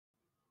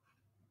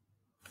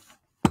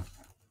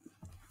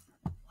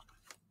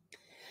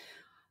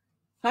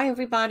Hi,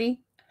 everybody.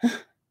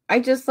 I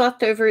just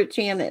left over at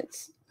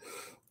Janet's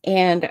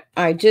and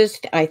I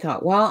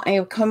thought, well,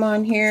 I'll come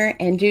on here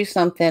and do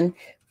something.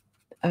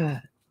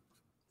 I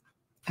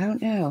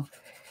don't know.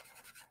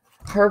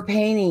 Her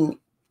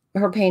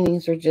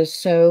paintings are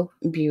just so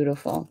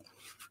beautiful.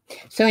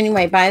 So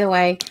anyway, by the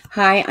way,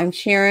 hi, I'm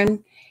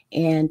Sharon,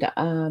 and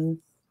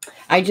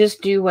I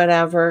just do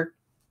whatever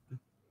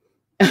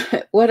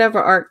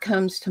art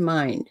comes to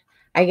mind.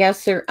 I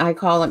guess I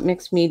call it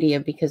mixed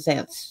media because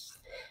that's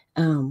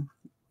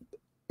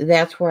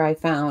where I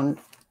found.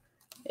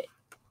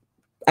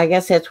 I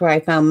guess that's where I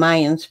found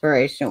my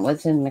inspiration,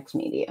 was in mixed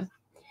media.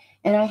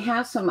 And I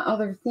have some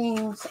other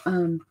things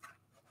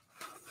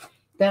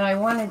that I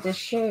wanted to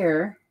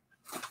share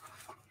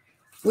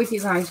with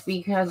you guys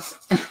because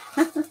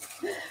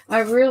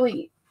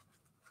I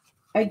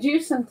do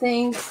some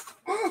things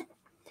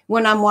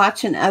when I'm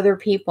watching other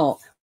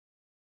people.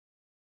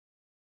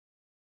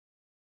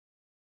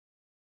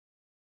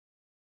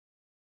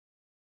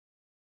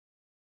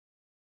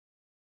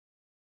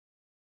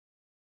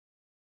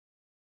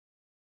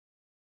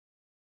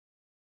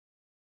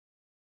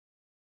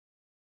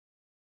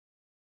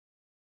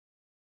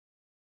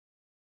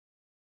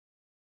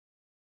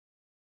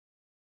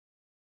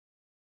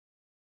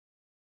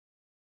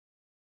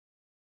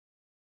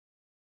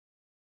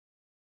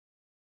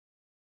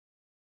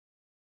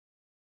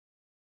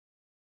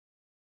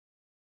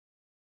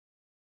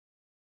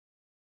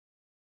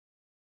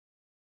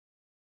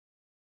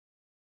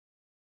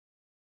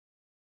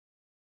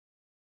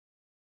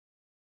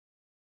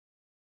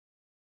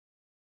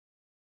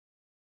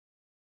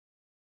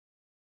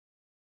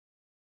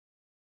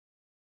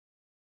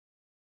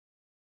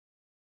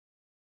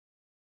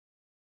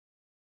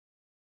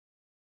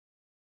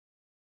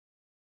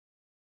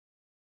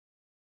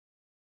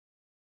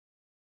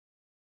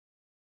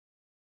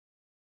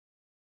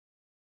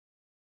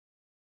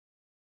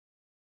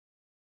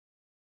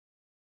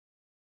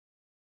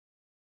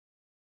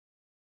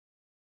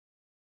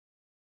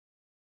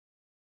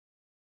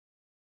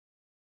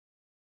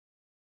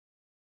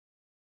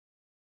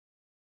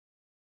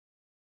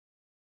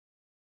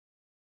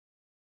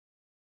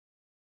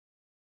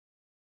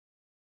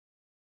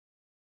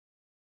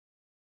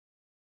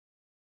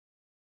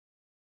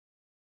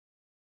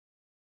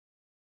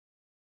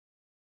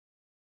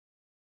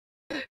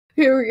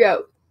 Here we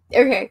go.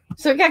 Okay,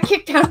 so I got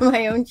kicked out of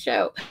my own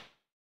show.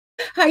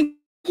 Hi,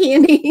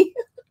 Candy.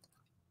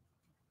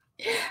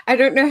 I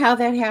don't know how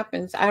that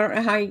happens. I don't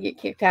know how you get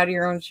kicked out of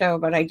your own show,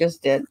 but I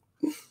just did.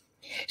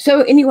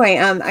 So anyway,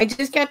 I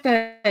just got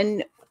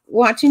done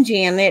watching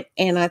Janet,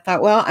 and I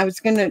thought, well, I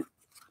was gonna,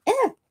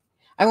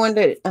 I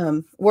wanted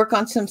to work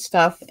on some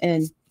stuff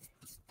and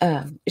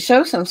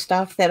show some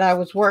stuff that I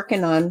was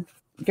working on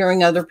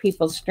during other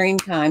people's stream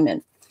time.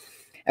 And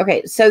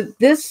okay, so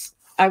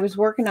I was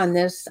working on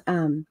this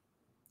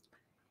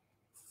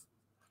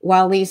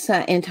while Lisa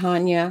and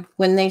Tanya,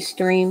 when they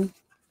stream,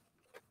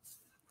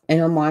 and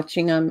I'm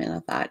watching them, and I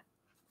thought,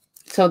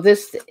 so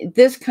this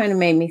kind of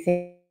made me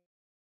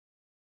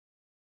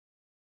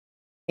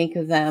think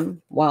of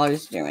them while I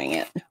was doing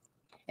it.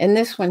 And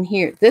this one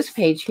here, this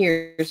page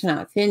here is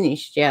not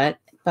finished yet,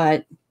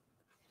 but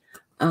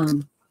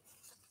I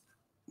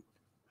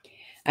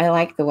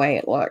like the way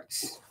it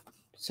looks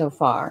so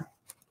far.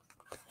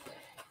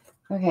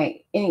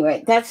 Okay,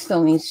 anyway, that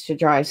still needs to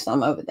dry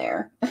some over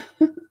there.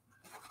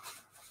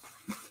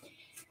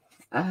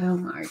 Oh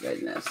my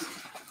goodness.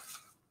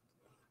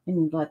 I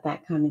need to let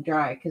that kind of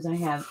dry because I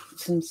have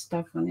some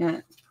stuff on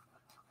it.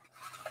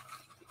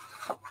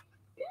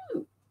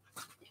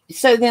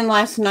 So then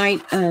last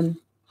night,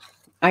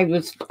 I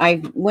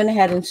went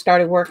ahead and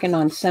started working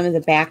on some of the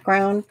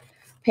background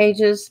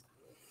pages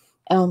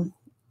that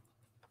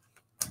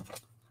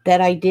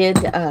I did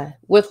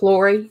with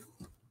Lori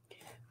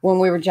when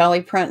we were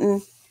jolly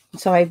printing.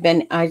 So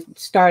I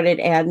started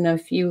adding a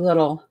few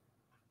little,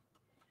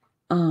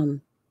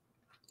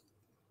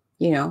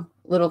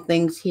 little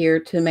things here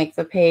to make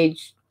the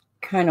page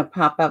kind of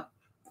pop out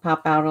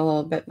a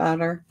little bit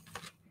better.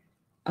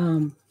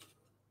 I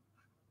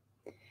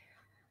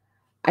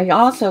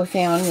also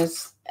found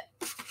this,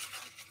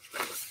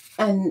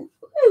 and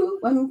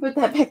let me put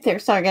that back there.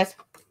 Sorry, guys.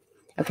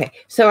 Okay,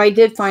 so I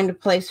did find a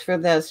place for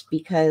this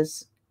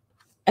because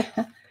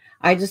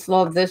I just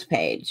love this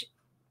page.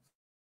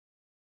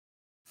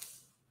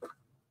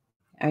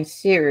 I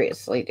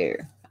seriously do.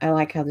 I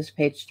like how this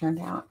page turned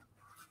out.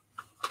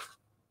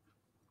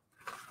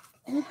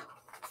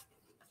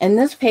 And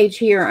this page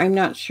here, I'm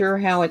not sure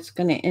how it's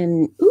going to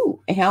end.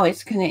 How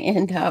it's going to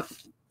end up.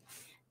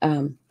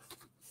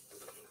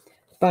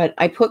 But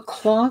I put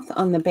cloth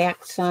on the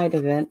back side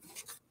of it.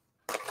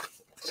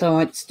 So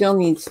it still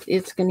needs,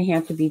 it's going to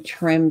have to be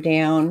trimmed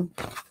down,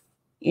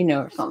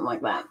 or something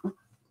like that.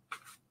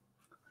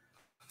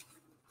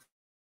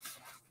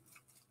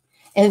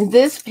 And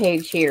this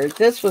page here,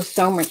 this was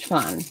so much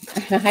fun.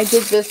 I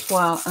did this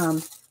while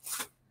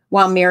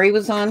Mary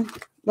was on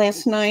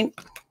last night.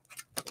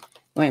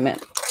 Wait a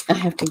minute. I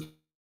have to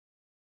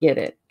get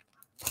it.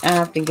 I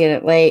have to get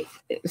it laid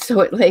so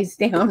it lays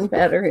down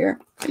better here.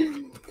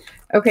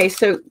 Okay,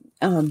 so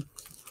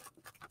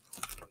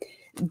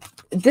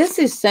this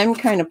is some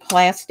kind of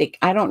plastic.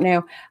 I don't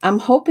know. I'm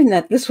hoping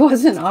that this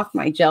wasn't off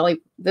my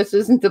jelly. This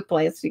isn't the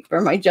plastic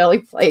for my jelly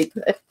plate,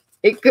 but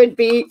it could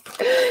be.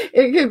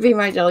 It could be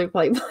my jelly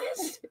plate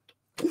plastic.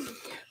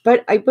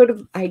 But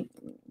I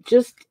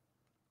just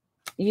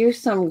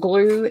used some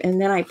glue, and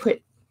then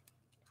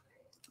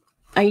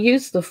I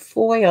used the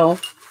foil.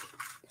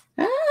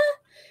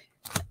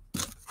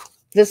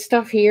 This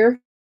stuff here,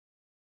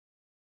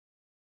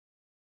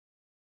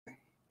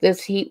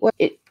 this heat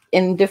it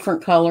in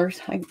different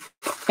colors. And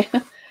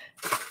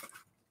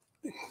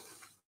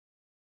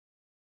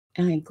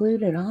I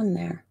glued it on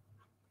there.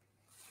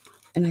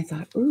 And I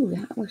thought, ooh,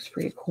 that looks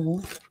pretty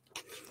cool.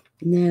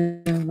 And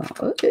then I thought,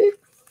 okay.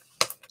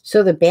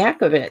 So the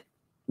back of it,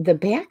 the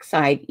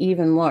backside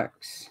even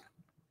looks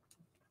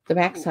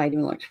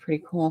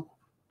pretty cool.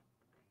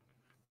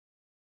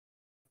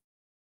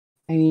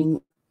 I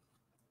mean,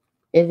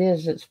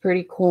 it's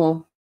pretty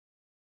cool.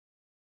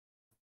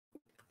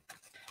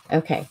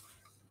 Okay.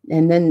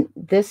 And then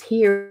this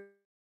here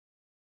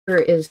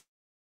is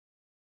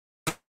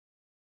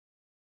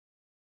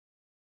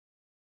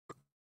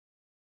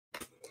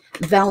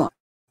vellum.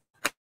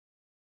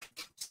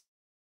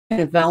 And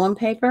a vellum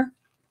paper.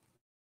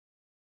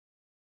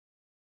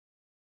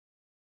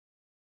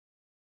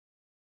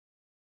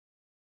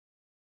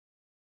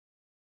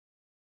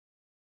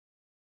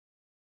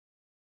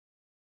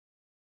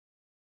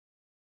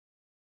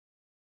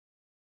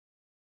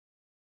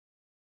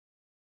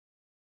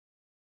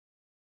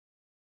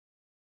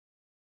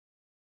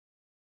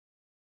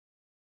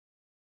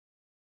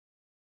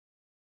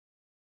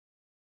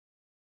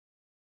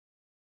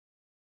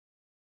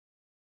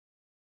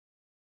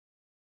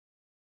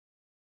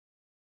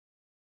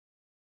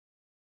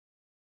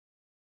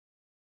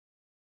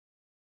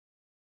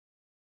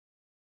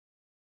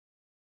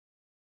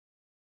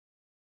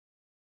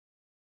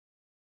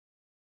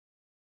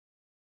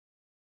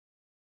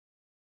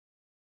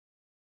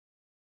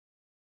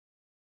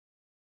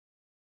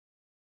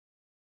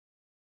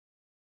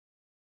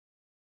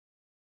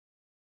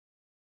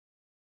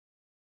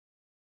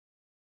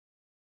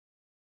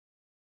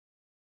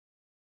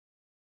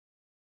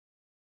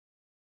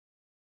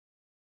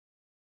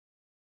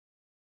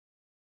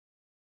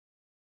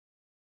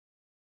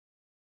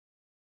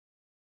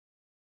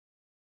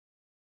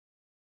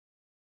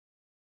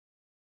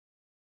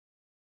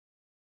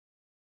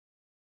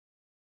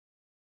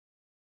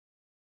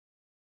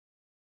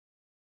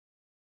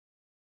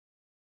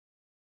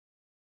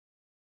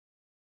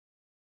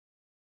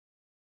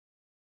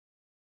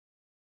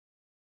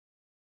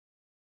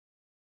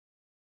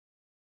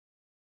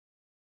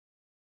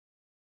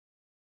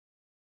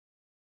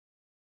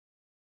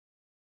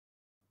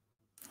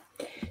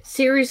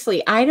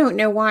 Seriously, I don't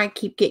know why I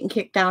keep getting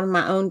kicked out of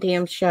my own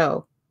damn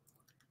show.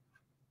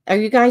 Are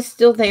you guys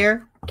still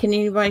there? Can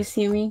anybody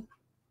see me?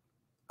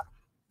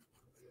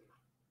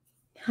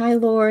 Hi,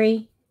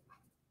 Lori.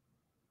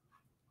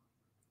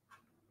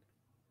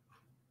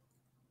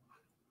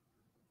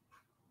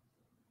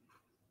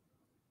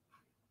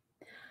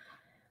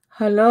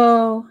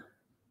 Hello.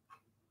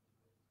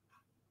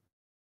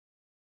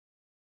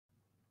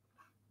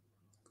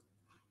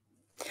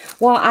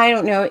 Well, I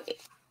don't know.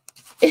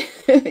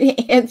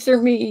 Answer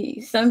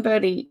me,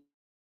 somebody.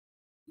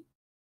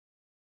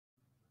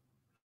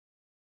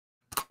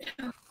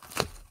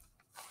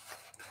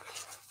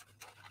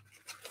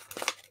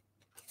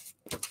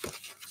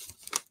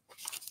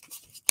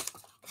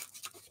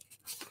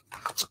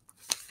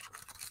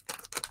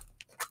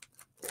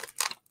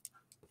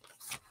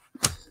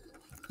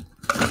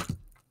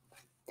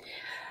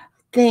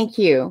 Thank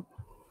you.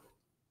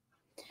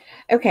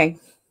 Okay.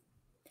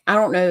 I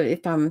don't know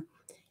if I'm...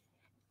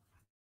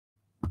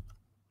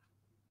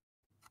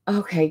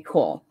 Okay,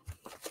 cool.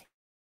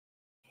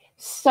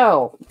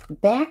 So,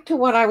 back to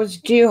what I was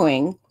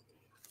doing.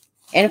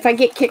 And if I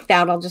get kicked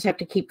out, I'll just have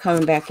to keep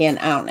coming back in.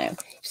 I don't know.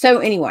 So,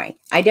 anyway,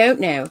 I don't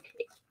know.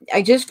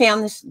 I just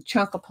found this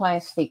chunk of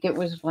plastic. It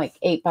was like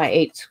 8 by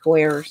 8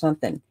 square or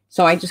something.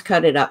 So, I just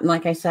cut it up. And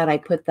like I said, I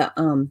put the...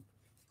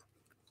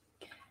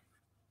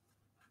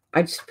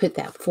 I just put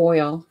that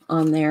foil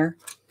on there.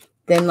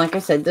 Then, like I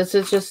said, this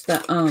is just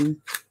the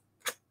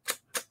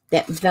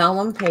that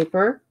vellum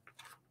paper.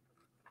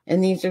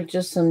 And these are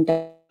just some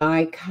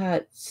die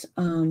cuts.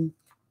 And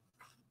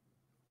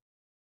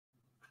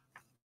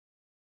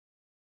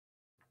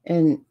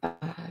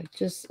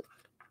just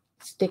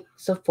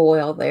sticks of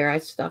foil there I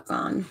stuck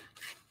on.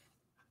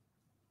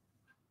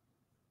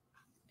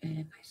 And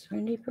my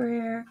serenity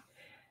prayer.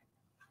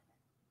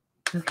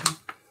 Okay.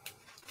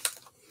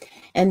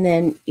 And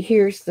then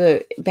here's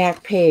the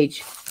back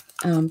page.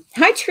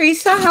 Hi,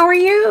 Teresa. How are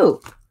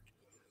you?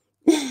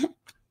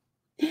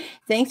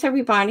 Thanks,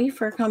 everybody,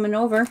 for coming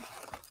over.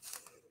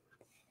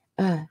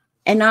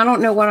 And I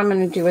don't know what I'm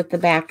going to do with the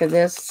back of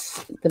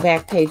this, the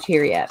back page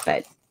here yet,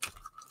 but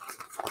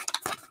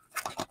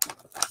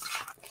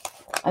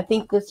I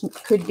think this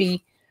could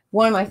be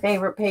one of my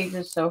favorite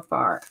pages so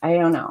far. I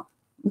don't know.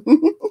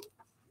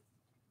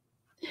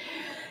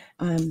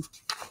 And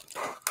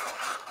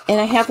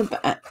I have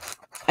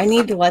I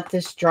need to let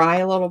this dry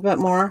a little bit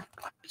more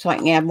so I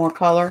can add more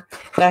color.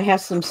 But I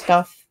have some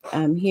stuff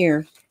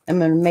here. I'm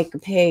going to make a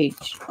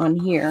page on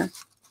here.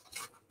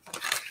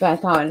 But I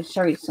thought I'd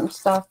show you some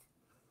stuff.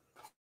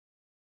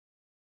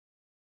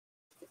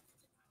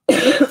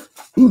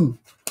 And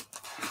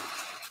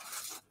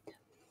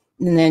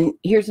then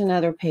here's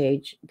another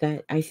page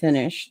that I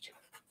finished.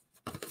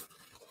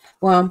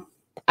 Well,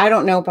 I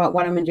don't know about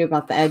what I'm going to do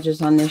about the edges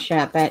on this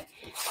yet, but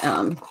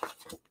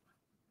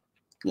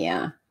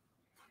yeah.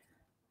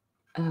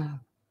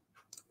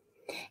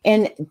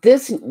 And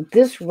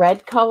this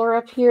red color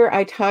up here,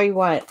 I tell you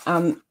what,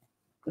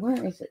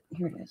 where is it?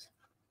 Here it is.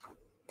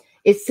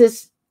 It's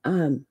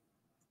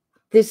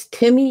this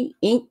Timmy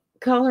ink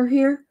color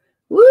here.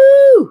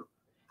 Woo!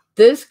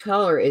 This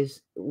color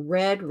is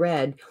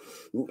red.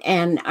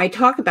 And I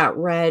talk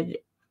about red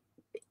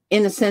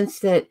in the sense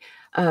that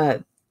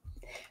I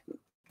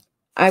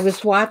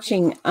was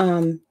watching,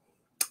 oh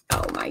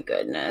my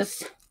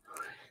goodness,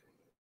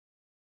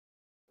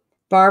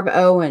 Barb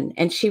Owen,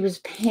 and she was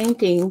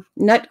painting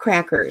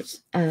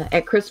nutcrackers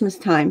at Christmas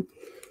time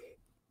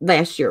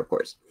last year, of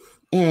course.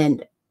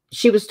 And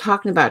she was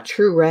talking about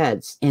true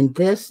reds, and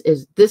this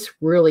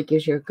really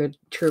gives you a good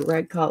true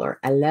red color.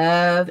 I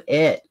love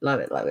it. Love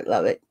it.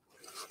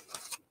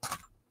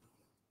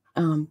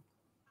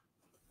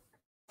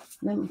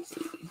 Let me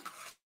see.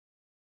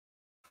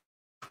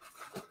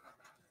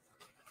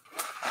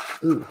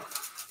 Ooh.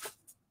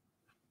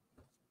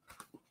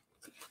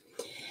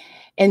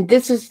 And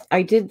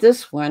I did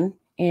this one,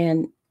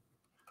 and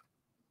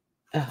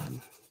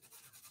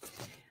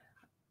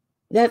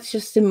that's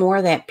just some more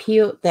of that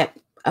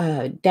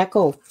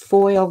deco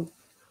foil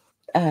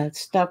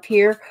stuff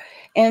here.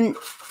 And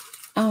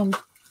I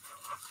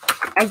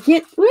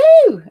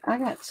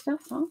got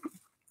stuff on.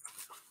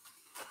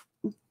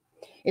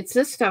 It's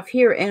this stuff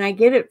here, and I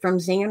get it from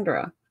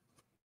Zandra.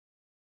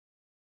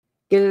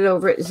 Get it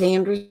over at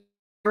Zandra's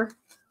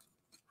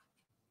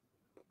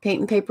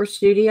Paint and Paper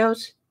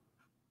Studios.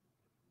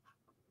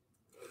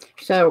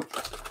 So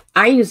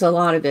I use a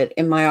lot of it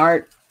in my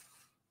art,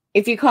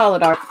 if you call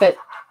it art, but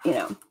you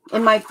know,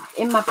 in my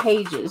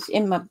pages,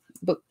 in my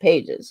book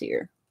pages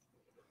here.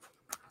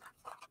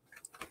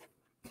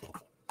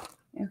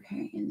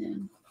 Okay, and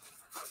then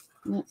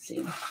let's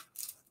see.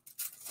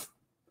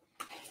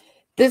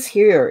 This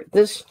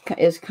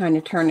is kind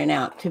of turning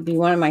out to be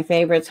one of my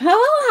favorites. Hello,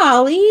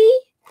 Holly.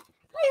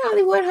 Hi,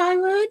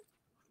 Hollywood.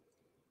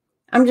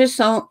 I'm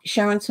just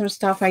showing some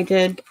stuff I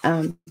did.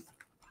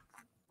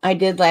 I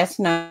did last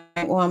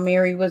night while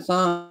Mary was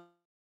on.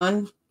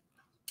 And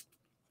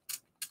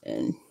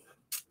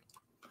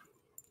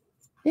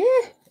yeah.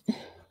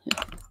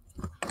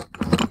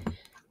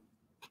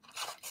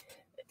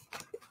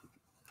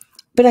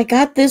 But I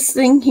got this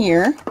thing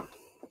here.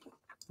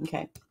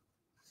 Okay.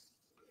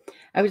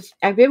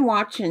 I've been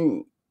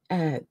watching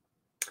Patty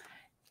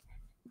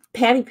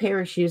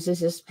Parrish uses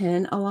this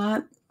pen a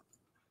lot.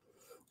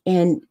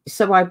 And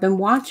so I've been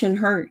watching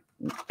her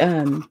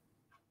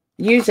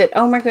use it.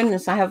 Oh my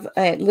goodness, I have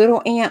a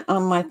little ant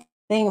on my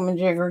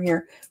thingamajigger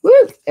here. Woo!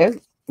 Oh,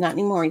 not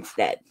anymore. It's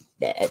dead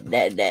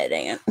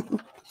ant.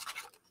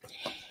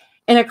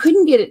 And I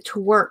couldn't get it to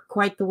work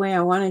quite the way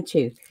I wanted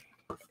to.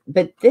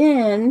 But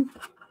then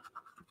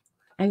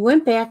I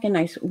went back and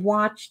I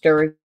watched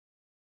her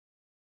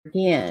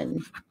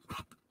again.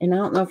 And I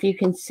don't know if you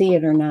can see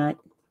it or not.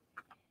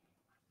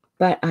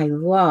 But I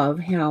love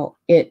how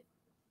you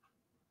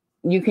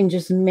can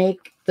just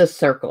make the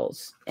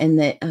circles and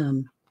that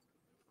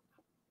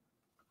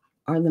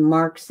are the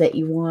marks that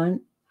you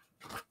want.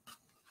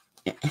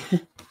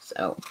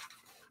 So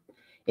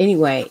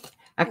anyway,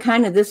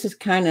 this is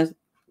kind of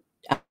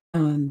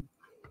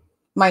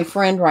my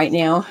friend right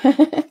now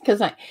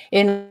because I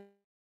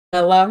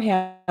love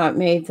how it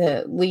made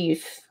the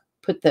leaf,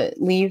 put the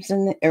leaves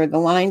in or the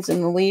lines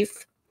in the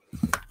leaf.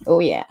 Oh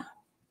yeah.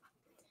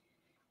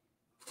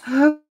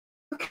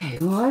 Okay,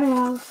 what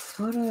else?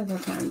 What other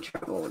kind of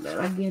trouble did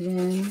I get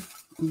in?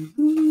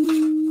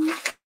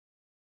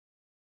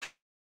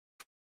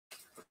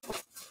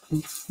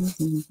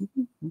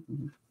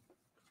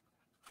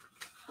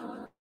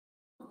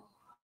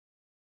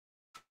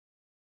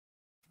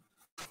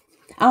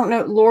 I don't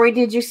know, Lori,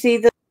 did you see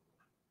the?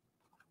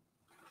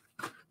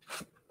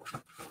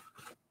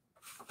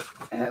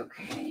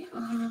 Okay.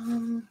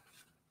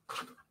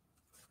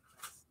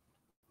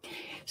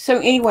 So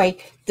anyway,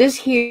 this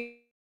here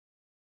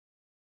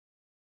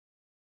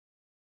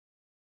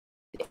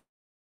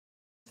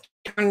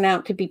turned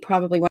out to be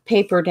probably one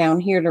paper down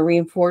here to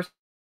reinforce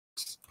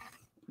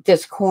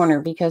this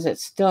corner because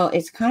it's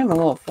kind of a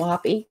little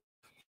floppy.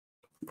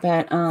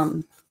 But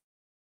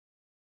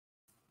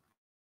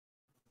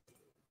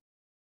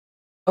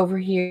over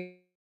here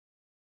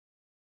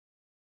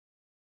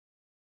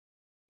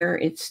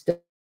it's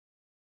still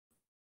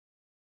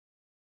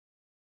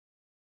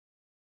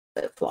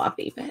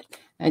floppy, but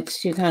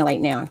it's too kind of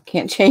late now.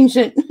 Can't change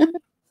it.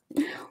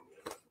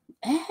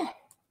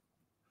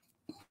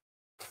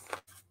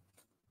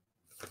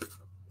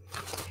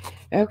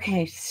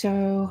 Okay,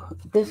 so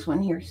this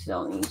one here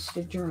still needs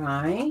to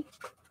dry.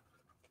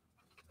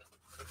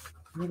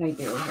 What did I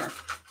do here?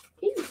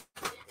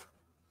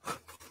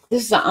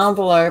 This is the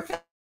envelope.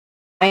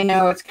 I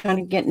know it's kind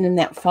of getting in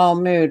that fall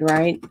mood,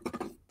 right?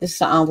 This is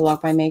the envelope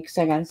I make because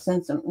I got to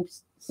send some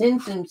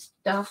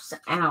stuffs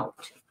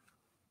out.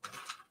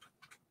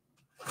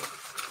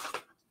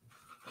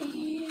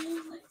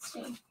 And let's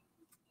see.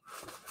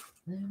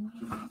 Let me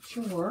make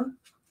sure.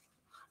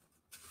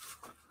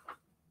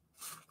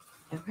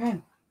 Okay.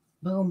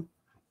 Boom.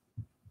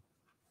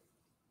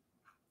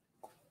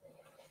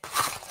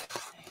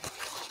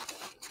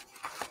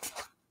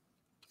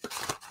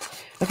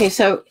 Okay,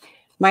 so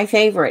my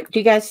favorite. Do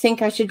you guys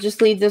think I should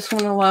just leave this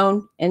one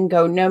alone and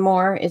go no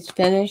more? It's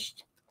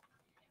finished.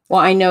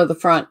 Well, I know the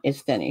front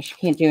is finished.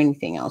 Can't do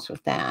anything else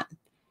with that.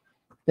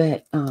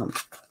 But,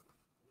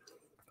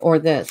 or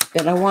this.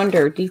 But I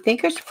wonder, do you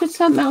think I should put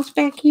something else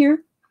back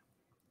here?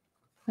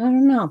 I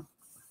don't know.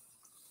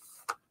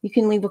 You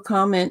can leave a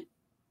comment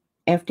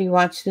after you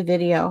watch the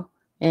video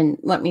and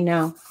let me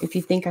know if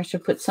you think I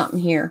should put something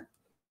here.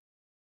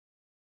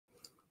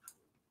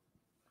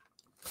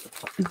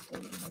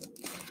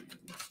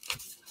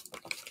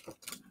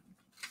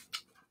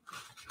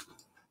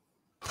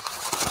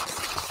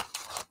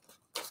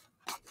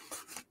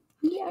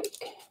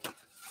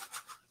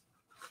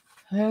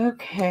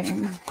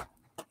 Okay.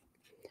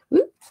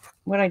 Oop,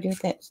 what'd I do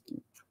with that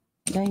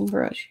dang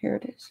brush? Here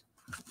it is.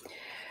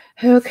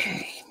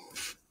 Okay.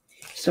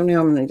 So now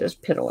I'm going to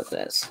just piddle with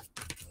this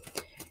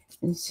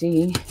and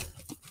see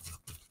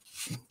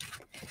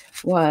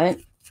what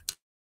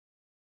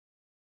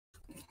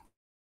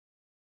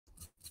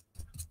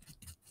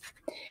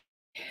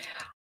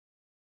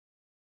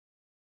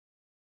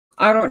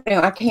I don't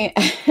know. I can't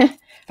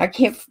I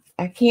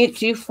can't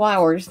do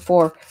flowers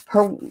for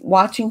her.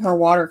 Watching her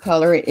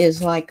watercolor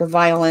is like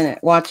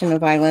watching a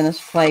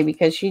violinist play,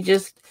 because she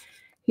just,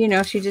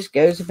 she just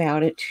goes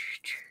about it.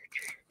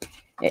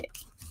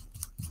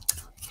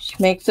 She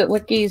makes it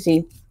look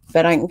easy,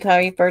 but I can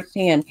tell you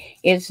firsthand,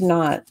 it's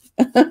not.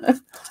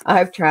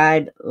 I've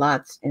tried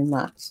lots and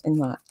lots and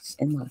lots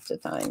and lots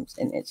of times,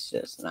 and it's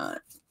just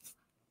not.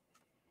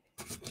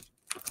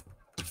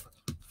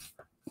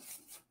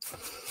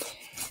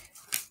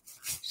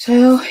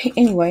 So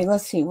anyway,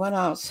 let's see what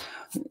else.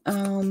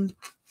 I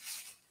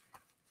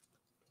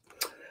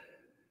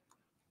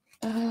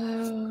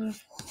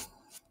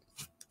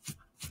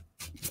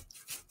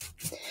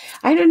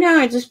don't know.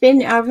 I've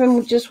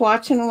been just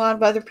watching a lot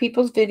of other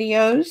people's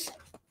videos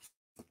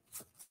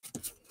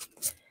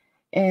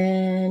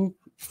and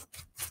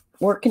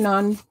working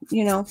on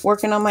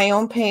my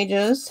own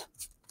pages.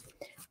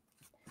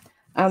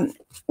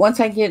 Once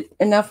I get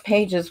enough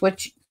pages,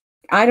 which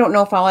I don't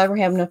know if I'll ever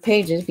have enough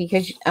pages,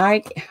 because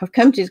I have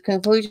come to the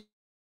conclusion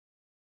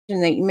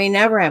that you may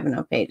never have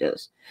enough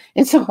pages.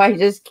 And so I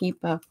just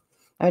keep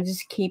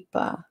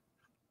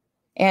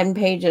adding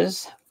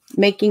pages,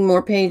 making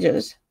more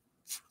pages.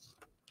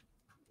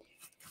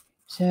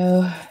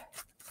 So,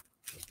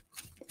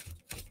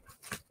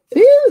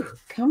 ooh,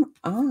 come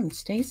on,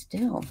 stay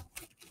still.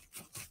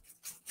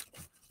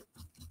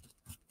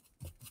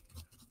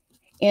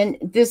 And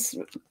this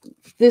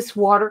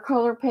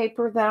watercolor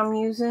paper that I'm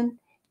using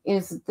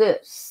is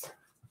this.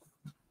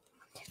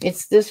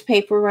 It's this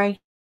paper right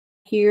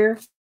here.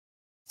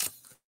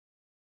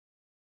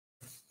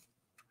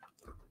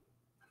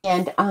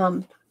 And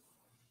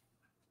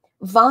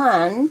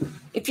Vaughn,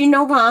 if you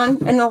know Vaughn,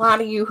 and a lot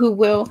of you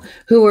who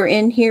are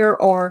in here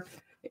or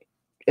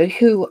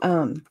who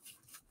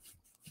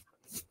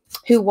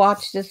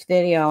watched this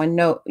video and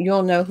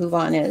you'll know who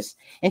Vaughn is.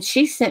 And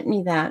she sent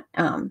me that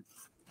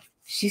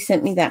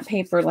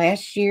paper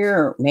last year,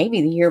 or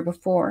maybe the year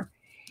before,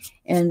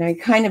 and I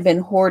kind of been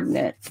hoarding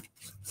it.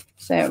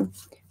 So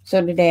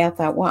today I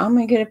thought, well, I'm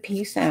gonna get a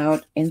piece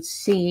out and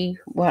see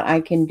what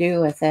I can do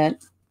with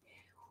it.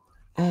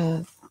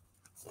 I'm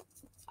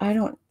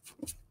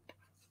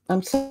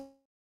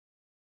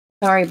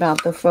sorry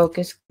about the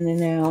focus in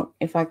and out.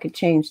 If I could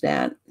change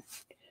that,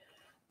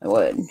 I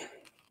would.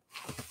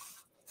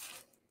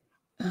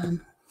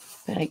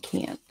 But I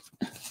can't.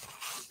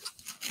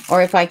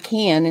 Or if I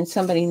can and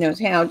somebody knows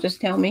how,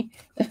 just tell me.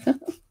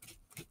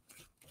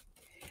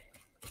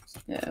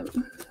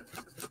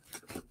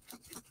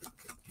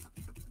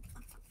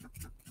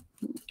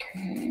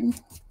 Okay.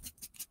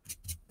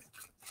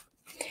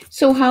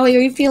 So, Holly, are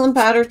you feeling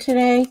better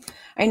today?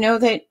 I know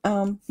that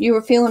you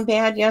were feeling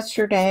bad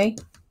yesterday.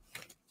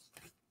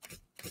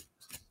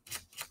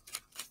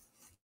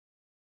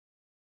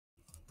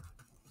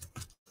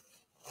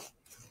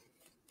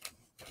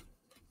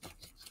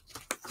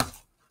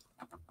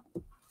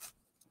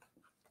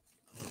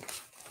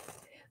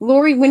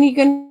 Lori, when are you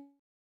going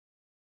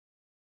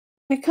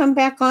to come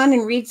back on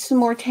and read some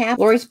more tabs?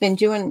 Lori's been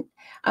doing,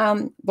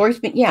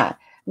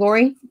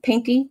 Lori,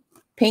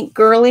 Paint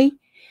Girly.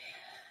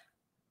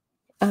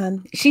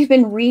 She's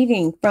been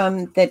reading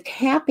from the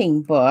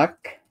tapping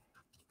book.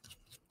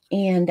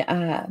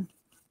 And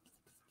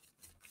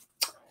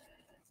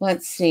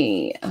let's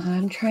see.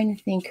 I'm trying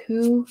to think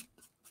who.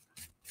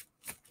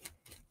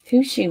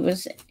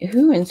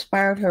 who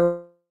inspired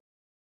her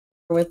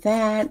with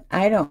that.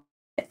 I don't.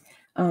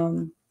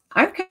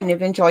 I've kind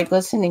of enjoyed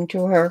listening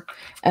to her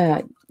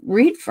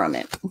read from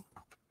it.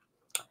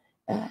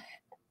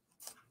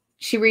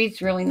 She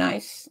reads really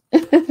nice.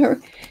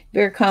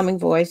 Very calming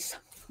voice.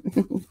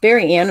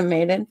 Very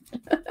animated.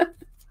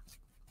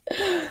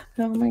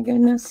 Oh my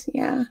goodness,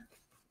 yeah.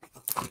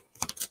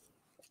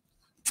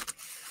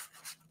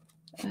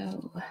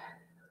 Oh.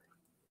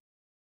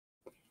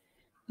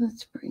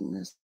 Let's bring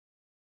this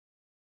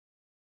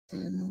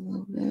in a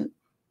little bit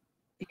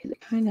because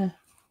it kind of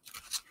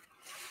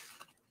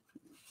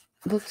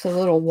looks a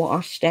little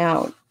washed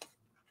out.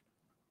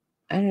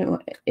 I don't know.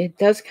 It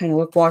does kind of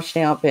look washed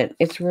out, but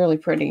it's really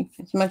pretty.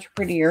 It's much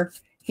prettier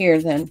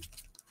here than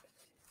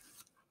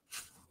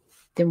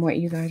what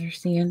you guys are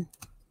seeing.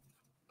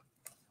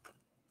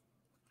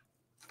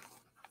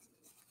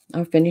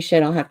 I'll finish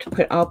it.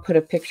 I'll put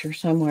a picture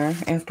somewhere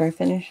after I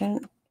finish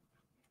it.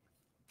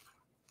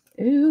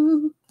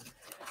 Ooh,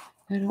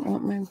 I don't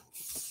want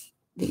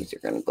these are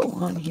going to go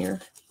on here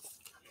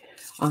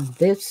on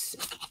this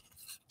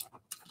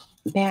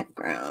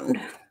background.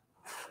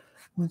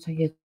 Once I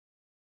get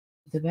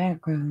the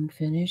background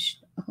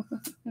finished.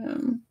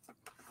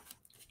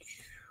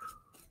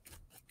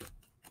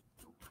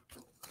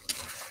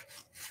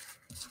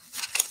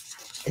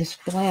 This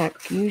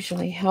black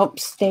usually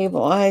helps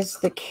stabilize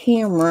the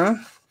camera.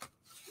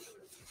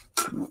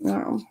 I don't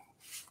know.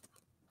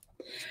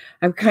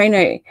 I'm kind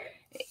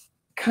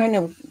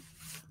of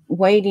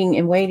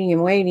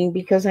waiting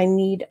because I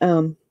need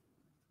I'm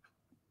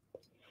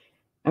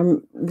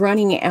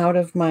running out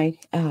of my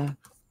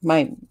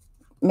my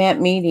matte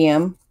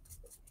medium,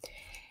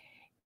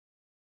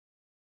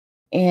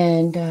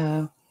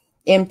 and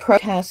in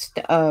protest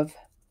of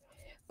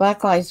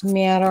Black Lives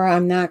Matter,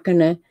 I'm not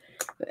gonna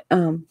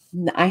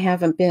I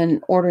haven't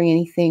been ordering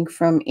anything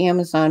from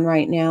Amazon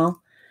right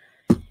now.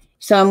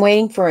 So I'm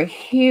waiting for a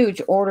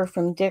huge order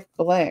from Dick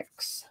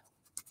Blick's.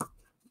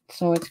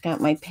 So it's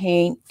got my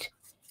paint,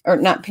 or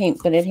not paint,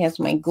 but it has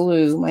my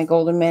glue, my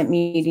golden matte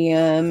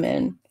medium,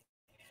 and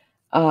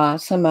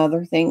some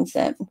other things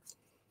that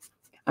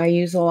I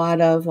use a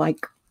lot of,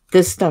 like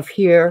this stuff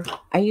here.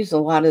 I use a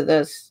lot of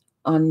this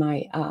on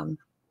my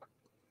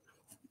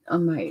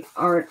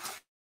art,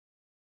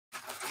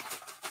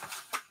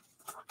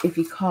 if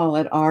you call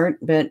it art,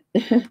 but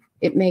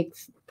it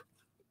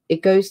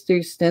goes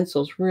through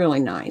stencils really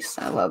nice.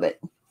 I love it.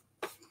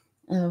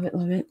 I love it,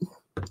 love it.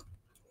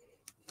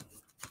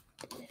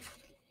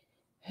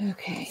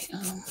 Okay.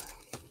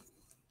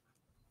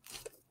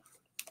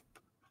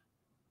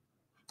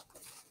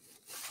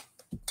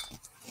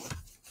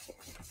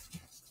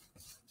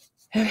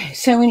 Okay,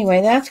 so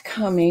anyway, that's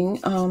coming.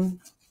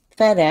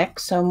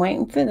 FedEx, so I'm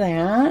waiting for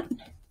that.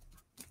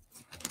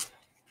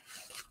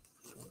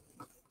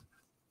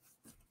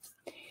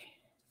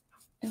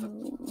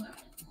 Oh.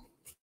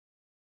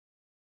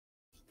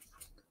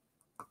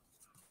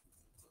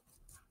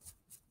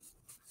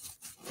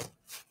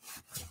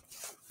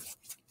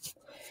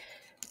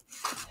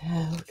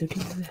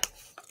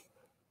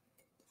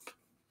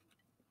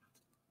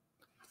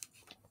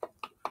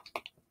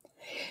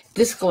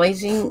 This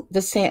glazing,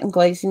 the satin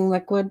glazing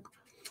liquid,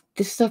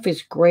 this stuff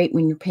is great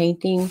when you're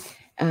painting,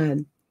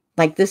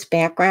 like this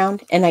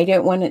background, and I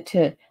don't want it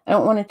to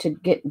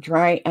get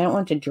dry. I don't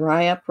want it to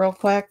dry up real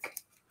quick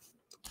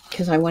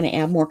because I want to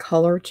add more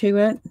color to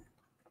it.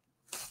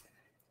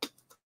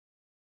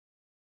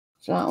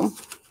 So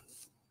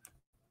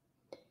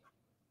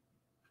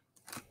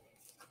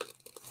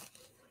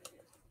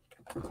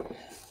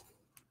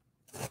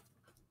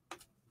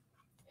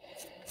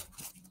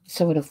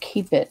it'll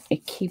keeps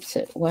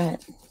it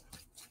wet.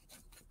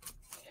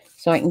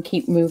 So I can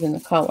keep moving the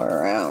color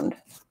around.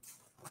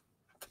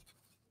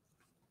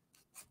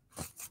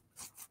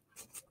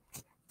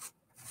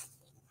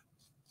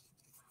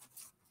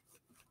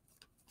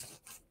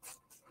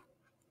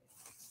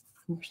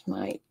 Where's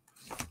my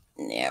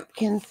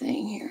napkin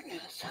thing? Here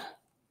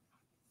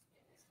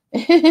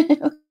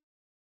it is.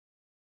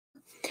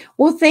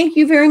 Well, thank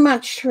you very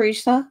much,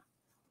 Teresa.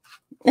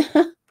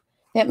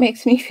 That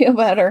makes me feel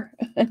better.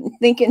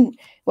 Thinking,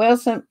 well,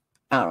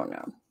 I don't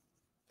know.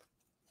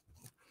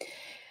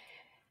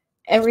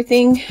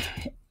 Everything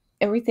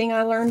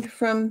I learned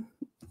from,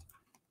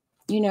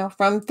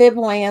 from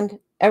Fibland,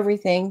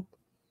 everything.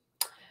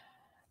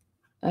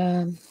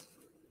 Oh,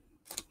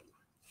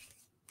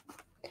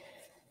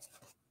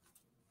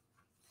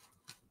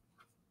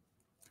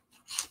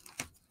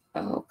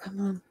 come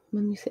on.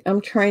 Let me see.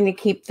 I'm trying to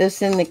keep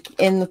this in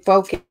the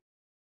focus,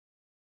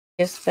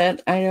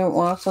 but I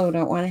also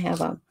don't want to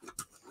have a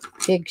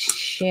big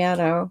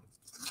shadow.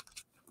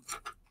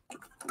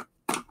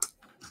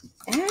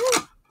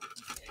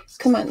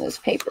 Come on, this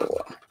paper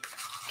will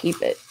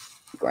keep it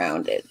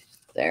grounded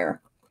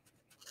there.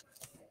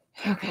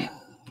 Okay.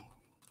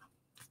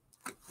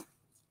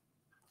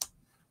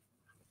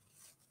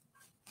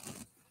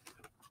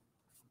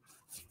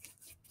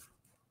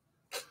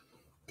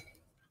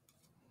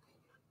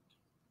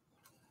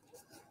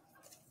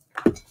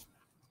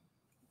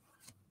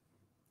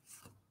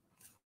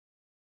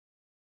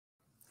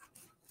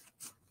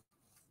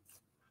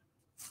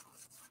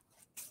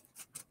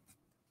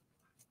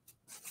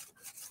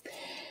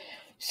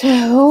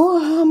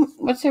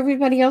 What's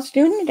everybody else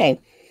doing today?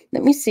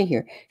 Let me see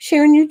here.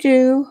 Sharon, you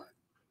do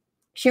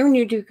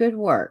good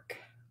work.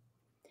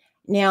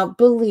 Now,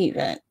 believe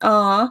it.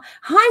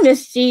 Hi,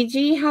 Miss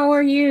Gigi. How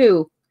are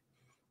you?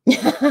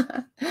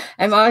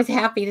 I'm always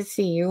happy to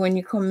see you when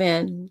you come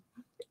in.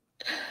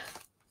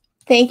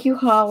 Thank you,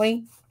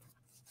 Holly.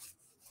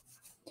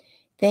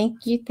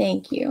 Thank you.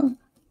 Thank you.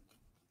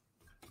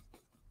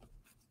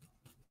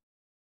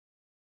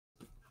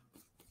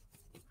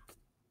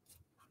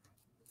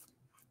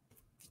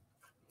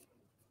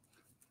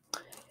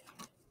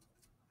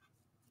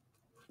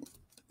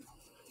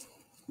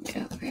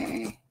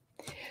 Okay.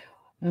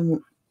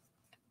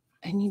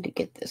 I need to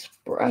get this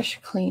brush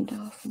cleaned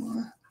off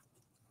more.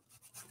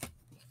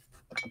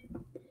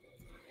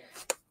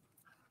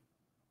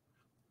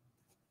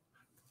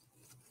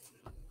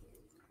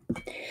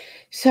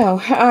 So, all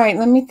right,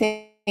 let me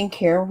think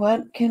here.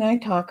 What can I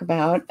talk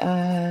about?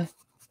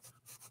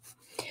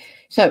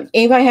 So,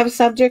 anybody have a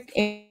subject?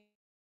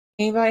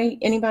 Anybody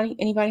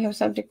have a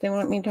subject they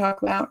want me to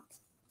talk about?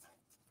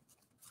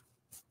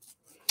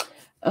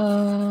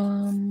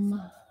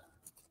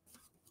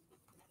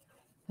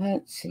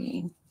 Let's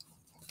see.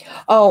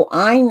 Oh,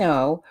 I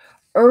know.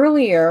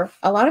 Earlier,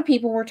 a lot of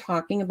people were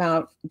talking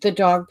about the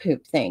dog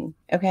poop thing.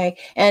 Okay,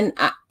 and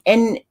I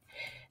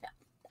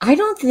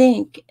don't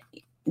think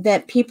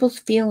that people's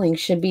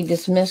feelings should be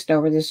dismissed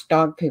over this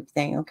dog poop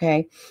thing.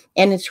 Okay,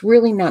 and it's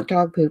really not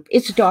dog poop;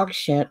 it's dog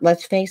shit.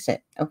 Let's face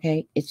it.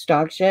 Okay, it's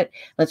dog shit.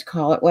 Let's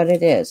call it what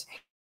it is.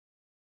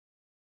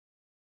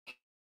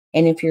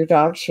 And if your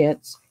dog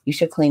shits, you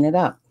should clean it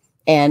up.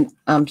 And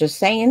I'm just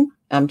saying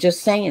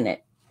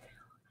it.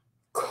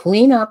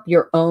 Clean up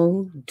your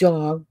own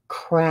dog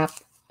crap,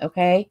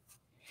 okay?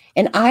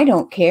 And I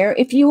don't care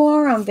if you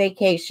are on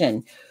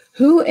vacation.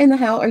 Who in the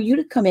hell are you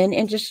to come in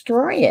and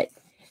destroy it?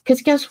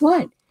 Because guess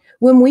what?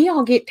 When we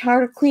all get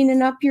tired of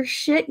cleaning up your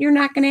shit, you're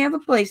not going to have a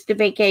place to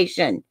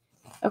vacation,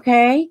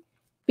 okay?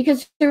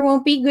 Because there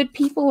won't be good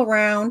people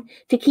around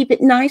to keep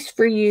it nice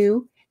for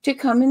you to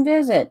come and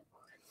visit.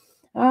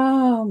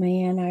 Oh,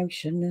 man, I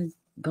shouldn't have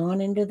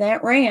gone into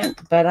that rant,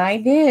 but I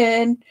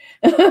did.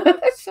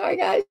 Sorry,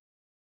 guys.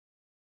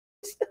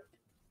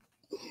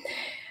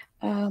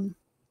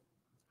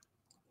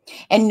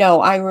 And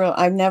no,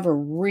 I've never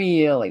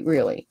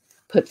really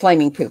put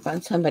flaming poop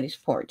on somebody's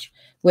porch,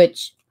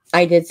 which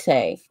I did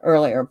say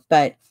earlier,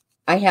 but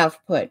I have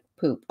put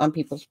poop on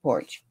people's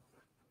porch.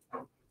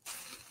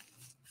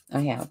 I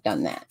have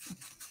done that.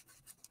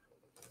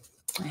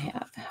 I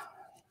have.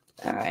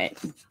 All right.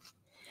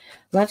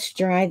 Let's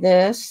dry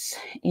this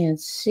and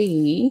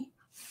see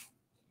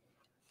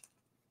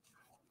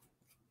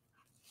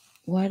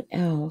what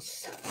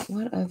else,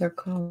 what other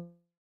color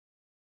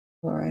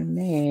I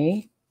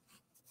may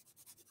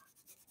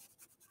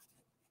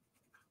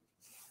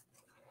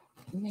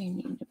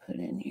need to put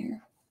in here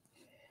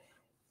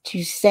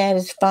to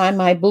satisfy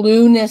my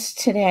blueness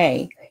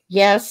today.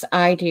 Yes,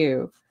 I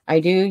do. I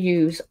do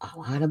use a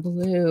lot of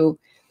blue.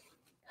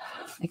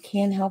 I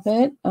can't help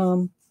it.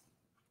 I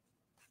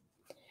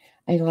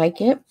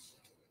like it.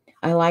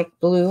 I like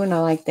blue and I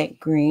like that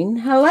green.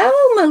 Hello,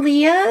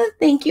 Malia.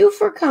 Thank you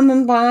for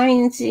coming by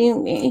and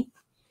seeing me.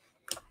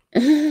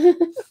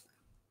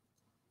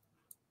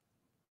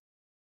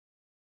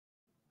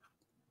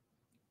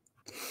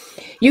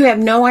 You have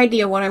no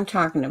idea what I'm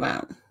talking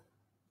about.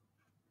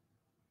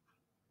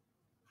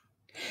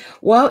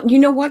 Well, you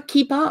know what?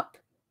 Keep up.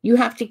 You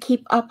have to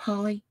keep up,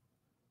 Holly.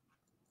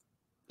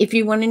 If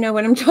you want to know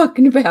what I'm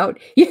talking about,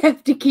 you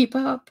have to keep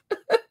up.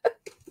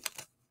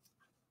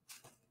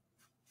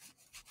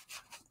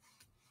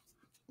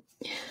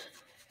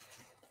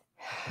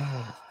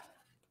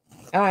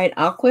 All right,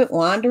 I'll quit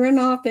wandering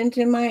off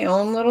into my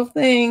own little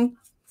thing.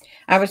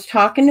 I was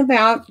talking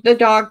about the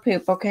dog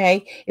poop,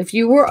 okay? If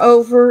you were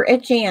over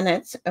at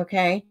Janet's,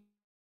 okay,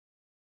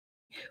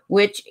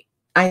 which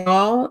I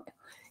all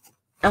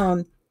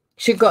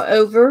should go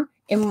over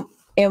and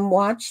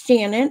watch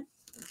Janet,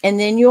 and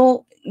then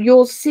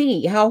you'll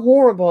see how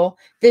horrible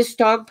this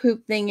dog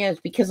poop thing is,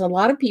 because a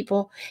lot of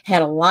people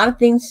had a lot of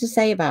things to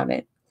say about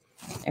it,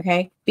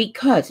 okay?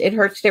 Because it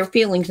hurts their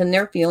feelings, and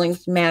their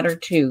feelings matter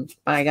too,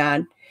 by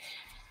God.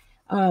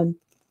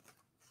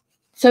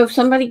 So if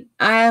somebody,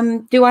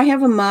 do I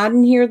have a mod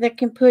in here that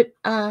can put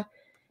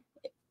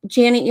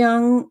Janet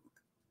Young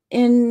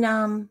in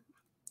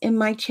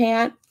my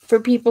chat for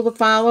people to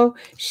follow?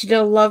 She did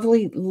a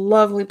lovely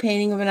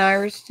painting of an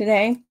iris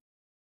today.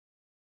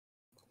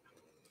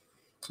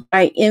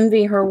 I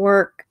envy her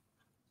work.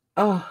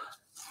 Oh,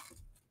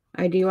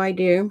 I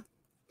do.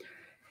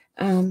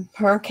 Her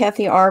and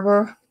Kathy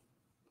Arbor.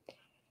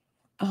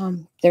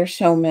 There's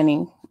so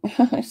many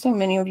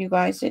of you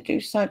guys that do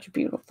such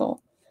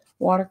beautiful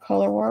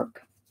watercolor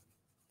work.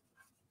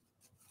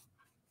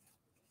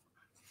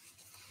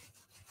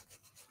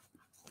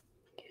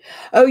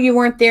 Oh, you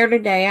weren't there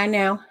today. I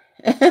know.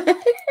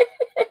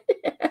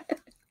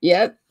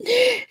 Yep.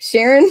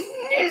 Sharon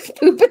is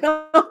pooping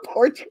on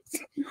porches.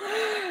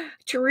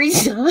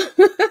 Teresa,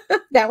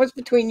 that was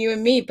between you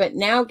and me. But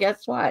now,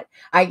 guess what?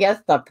 I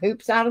guess the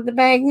poop's out of the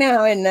bag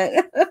now, isn't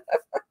it?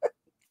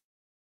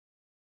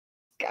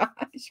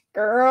 gosh,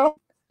 girl.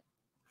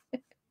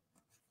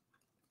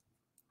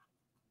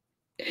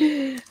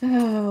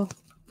 Oh.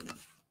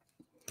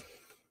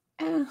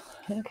 Oh.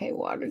 Okay,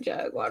 water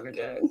jug, water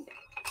jug.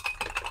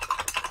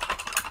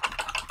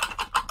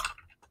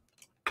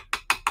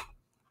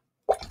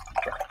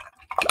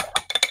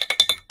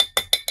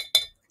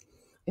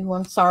 Oh,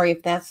 I'm sorry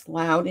if that's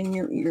loud in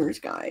your ears,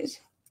 guys.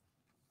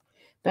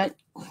 But,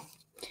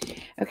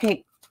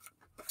 okay.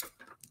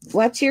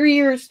 Watch your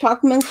ears.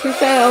 Talk amongst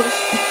yourselves.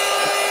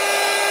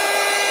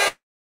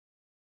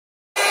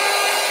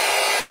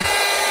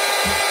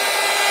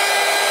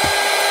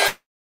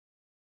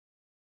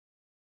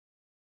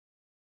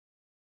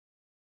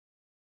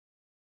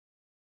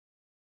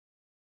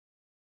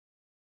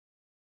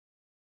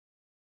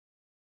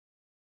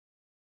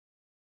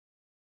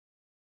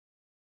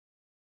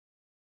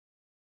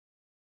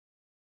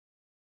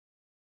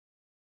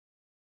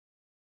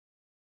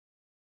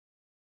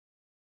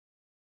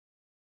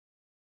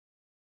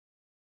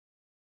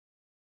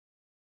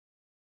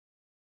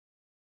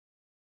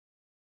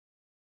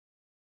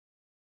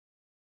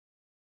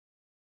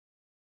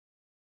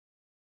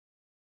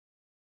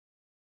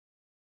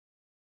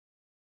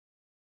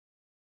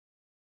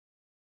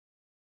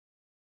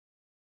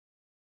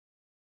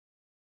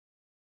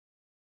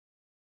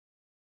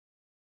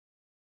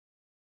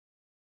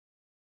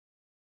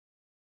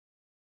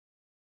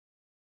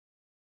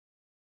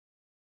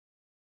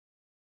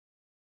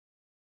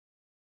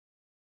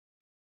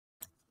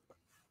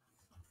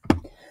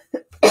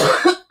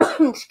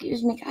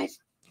 Excuse me, guys.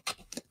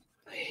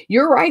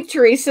 You're right,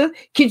 Teresa.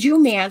 Could you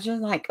imagine,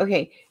 like,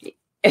 okay,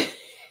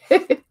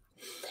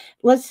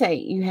 let's say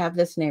you have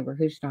this neighbor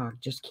whose dog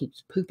just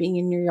keeps pooping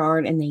in your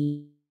yard and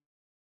they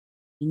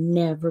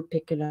never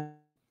pick it up.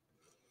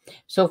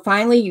 So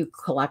finally, you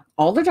collect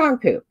all the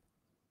dog poop.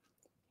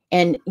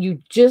 And you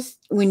just,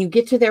 when you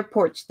get to their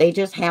porch, they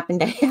just happen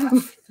to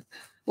have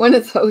one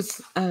of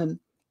those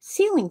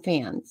ceiling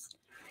fans,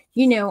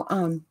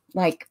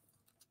 like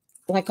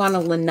on a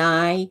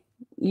lanai,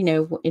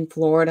 in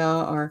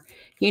Florida, or,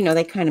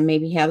 they kind of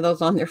maybe have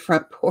those on their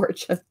front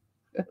porch, a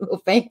little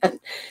fan.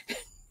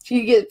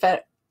 You get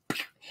that.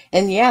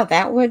 And yeah,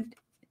 that would,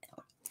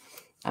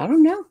 I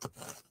don't know.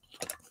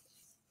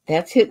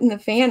 That's hitting the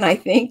fan, I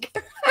think.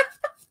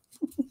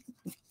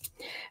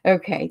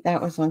 Okay,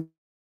 that was on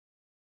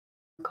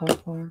call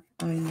for.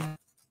 I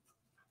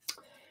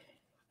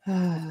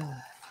know.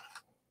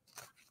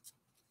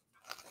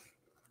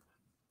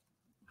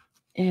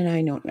 And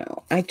I don't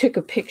know. I took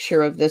a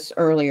picture of this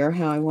earlier,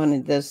 how I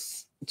wanted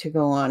this to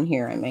go on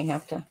here. I may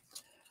have to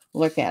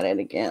look at it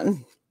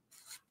again.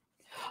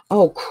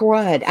 Oh,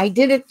 crud. I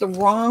did it the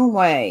wrong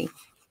way.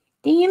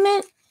 Damn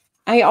it.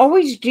 I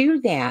always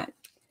do that.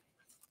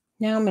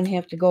 Now I'm going to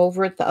have to go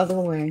over it the other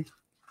way.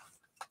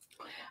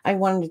 I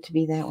wanted it to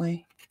be that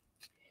way,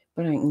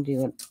 but I can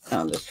do it.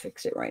 I'll just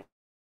fix it right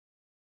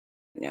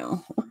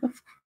now.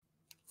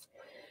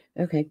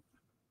 Okay.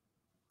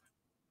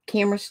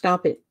 Camera,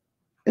 stop it.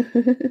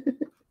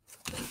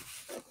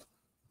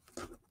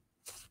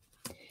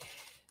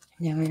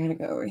 Now I gotta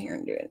go over here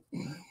and do it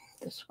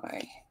this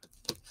way.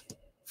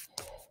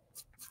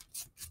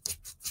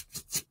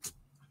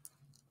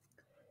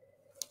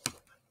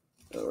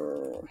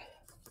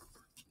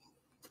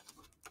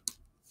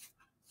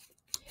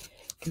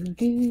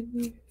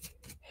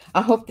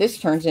 I hope this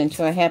turns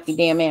into a happy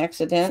damn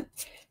accident,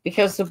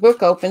 because the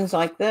book opens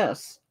like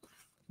this,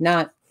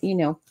 not,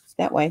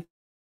 that way.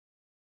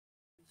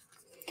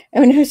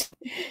 Oh no,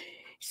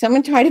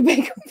 someone tried to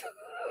bake a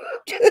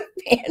to the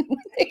pan when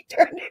they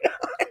turned it on.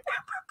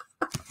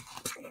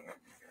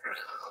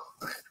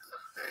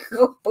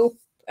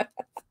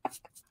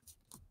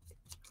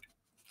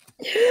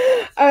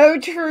 Oh,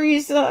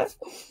 Teresa.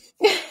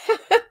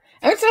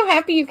 I'm so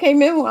happy you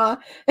came in while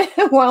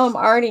I'm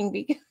arting,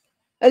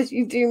 because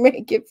you do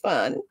make it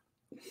fun.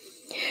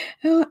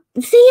 Sandra,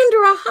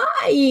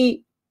 hi.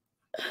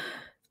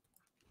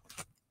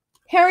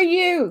 How are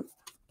you?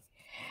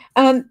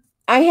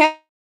 I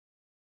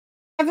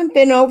haven't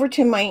been over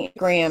to my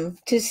Instagram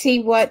to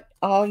see what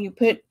all you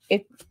put,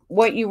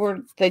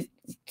 the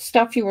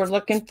stuff you were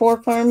looking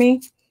for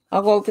me.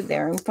 I'll go over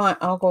there and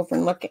I'll go over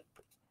and look at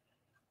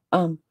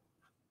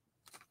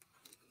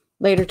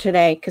later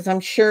today, because I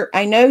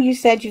know you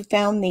said you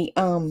found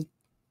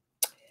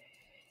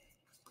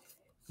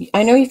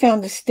I know you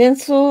found the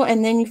stencil,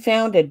 and then you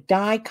found a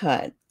die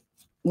cut,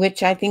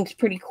 which I think is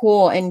pretty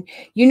cool. And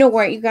you know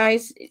what, you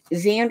guys,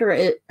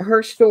 Xandra,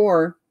 her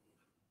store,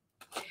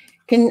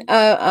 can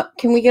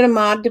we get a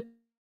mod to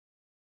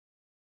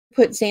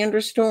put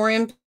Xandra's store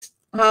in?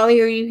 Holly,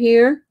 are you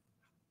here?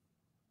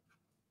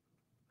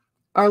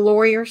 Or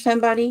Lori or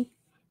somebody?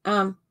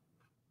 But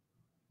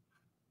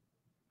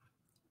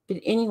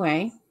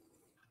anyway,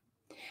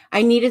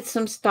 I needed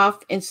some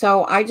stuff, and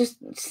so I just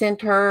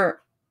sent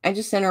her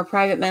a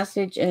private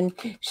message, and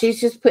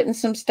she's just putting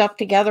some stuff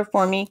together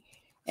for me,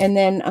 and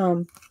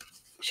then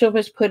she'll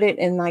just put it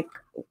in like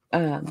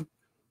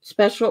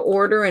special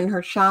order in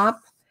her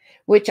shop,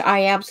 which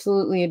I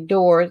absolutely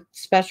adore.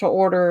 Special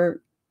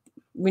order,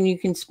 when you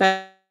can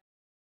special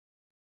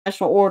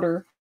special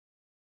order.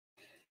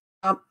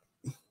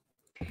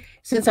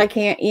 Since I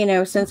can't,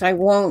 since I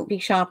won't be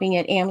shopping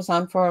at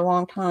Amazon for a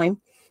long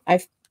time, I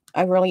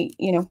really,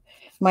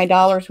 my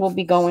dollars will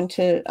be going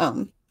to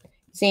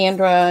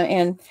Sandra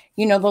and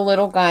the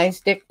little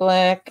guys, Dick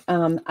Blick.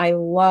 I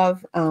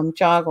love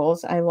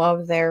Joggles. I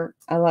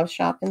love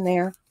shopping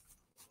there.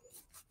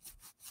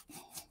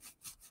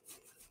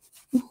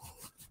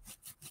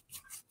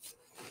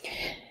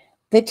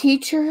 The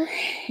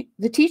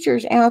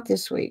teacher's out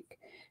this week,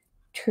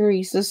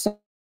 Teresa. So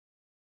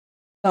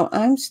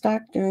I'm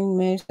stuck doing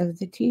most of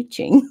the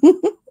teaching.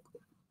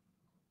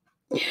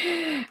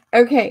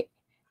 Okay.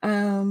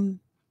 I'm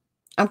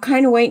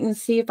kind of waiting to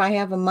see if I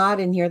have a mod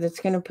in here that's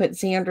going to put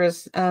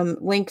Zandra's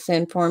links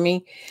in for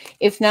me.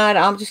 If not,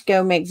 I'll just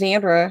go make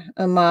Zandra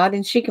a mod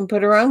and she can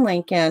put her own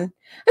link in.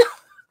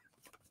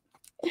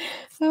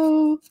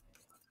 Oh,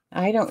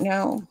 I don't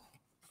know.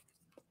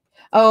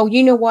 Oh,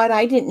 you know what?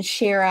 I didn't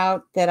share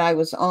out that I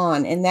was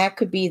on, and that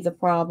could be the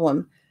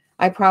problem.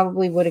 I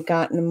probably would have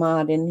gotten a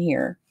mod in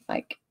here.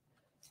 Like,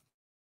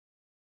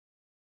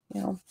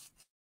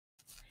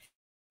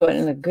 but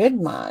in the good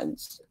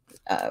mods,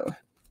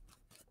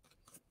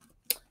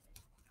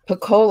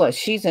 Picola,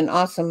 she's an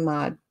awesome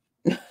mod.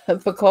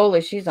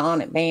 Picola, she's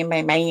on it. Bam,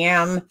 bam,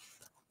 bam.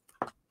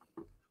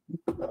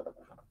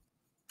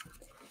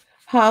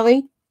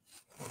 Holly,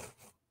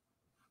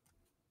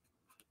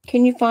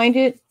 can you find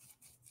it?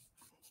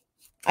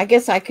 I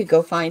guess I could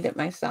go find it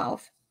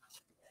myself.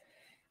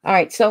 All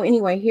right. So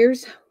anyway,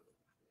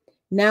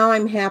 now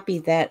I'm happy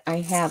that I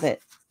have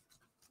it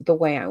the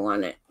way I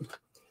want it.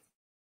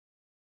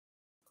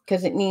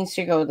 Because it needs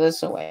to go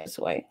this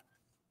way.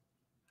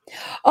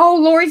 Oh,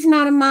 Lori's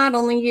not a mod,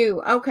 only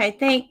you. Okay,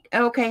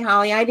 okay,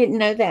 Holly, I didn't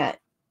know that.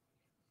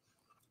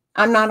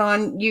 I'm not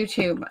on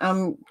YouTube.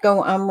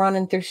 I'm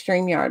running through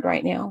StreamYard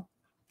right now.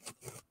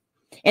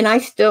 And I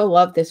still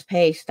love this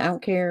paste. I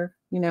don't care,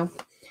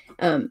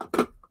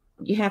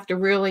 you have to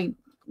really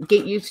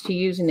get used to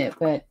using it,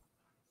 but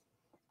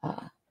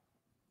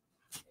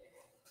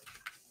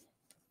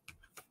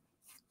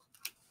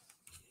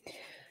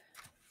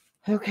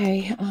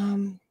okay,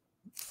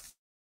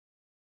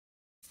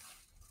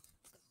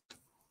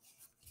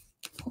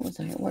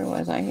 where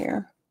was I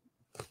here?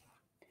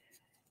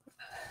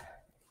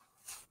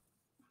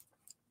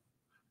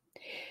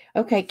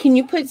 Okay, can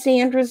you put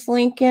Sandra's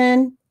link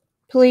in,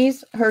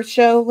 please? Her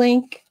show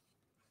link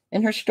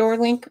and her store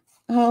link,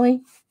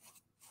 Holly?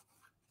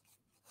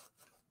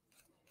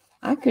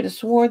 I could have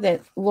swore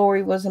that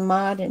Lori was a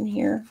mod in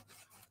here.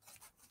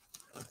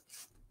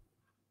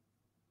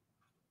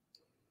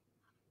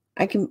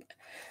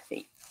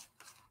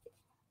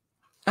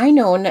 I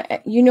know, and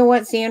you know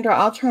what, Sandra?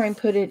 I'll try and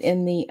put it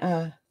in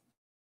the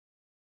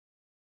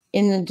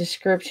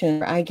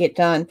description. I get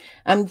done.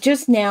 I'm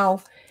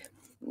so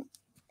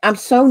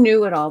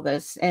new at all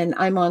this, and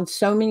I'm on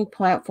so many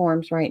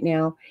platforms right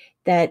now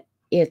that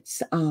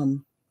it's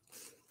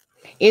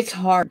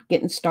hard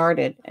getting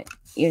started,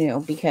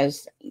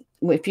 because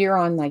if you're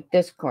on like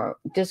Discord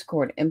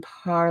and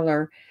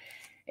Parlor,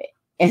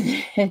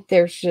 and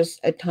there's just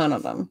a ton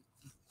of them.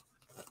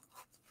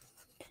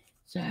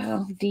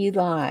 So D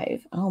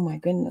Live, oh my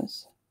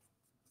goodness.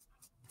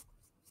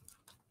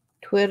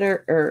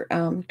 Twitter or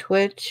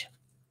Twitch,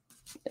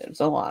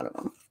 there's a lot of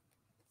them.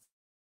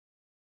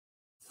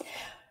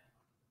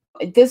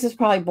 This is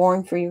probably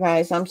boring for you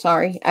guys. I'm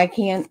sorry. I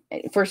can't,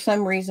 for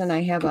some reason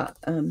I have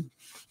I'm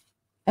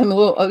a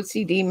little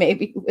OCD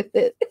maybe with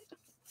it.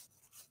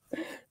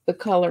 The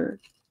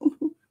color.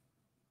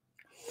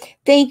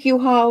 Thank you,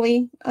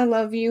 Holly. I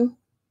love you.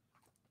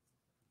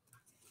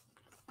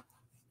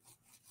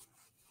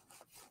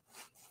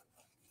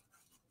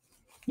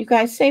 You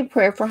guys say a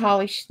prayer for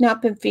Holly. She's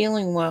not been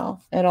feeling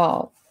well at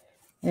all.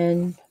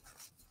 And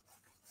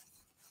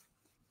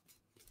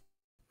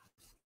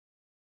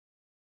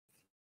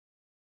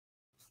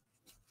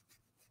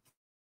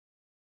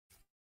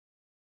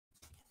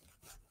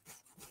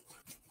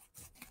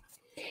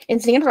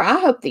Sandra, I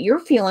hope that you're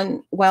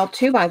feeling well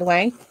too, by the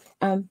way.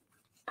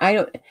 I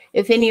don't,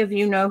 if any of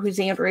you know who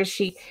Sandra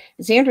is,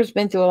 Sandra's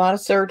been through a lot of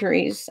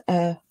surgeries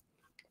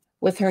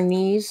with her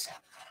knees.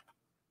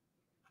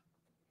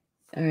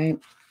 All right.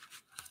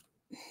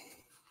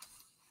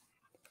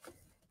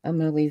 I'm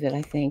going to leave it,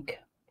 I think,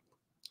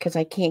 because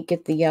I can't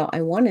get the yellow.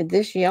 I wanted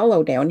this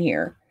yellow down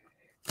here,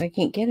 but I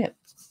can't get it.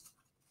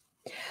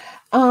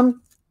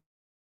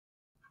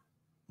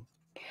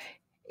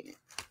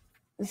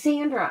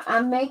 Sandra,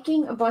 I'm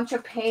making a bunch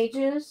of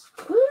pages.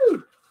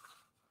 Woo!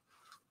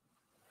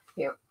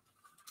 Here.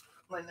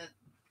 Wait a minute.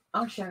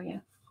 I'll show you.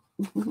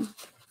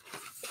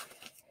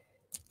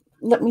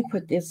 Let me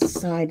put this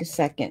aside a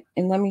second,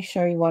 and let me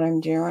show you what I'm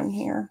doing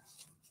here.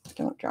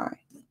 Don't dry.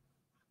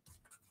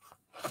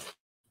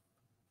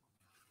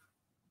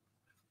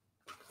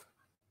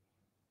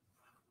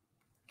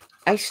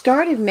 I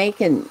started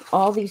making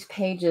all these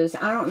pages.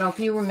 I don't know if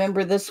you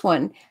remember this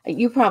one.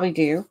 You probably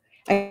do.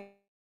 I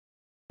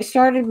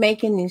started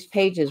making these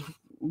pages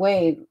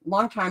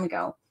long time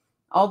ago.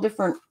 All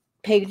different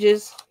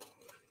pages.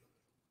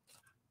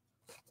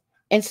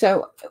 And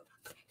so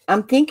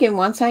I'm thinking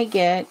once I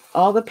get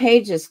all the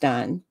pages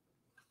done,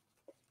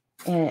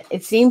 and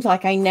it seems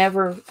like I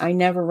never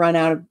run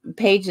out of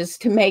pages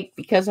to make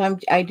because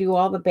I do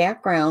all the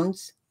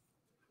backgrounds,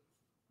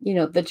 you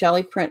know, the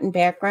jelly print and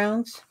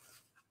backgrounds.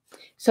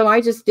 So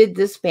I just did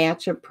this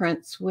batch of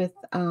prints with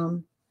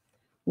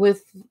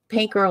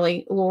Paint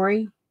Girly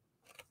Lori,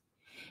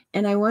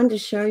 and I wanted to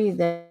show you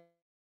that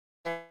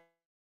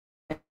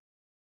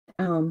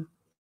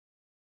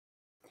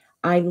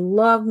I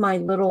love my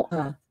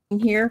little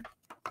here.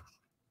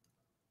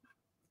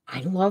 I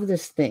love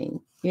this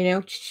thing, you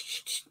know.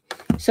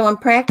 So I'm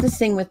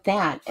practicing with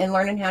that and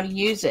learning how to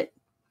use it.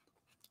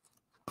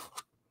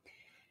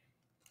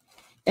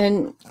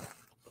 And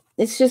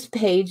it's just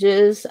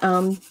pages,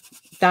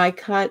 die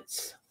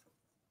cuts.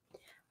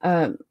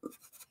 One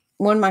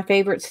of my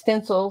favorite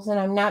stencils, and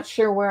I'm not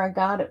sure where I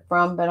got it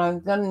from, but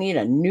I'm going to need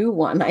a new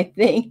one, I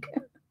think.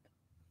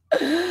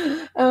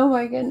 Oh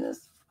my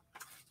goodness.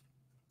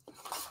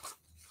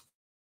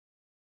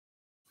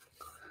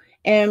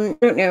 And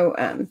I don't know,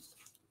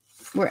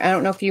 I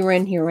don't know if you were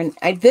in here when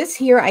this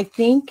here, I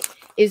think,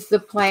 is the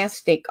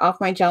plastic off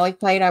my jelly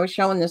plate. I was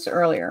showing this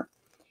earlier.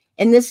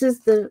 And this is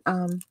the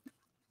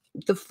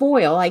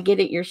foil I get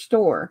at your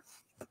store.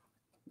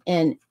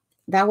 And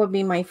that would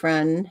be my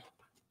friend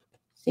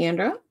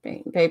Sandra,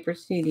 Paper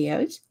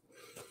Studios.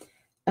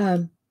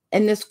 And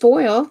this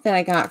foil that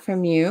I got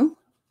from you.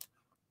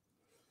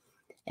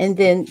 And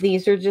then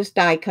these are just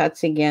die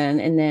cuts again.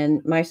 And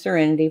then my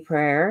Serenity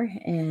Prayer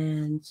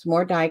and some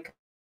more die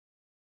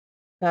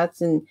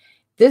cuts. And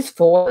this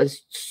foil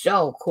is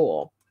so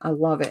cool. I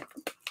love it.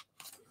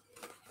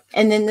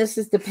 And then this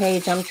is the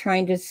page I'm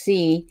trying to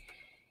see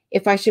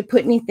if I should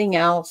put anything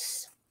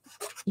else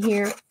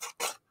here.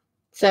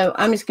 So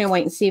I'm just going to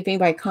wait and see if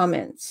anybody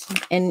comments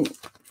and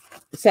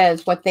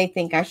says what they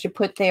think I should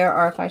put there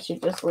or if I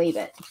should just leave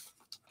it.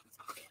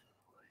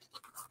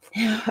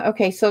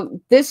 Okay,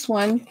 so this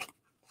one,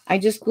 I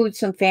just glued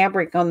some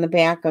fabric on the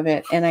back of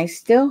it, and I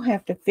still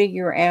have to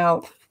figure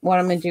out what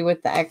I'm going to do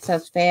with the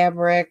excess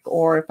fabric,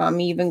 or if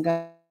I'm even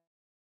going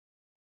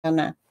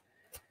to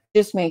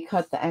just may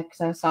cut the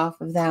excess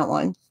off of that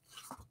one.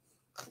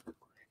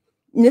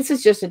 And this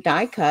is just a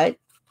die cut.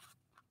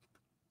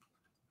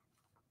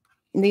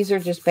 And these are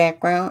just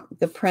background,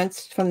 the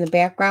prints from the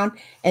background.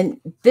 And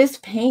this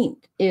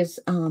paint is,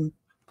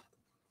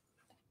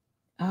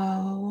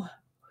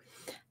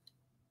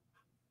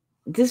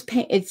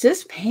 it's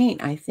this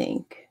paint, I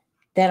think,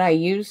 that I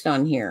used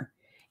on here.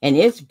 And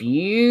it's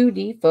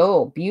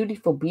beautiful,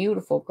 beautiful,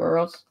 beautiful,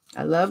 girls.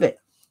 I love it.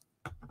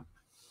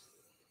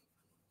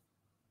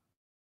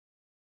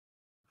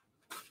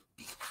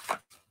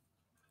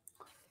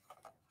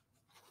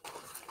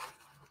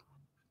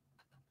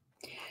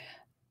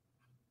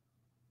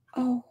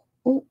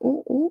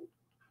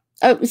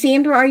 Oh,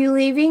 Sandra, are you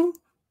leaving?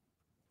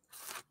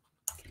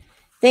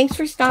 Thanks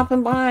for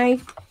stopping by.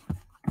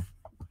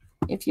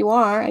 If you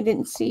are, I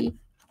didn't see.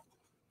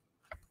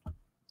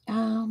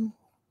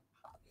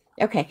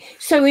 Okay,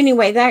 so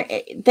anyway,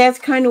 that's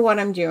kind of what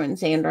I'm doing,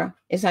 Sandra,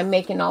 is I'm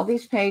making all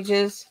these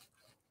pages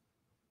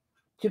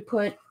to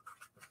put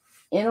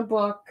in a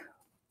book.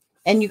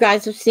 And you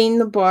guys have seen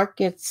the book.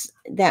 It's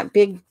that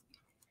big,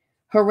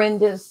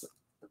 horrendous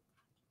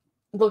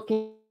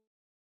looking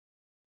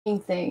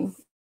thing.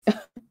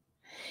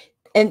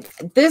 And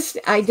this,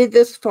 I did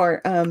this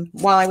for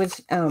while I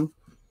was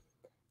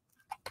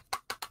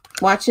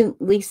watching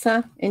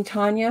Lisa and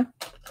Tanya.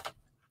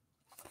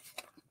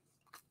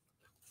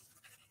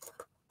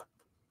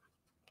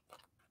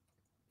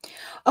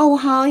 Oh,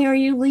 Holly, are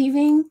you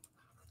leaving?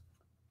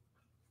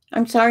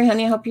 I'm sorry,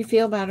 honey. I hope you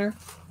feel better.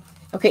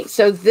 Okay,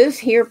 so this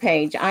here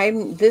page,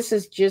 this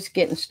is just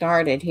getting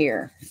started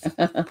here.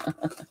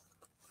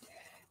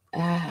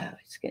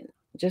 It's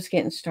just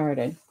getting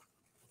started.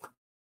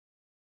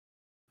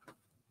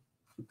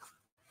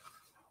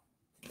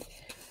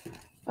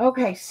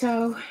 Okay,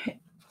 so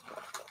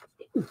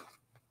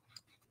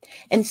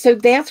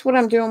that's what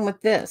I'm doing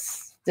with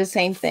this. The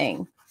same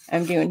thing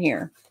I'm doing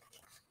here.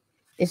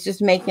 It's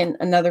just making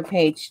another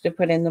page to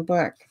put in the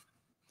book.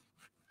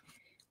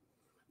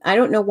 I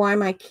don't know why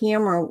my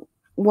camera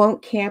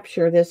won't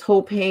capture this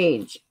whole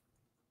page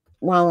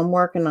while I'm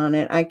working on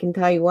it. I can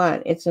tell you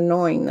what, it's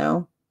annoying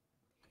though.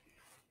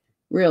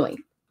 Really.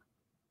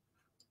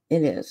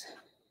 It is.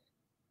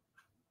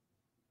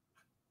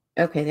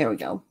 Okay, there we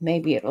go.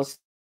 Maybe it'll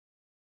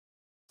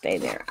stay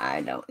there.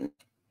 I don't know.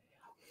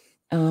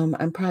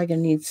 I'm probably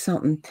going to need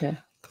something to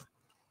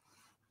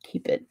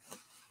keep it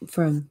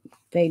from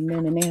fading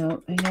in and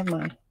out. I have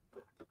my...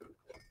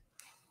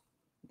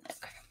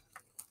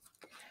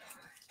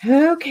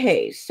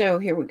 Okay, so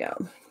here we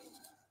go.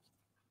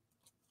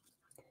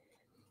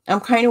 I'm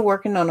kind of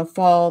working on a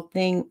fall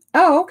thing.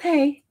 Oh,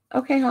 okay.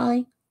 Okay,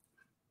 Holly.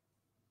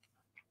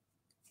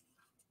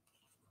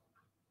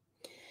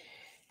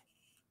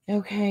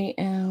 Okay,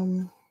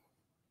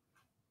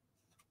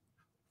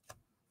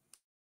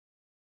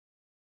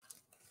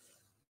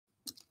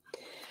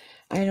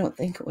 I don't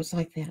think it was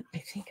like that. I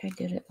think I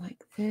did it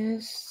like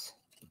this.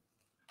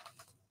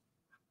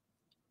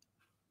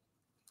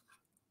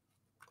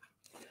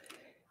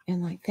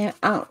 And like that.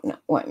 Oh, no,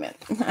 wait a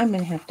minute. I'm going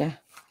to have to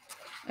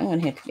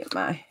get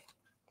my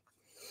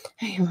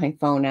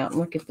phone out and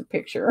look at the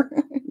picture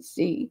and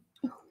see.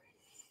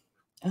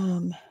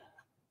 The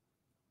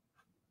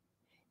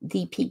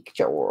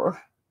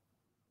picture.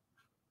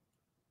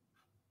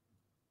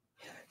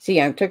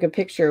 See, I took a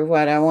picture of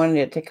what I wanted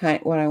it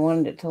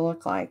to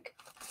look like.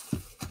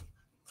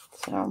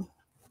 So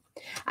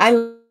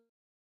I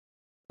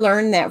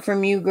learned that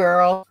from you,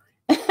 girl.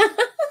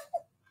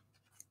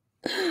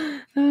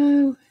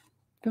 Oh,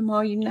 from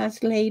all you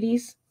nice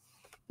ladies.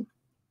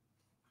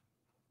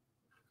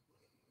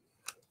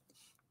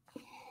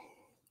 All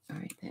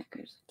right, that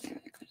goes there.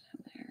 That goes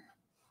down there.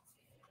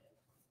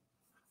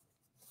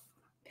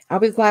 I'll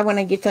be glad when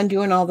I get done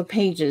doing all the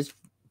pages,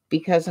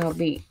 because I'll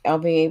be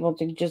able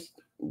to just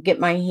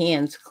get my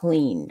hands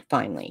cleaned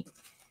finally.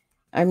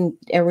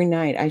 Every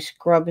night I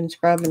scrub and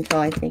scrub until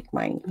I think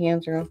my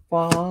hands are gonna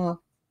fall off.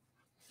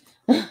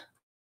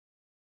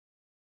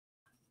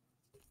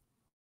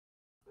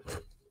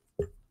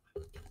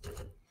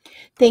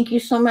 Thank you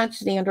so much,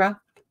 Sandra.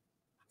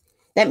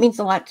 That means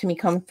a lot to me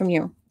coming from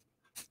you.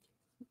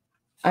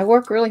 I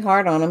work really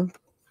hard on them.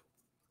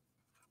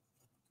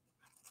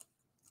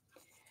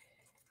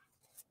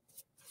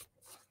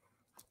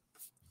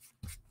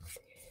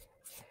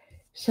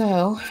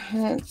 So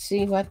let's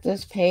see what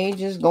this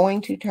page is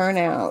going to turn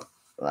out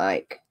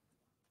like.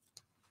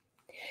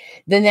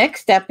 The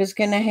next step is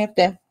going to have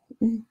to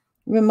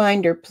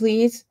reminder,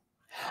 please.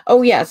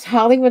 Oh, yes.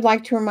 Holly would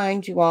like to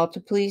remind you all to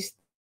please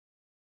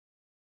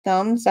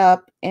thumbs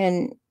up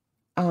and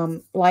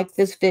like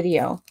this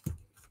video,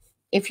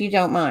 if you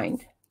don't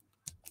mind.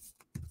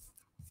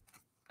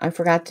 I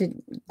forgot to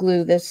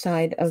glue this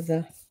side of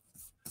the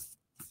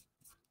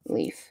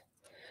leaf.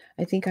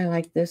 I think I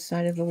like this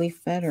side of the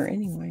leaf better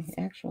anyway,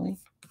 actually.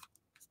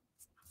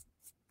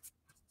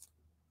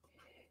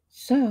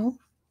 So,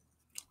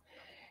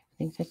 I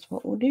think that's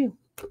what we'll do.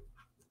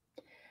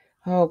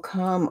 Oh,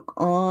 come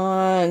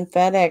on,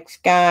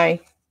 FedEx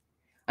guy.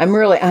 I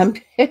really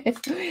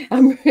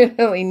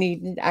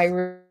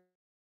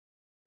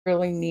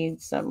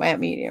need some at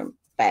medium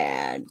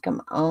bad.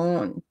 Come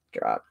on,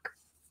 truck.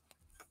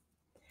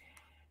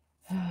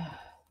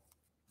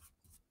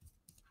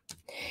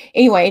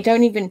 Anyway, I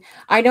don't even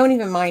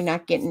mind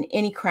not getting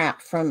any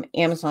crap from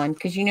Amazon,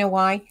 because you know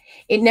why?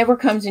 It never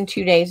comes in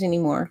 2 days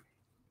anymore.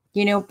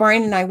 You know,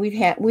 Brian and I,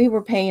 we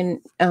were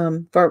paying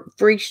for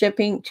free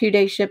shipping,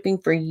 2-day shipping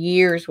for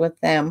years with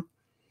them.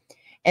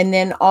 And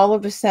then all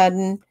of a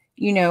sudden,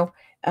 you know,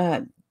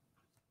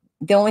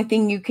 the only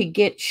thing you could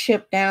get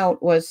shipped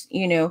out was,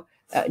 you know,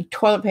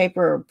 toilet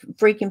paper or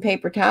freaking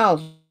paper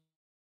towels.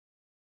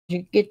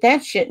 You get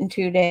that shit in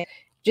 2 days.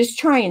 Just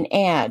try and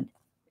add,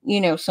 you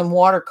know, some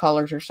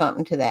watercolors or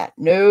something to that.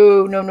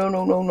 No.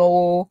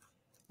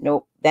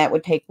 Nope. That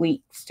would take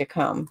weeks to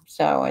come.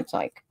 So it's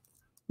like,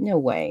 no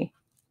way.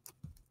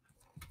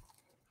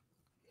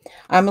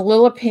 I'm a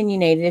little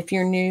opinionated. If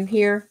you're new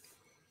here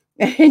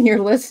and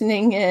you're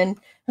listening in,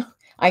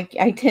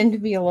 I tend to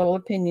be a little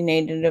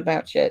opinionated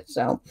about shit.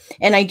 So,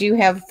 and I do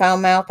have foul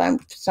mouth. I'm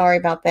sorry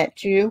about that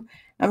too.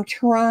 I'm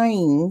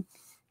trying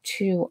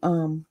to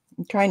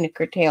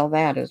curtail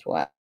that as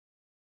well.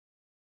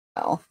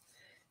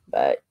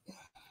 But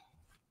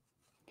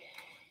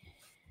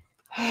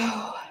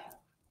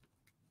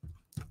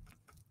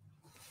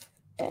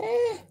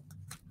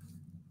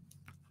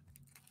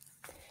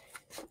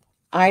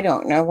I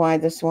don't know why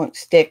this won't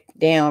stick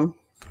down.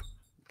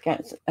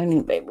 I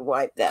need baby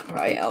wipe that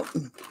probably out.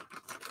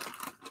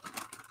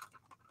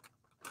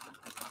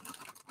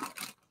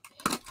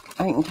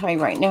 I can tell you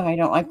right now, I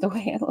don't like the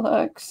way it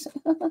looks.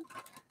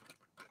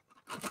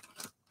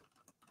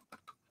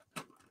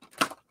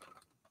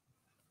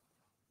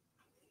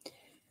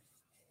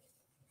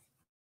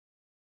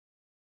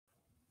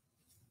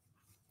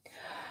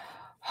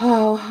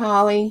 Oh,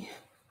 Holly.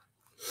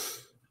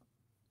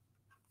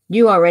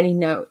 You already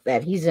know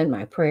that he's in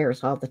my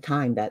prayers all the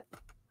time, but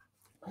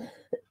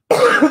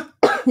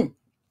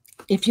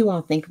if you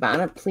all think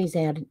about it, please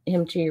add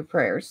him to your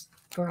prayers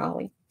for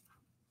Holly.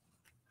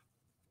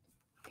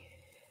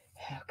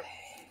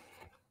 Okay.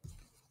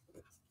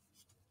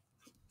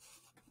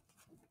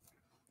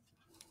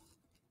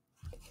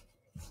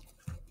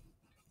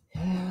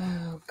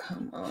 Oh,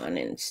 come on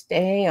and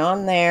stay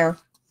on there.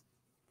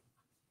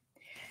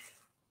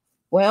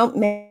 Well,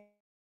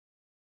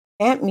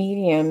 that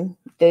medium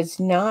does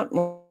not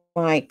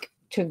like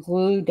to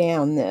glue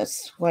down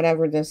this,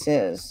 whatever this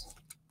is.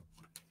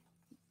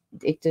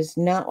 It does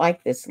not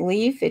like this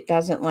leaf. It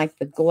doesn't like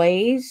the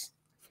glaze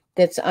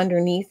that's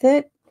underneath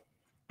it.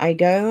 I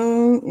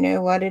don't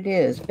know what it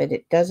is, but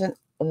it doesn't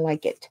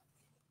like it.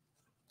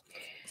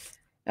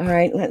 All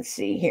right, let's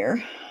see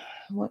here.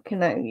 What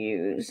can I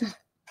use?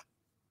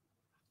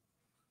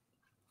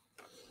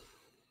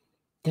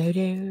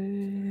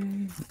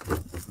 Do-do.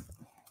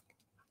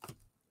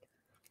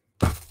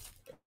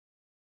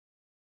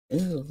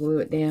 Ooh, glue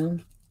it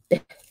down.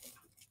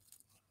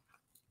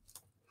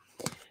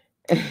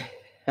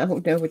 I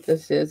don't know what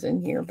this is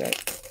in here,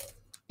 but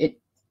it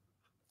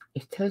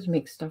does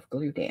make stuff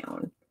glue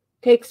down.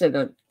 Takes it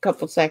a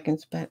couple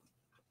seconds, but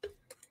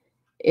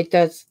it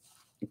does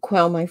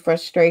quell my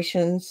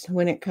frustrations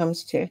when it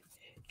comes to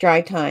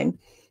dry time.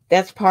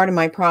 That's part of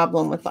my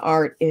problem with the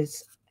art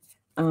is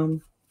I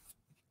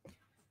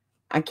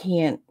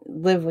can't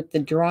live with the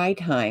dry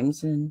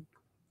times. And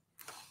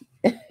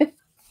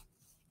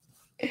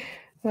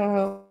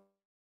oh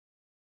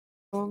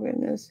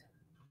goodness,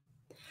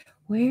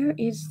 where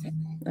is that?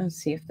 Let's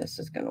see if this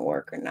is going to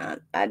work or not.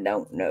 I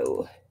don't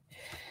know.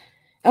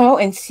 Oh,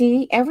 and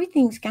see,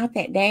 everything's got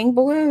that dang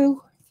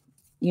blue.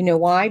 You know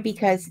why?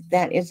 Because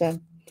that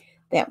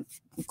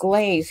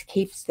glaze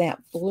keeps that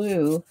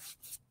blue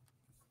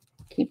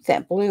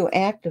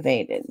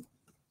activated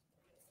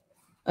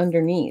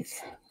underneath.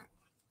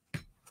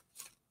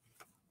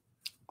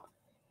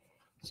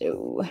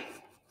 So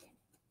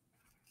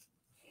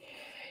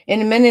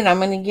in a minute, I'm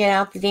going to get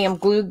out the damn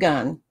glue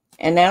gun,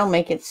 and that'll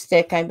make it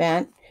stick, I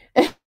bet.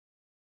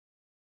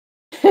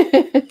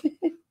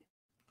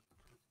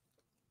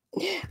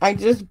 I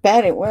just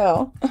bet it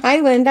will. Hi,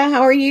 Linda.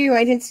 How are you?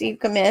 I didn't see you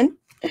come in.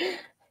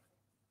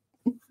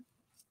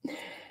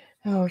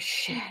 Oh,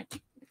 shit.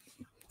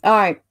 All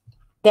right.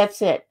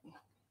 That's it.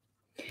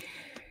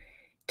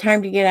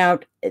 Time to get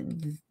out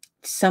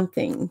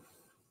something.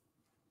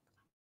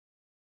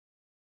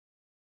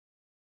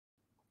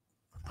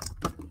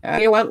 You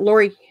know what?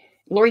 Lori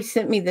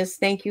sent me this.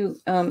 Thank you,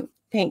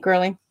 Paint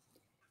Girly.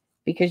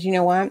 Because you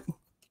know what?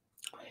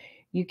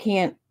 You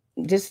can't,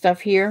 this stuff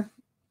here,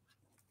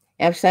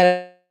 I've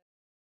said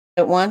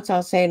it once,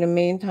 I'll say it a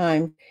million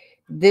times.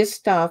 This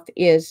stuff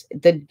is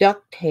the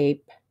duct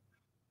tape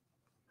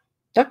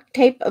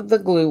of the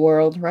glue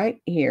world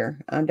right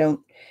here.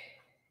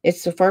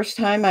 It's the first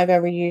time I've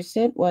ever used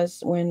it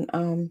was when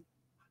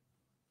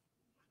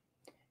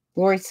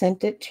Lori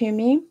sent it to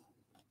me.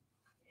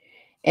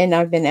 And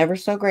I've been ever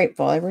so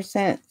grateful ever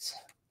since.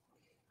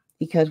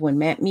 Because when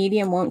matte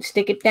medium won't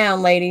stick it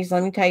down, ladies,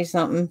 let me tell you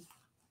something.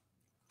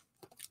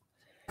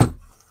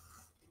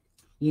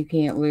 You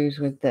can't lose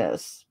with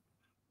this.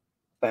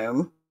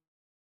 Boom.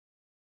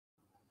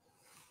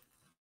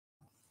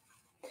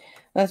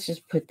 Let's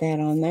just put that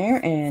on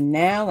there. And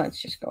now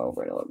let's just go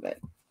over it a little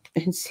bit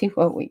and see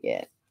what we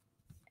get.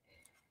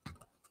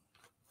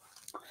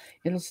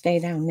 It'll stay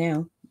down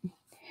now.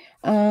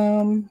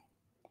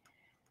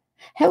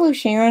 Hello,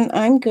 Sharon.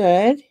 I'm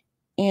good.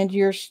 And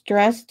you're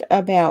stressed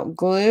about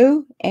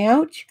glue?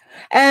 Ouch.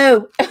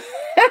 Oh,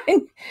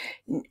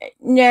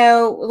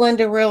 no,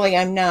 Linda, really,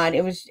 I'm not.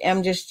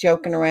 I'm just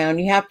joking around.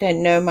 You have to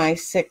know my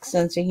sick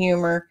sense of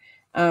humor.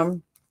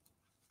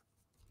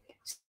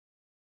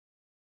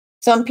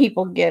 Some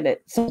people get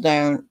it, some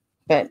don't,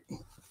 but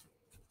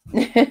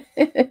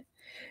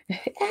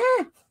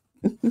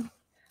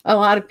a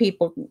lot of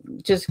people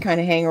just kind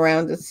of hang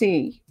around to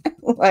see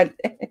what.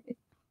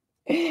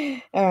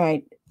 All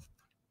right.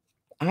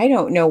 I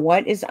don't know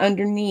what is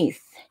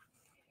underneath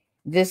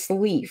this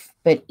leaf,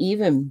 but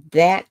even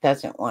that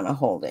doesn't want to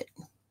hold it.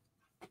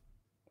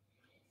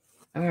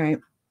 All right.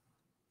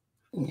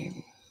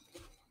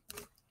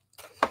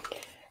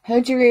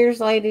 Hold your ears,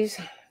 ladies,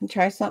 and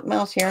try something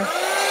else here.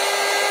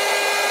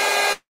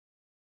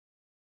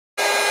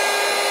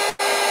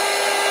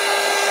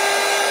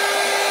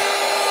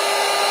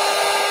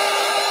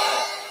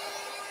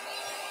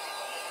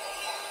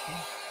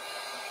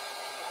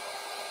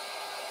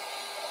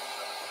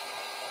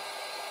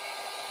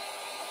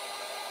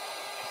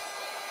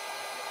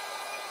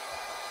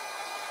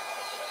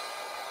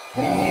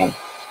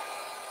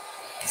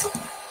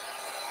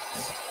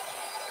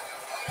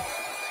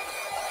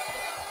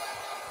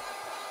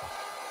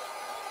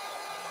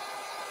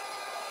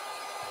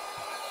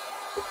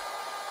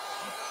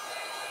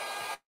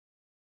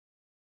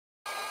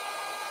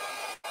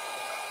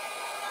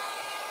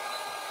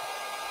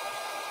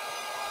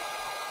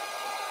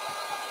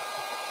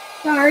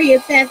 Sorry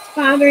if that's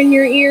bothering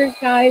your ears,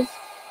 guys.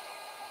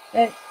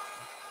 But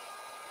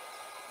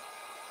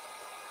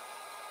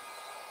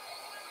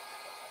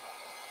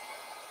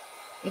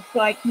it's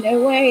like,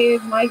 no way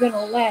am I going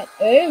to let...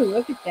 Oh,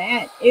 look at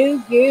that.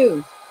 Ooh,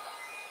 goo.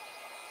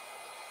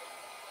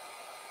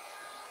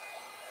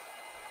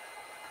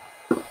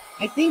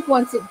 I think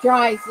once it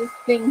dries, this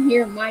thing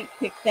here might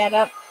pick that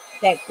up,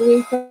 that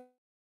glue from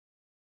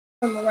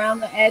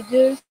around the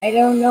edges. I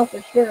don't know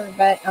for sure,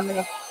 but I'm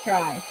going to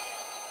try.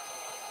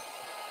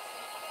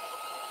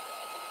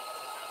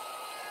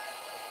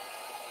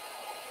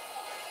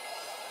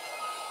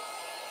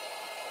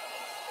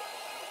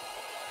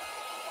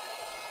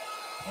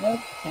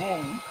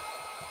 Okay.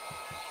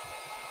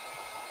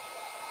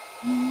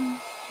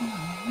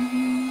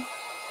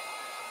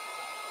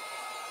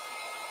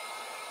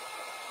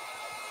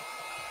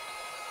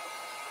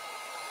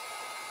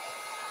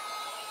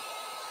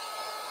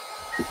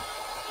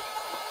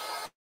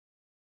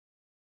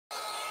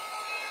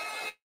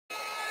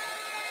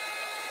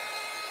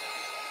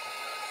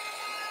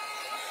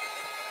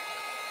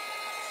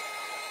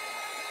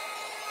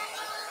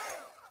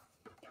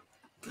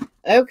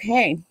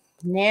 Okay,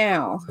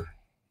 now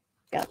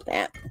got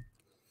that.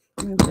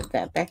 Let me put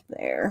that back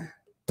there.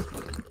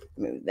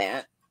 Move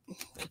that.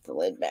 Put the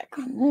lid back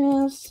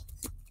on this.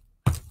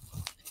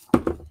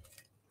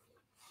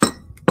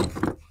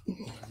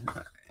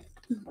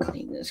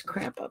 Clean this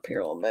crap up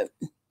here a little bit.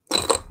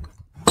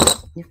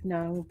 If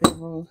not, I won't be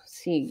able to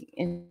see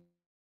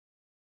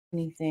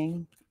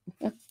anything.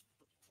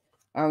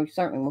 I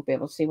certainly won't be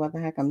able to see what the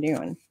heck I'm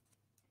doing.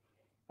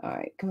 All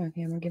right, come on,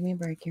 camera, give me a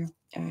break here.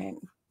 All right.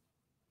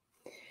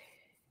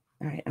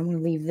 All right, I'm going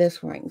to leave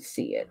this where I can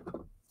see it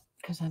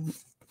because I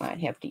might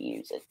have to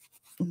use it.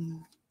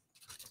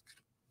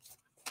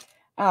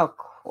 Oh,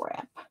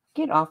 crap.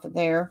 Get off of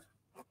there.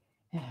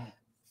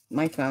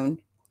 My phone.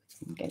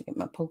 I got to get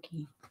my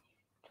pokey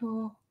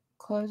tool.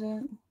 Close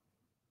it.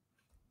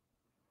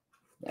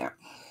 There.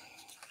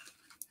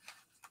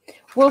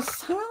 Well,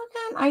 some of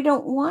them, I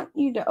don't want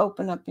you to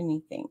open up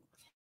anything.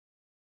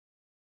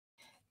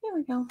 There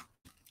we go.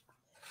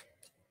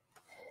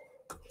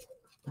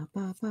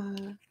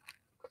 Ba-ba-ba.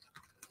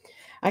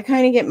 I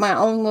kind of get my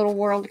own little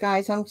world,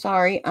 guys. I'm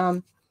sorry.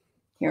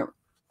 Here.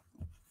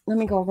 Let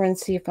me go over and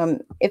see if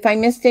I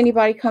missed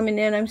anybody coming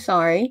in. I'm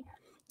sorry.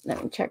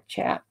 Let me check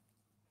chat.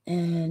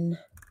 And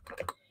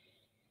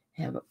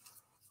I'm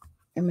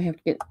gonna have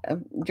to get a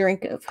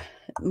drink of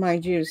my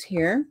juice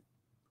here.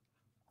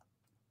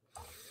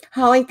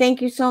 Holly,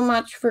 thank you so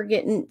much for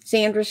getting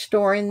Sandra's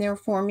store in there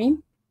for me.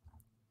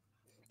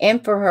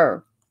 And for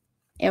her.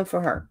 And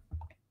for her.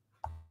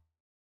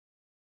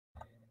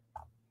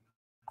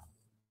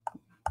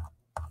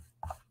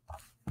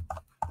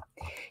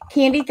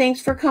 Candy, thanks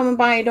for coming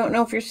by. I don't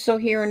know if you're still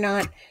here or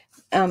not.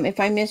 If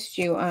I missed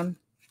you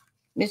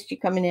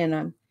coming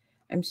in,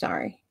 I'm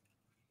sorry.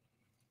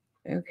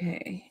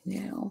 Okay,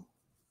 now.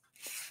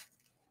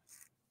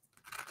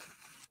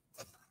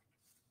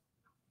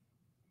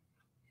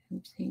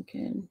 I'm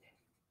thinking.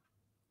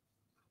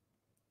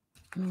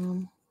 I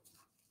don't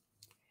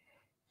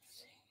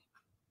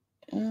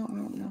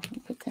know if I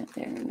put that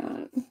there or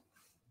not.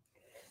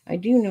 I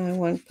do know I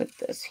want to put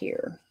this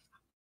here.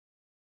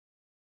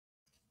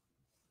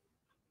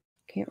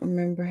 Can't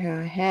remember how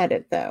I had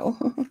it though.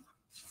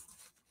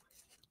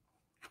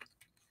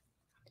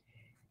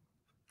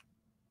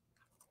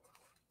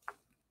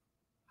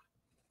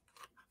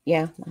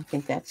 Yeah, I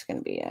think that's going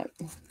to be it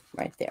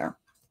right there.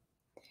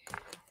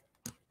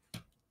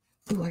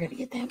 Ooh, I got to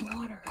get that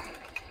water.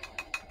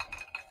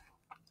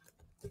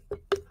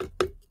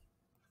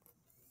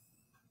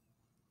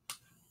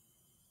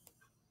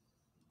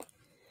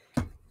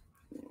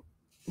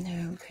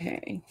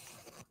 Okay.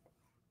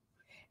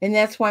 And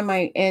that's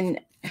why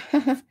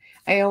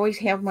I always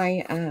have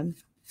my,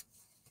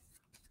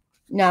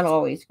 not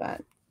always,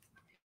 but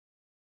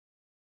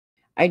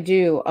I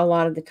do a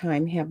lot of the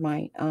time have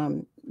my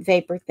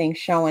vapor thing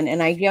showing.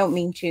 And I don't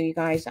mean to, you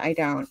guys, I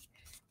don't.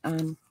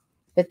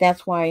 But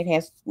that's why it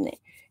has,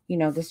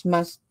 this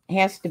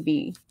has to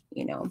be,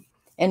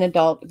 an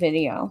adult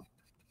video.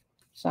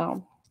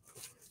 So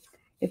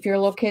if your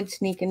little kid's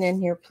sneaking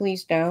in here,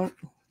 please don't.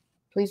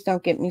 Please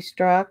don't get me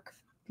struck.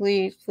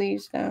 Please,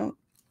 please don't.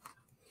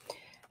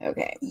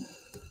 Okay.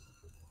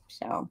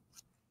 So.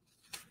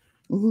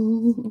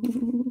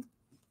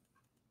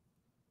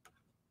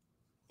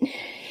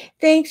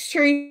 Thanks,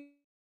 Teresa.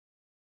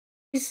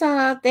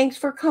 Thanks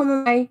for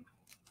coming by.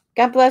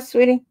 God bless,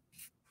 sweetie.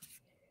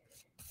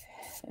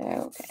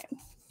 Okay.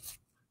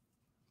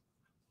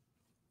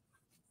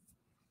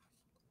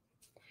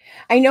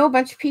 I know a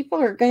bunch of people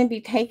are going to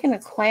be taking a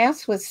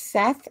class with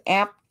Seth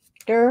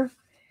after.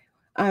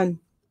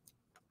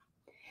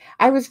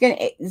 I was going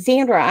to,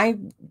 Xandra,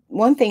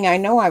 one thing I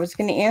know I was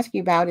going to ask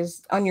you about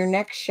is on your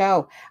next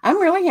show.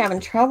 I'm really having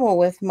trouble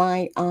with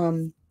my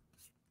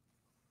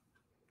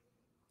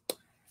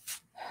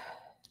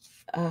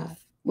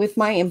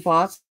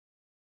embossing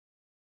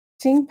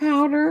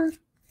powder.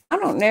 I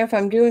don't know if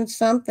I'm doing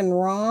something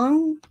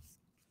wrong.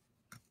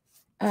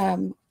 Yeah.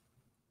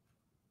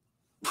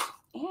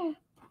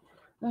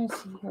 Let me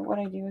see here what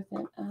I do with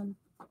it. Oh.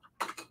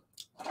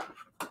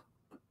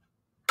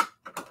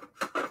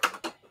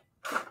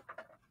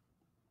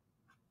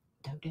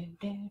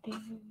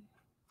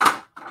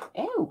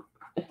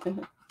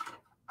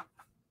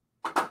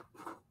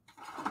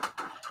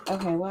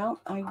 Okay, well,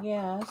 I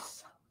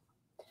guess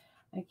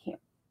I can't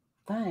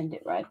find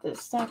it right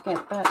this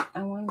second, but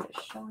I wanted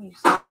to show you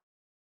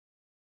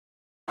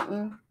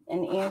something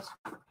and ask.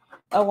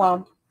 Oh,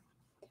 well,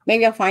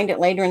 maybe I'll find it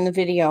later in the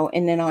video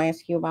and then I'll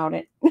ask you about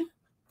it.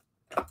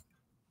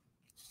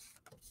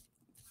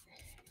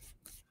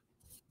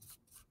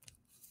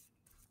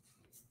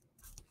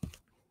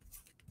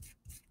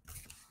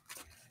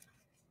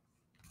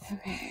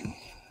 Okay.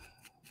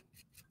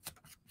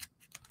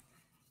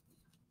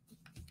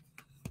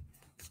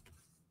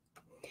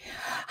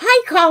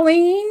 Hi,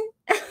 Colleen.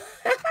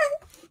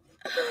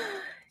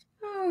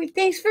 Oh,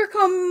 thanks for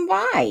coming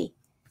by.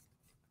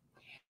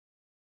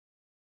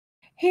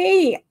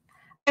 Hey,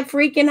 that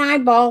freaking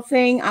eyeball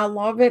thing. I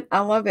love it.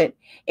 I love it.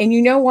 And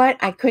you know what?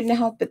 I couldn't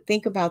help but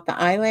think about the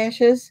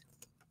eyelashes.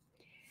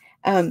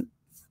 When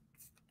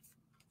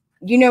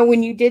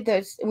you did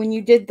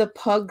the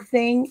pug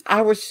thing,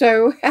 I was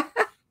so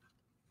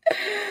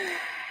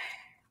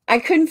I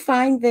couldn't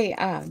find the,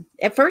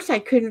 at first I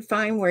couldn't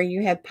find where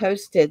you had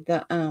posted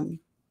the,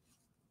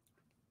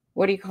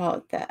 what do you call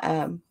it?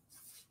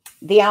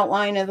 The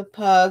outline of the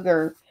pug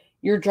or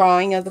your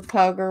drawing of the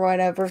pug or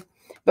whatever.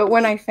 But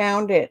when I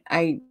found it,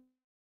 I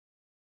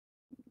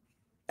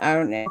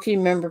don't know if you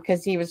remember,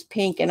 because he was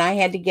pink and I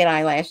had to get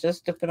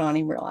eyelashes to put on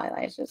him, real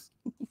eyelashes.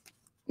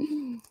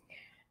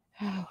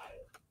 Oh.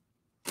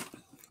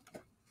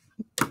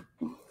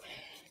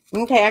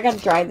 Okay, I got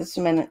to dry this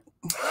a minute.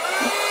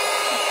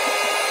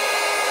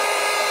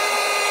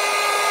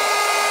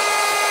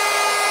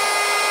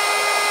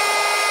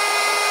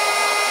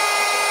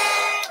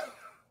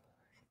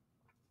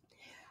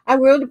 I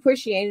would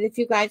appreciate it if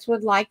you guys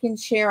would like and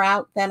share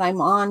out that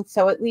I'm on,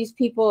 so at least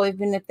people,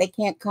 even if they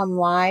can't come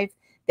live,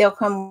 they'll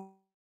come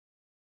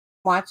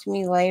watch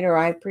me later.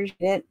 I appreciate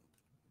it.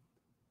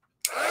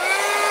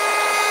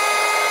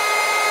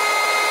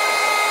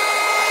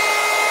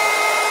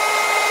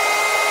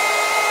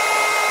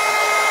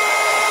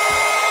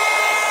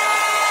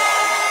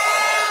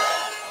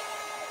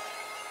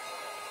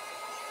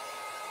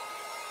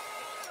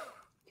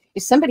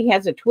 If somebody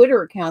has a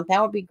Twitter account,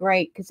 that would be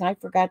great, because I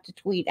forgot to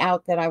tweet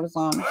out that I was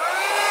on.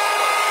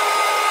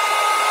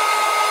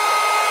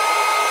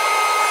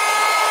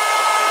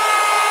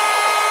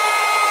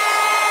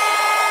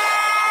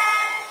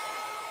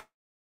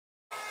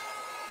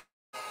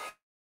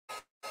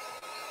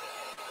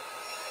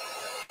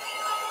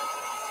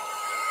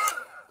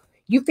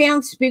 You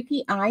found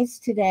spooky eyes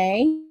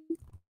today?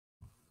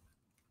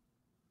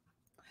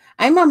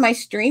 I'm on my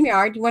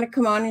StreamYard. You want to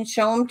come on and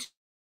show them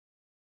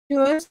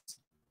to us?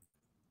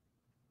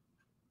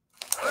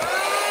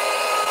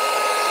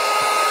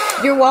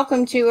 You're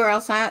welcome to, or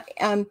else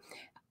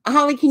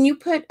Holly, can you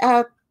put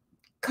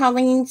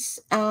Colleen's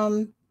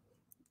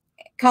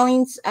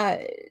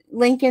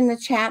link in the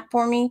chat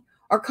for me?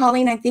 Or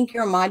Colleen, I think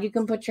you're a mod. You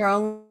can put your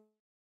own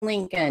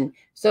link in,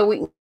 so we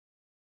can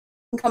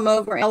come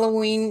over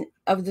Halloween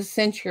of the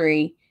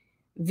Century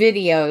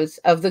videos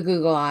of the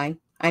Google Eye.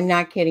 I'm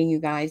not kidding, you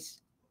guys.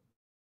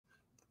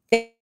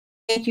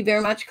 Thank you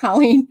very much,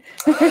 Colleen.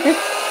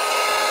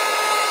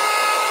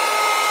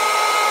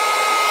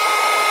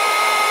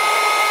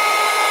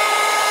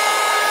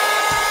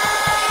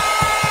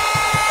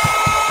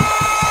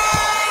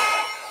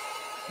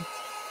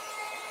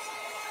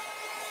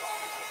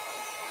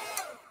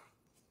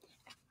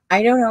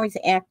 I don't always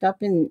act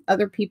up in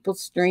other people's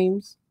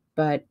streams,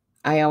 but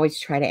I always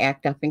try to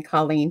act up in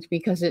Colleen's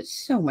because it's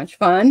so much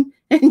fun.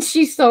 And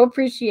she so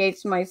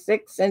appreciates my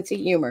sick sense of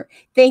humor.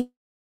 Thank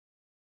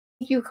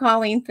you,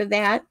 Colleen, for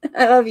that.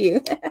 I love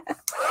you.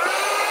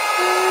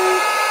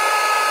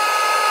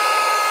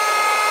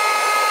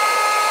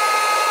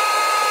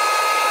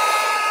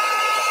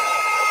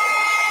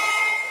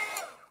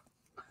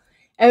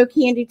 Oh,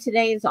 Candy,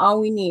 today is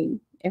all we need.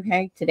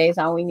 Okay, today is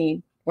all we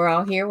need. We're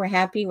all here. We're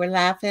happy. We're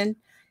laughing.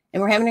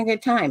 And we're having a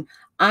good time.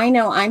 I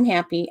know I'm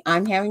happy.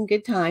 I'm having a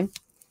good time.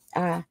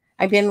 I've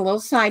been a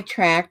little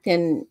sidetracked,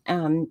 and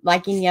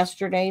like in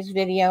yesterday's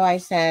video, I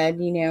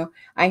said, you know,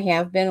 I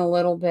have been a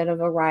little bit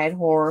of a riot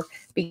whore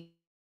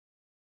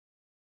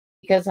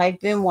because I've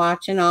been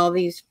watching all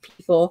these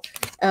people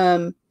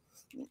and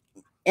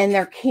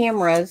their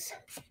cameras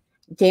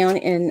down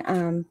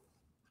in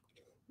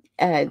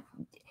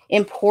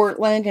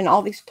Portland and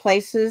all these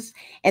places,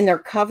 and they're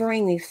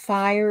covering these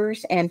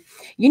fires. And,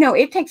 you know,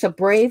 it takes a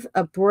brave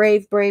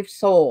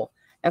soul,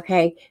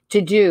 okay,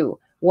 to do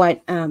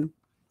what, oh,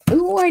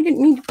 I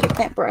didn't mean to put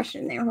that brush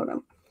in there. Hold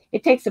on.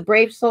 It takes a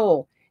brave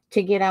soul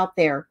to get out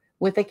there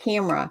with a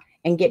camera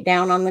and get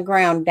down on the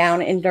ground,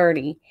 down and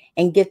dirty,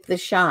 and get the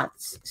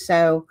shots.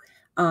 So,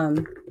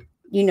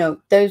 you know,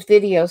 those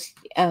videos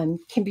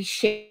can be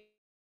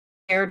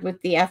shared with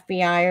the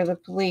FBI or the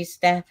police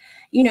to,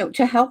 you know,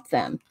 to help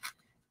them.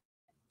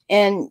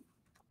 And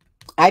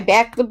I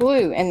back the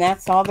blue, and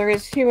that's all there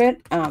is to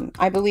it.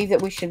 I believe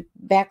that we should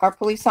back our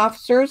police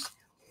officers.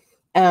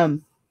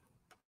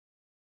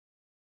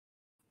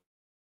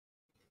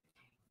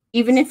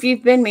 Even if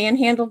you've been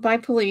manhandled by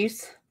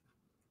police,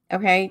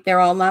 okay,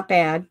 they're all not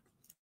bad.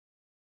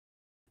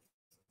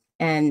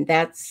 And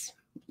that's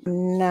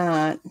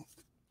not,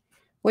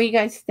 what do you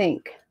guys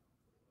think?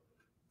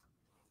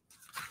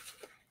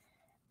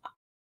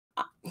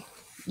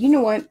 You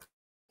know what?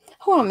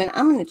 Hold on a minute.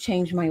 I'm going to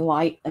change my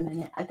light a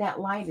minute. That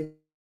light is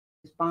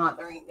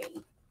bothering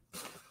me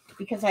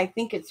because I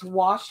think it's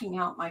washing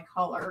out my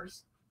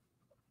colors.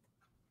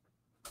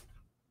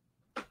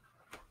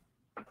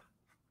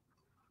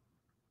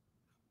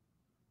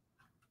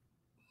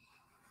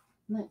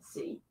 Let's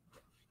see.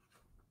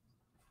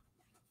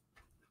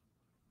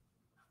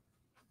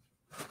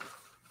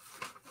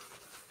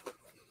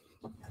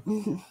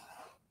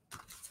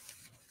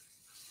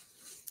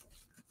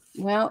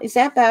 Well, is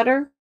that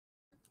better?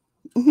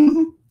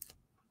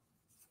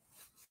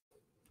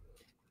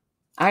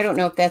 I don't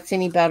know if that's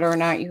any better or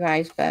not, you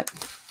guys, but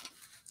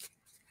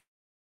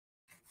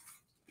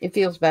it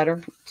feels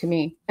better to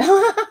me.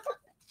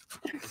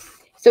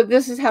 So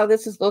this is how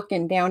this is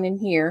looking down in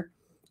here.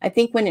 I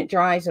think when it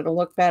dries, it'll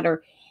look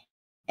better.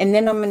 And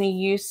then I'm going to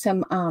use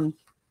some,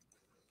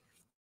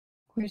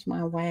 where's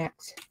my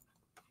wax?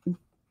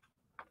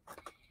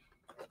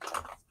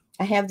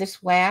 I have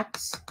this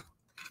wax.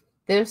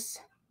 This,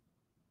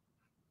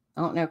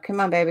 I don't know. Come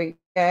on, baby.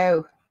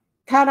 Go.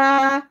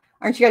 Ta-da!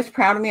 Aren't you guys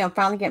proud of me? I'm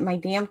finally getting my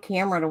damn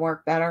camera to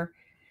work better.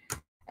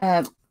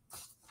 I'm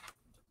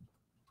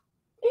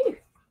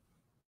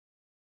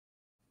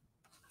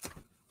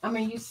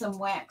going to use some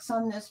wax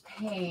on this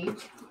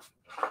page.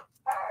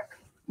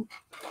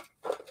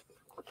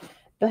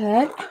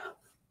 But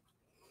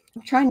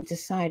I'm trying to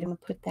decide. I'm going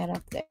to put that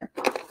up there.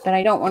 But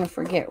I don't want to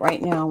forget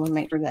right now. I want to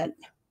make sure that.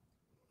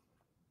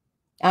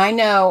 I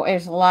know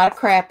there's a lot of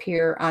crap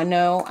here. I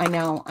know.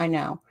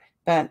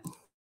 But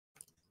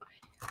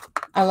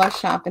I love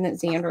shopping at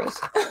Xandra's.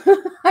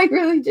 I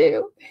really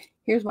do.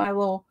 Here's my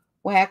little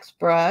wax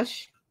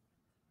brush.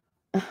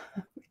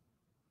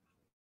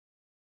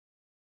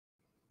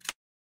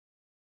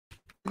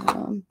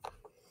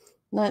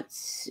 Let's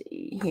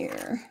see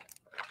here.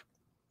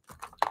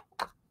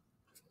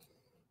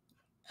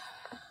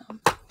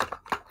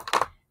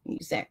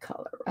 Use that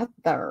color right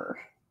there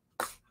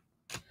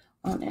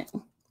on it.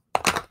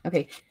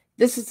 Okay,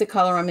 this is the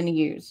color I'm going to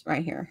use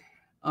right here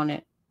on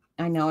it.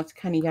 I know it's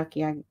kind of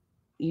yucky.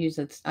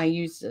 I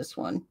use this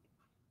one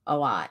a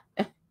lot.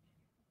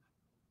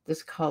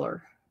 This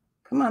color.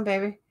 Come on,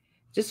 baby.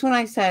 Just when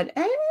I said,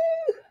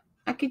 oh,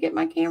 I could get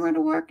my camera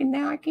to work and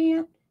now I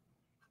can't.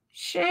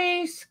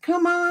 Chase,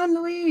 come on,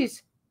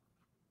 Louise.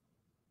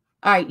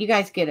 All right, you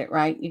guys get it,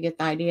 right? You get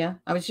the idea?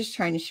 I was just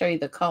trying to show you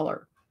the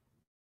color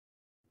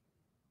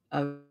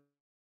of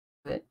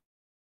it.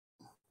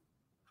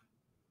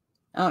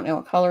 I don't know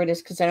what color it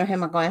is because I don't have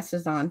my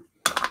glasses on.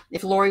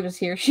 If Lori was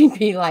here, she'd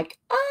be like,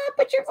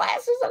 put your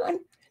glasses on.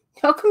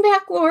 Welcome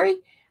back, Lori.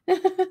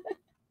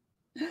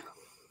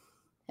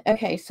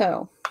 Okay,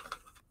 so,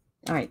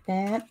 all right,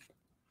 that.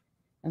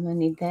 I'm going to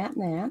need that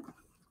and that.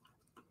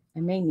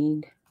 I may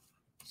need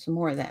some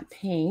more of that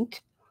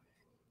paint.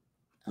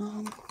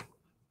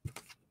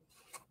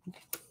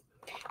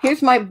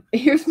 Here's my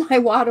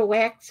wad of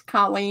wax,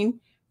 Colleen,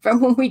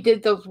 from when we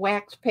did those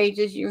wax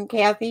pages, you and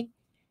Kathy.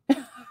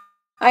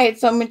 I had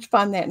so much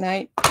fun that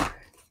night.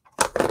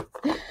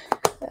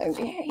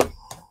 Okay.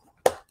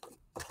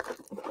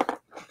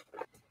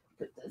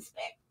 Put this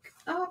back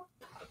up.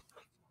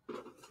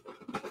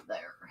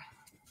 There.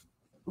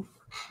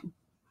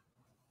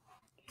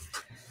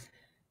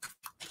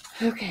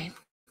 Okay.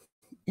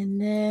 And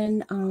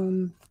then,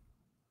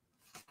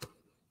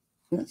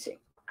 let's see.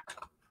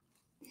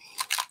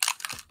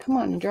 Come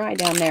on, dry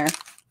down there.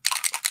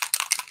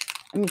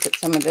 Let me put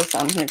some of this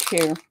on here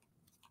too.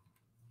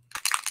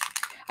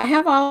 I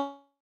have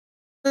all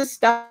this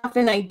stuff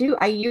and I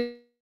use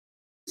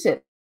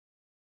it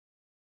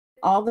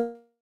all the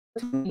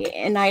time.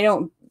 And I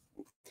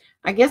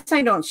guess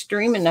I don't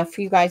stream enough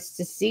for you guys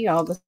to see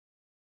all the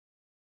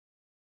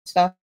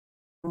stuff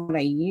that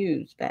I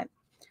use, but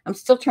I'm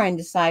still trying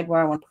to decide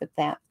where I want to put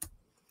that.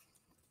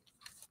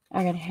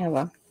 I gotta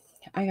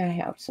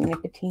have some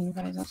nicotine, you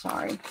guys. I'm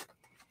sorry.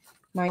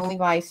 My only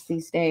vice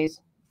these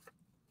days.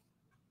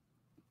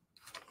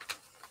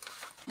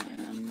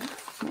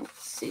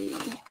 Let's see.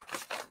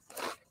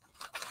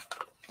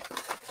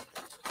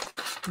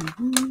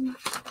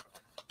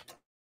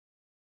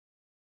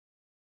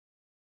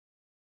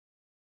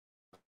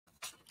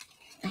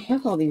 I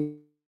have all these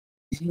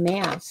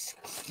masks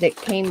that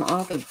came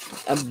off of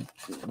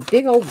a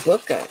big old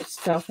book of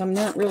stuff. I'm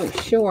not really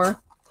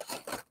sure.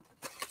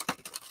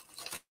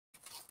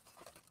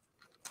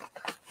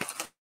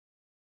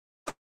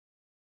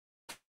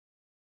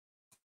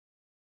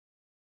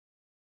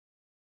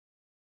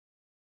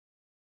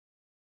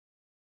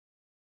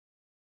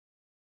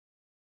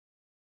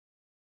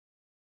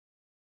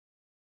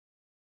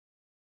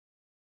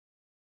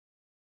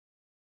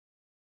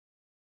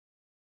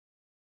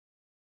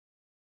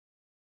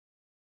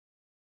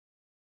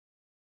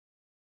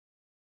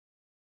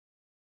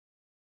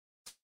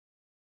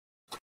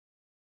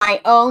 My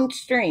own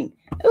stream.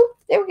 Oh,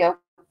 there we go.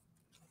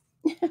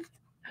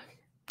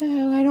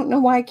 Oh, I don't know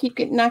why I keep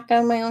getting knocked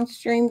out of my own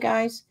stream,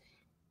 guys.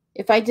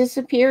 If I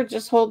disappear,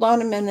 just hold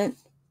on a minute.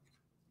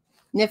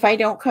 And if I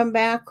don't come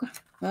back,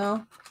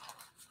 well,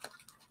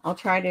 I'll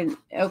try to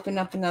open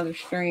up another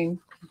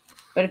stream.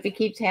 But if it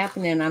keeps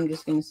happening, I'm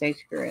just going to say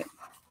screw it.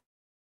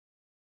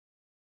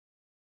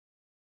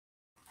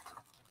 I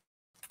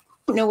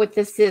don't know what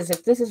this is.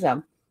 If this is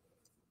a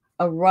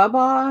rub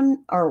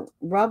on or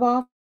rub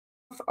off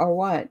or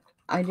what.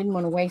 I didn't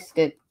want to waste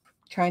it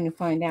trying to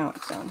find out.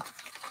 So,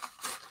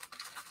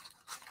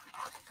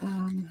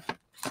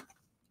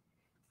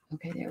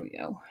 okay, there we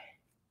go.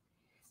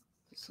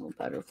 This little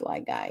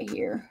butterfly guy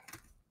here.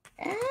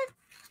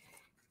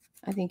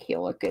 I think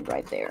he'll look good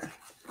right there.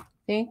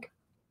 Think?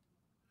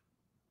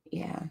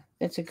 Yeah,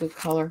 that's a good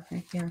color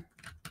right there.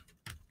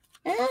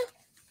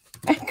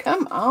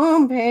 Come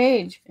on,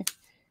 Paige.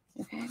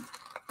 Okay.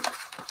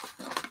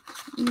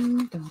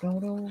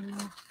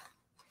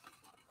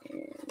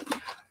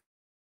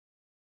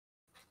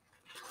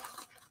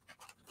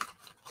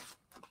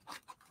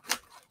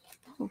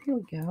 Oh, here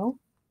we go.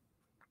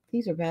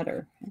 These are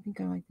better. I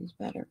think I like these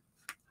better.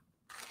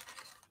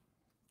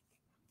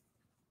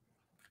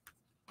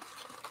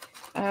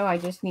 Oh, I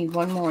just need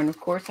one more. And of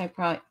course I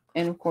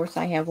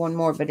have one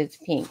more, but it's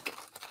pink.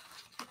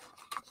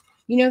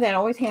 You know, that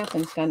always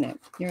happens, doesn't it?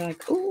 You're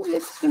like, oh,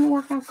 this is going to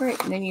work out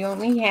great. And then you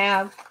only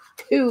have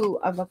 2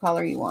 of the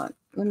color you want.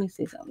 Let me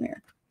see something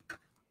there.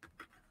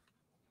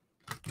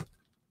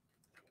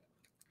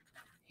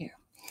 Here.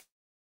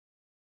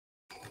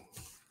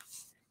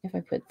 If I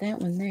put that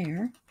one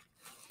there,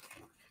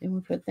 and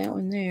we put that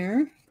one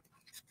there,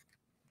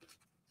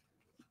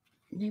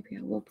 maybe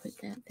I will put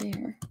that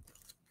there.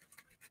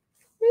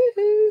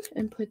 Woohoo!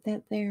 And put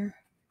that there.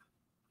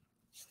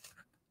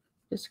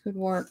 This could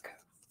work.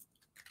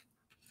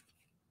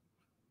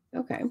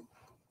 Okay.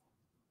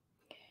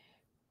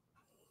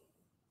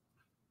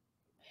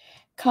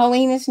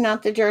 Colleen is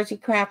not the Jersey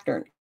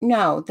Crafter.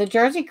 No, the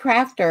Jersey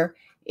Crafter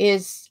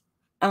is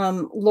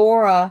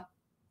Laura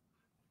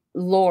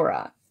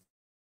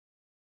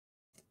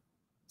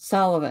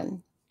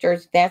Sullivan.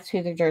 That's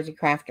who the Jersey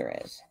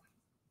Crafter is.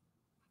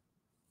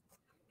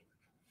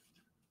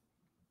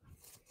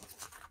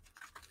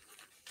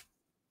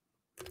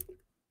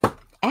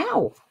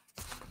 Ow!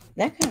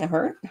 That kind of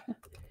hurt.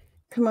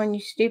 Come on, you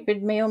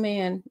stupid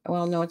mailman.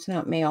 Well, no, it's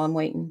not mail. I'm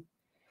waiting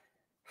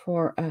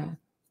for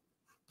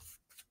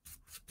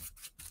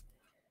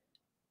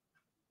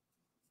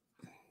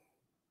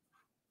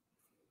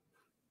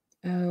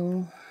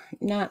oh,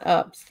 not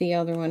Ups, the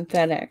other one,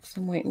 FedEx.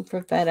 I'm waiting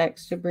for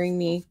FedEx to bring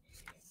me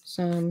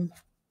some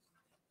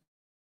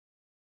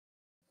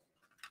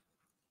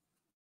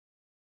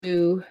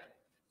new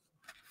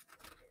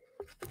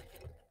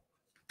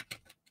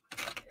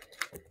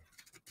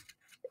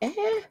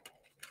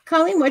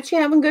Colleen, what you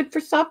having good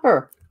for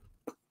supper?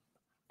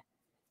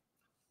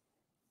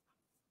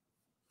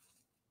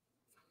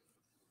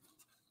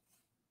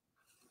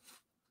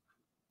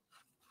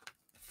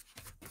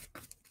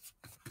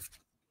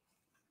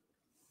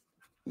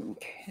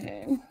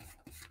 Okay.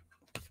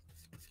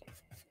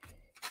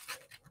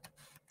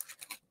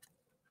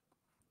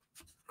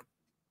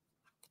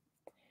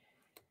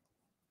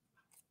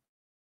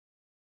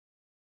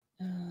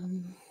 I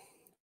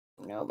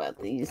don't know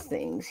about these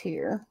things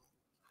here.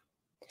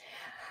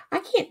 I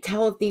can't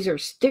tell if these are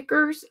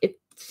stickers, if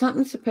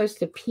something's supposed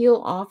to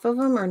peel off of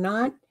them or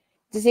not.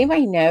 Does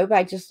anybody know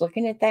by just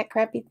looking at that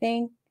crappy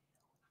thing?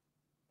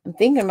 I'm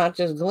thinking about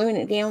just gluing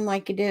it down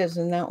like it is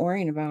and not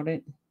worrying about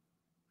it.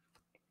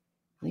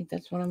 I think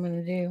that's what I'm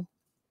going to do.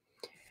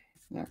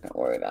 I'm not going to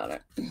worry about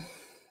it.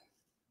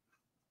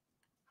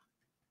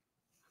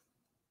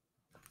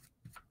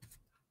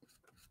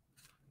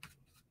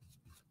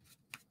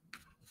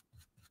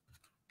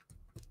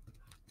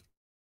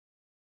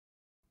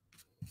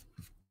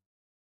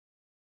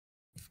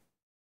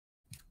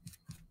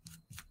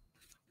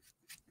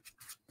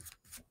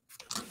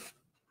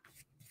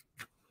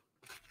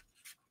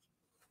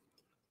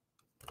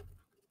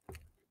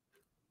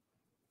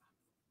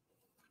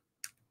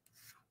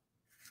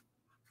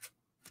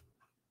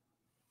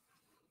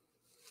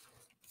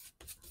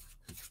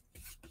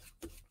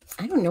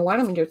 I don't know what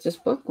I'm going to do with this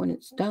book when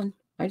it's done.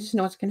 I just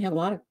know it's going to have a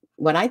lot of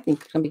what I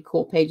think is going to be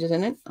cool pages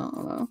in it. I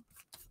don't know.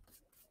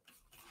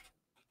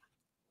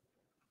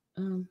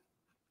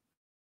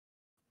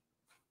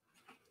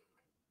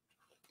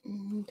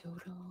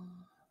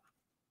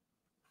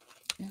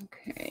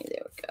 Okay,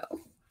 there we go.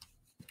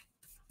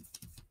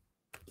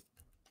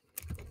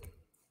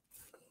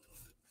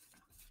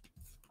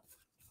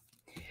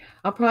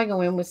 I'll probably go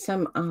in with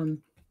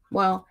some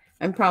well,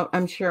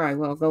 I'm sure I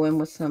will go in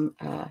with some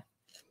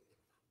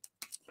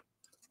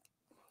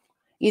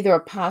either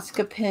a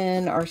Posca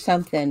pen or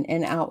something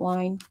and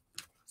outline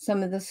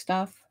some of the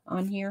stuff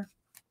on here.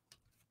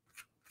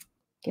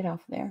 Get off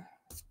there.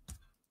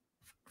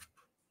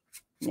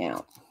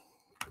 Now,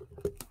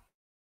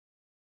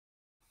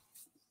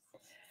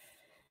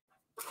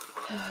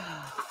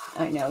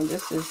 I know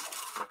this is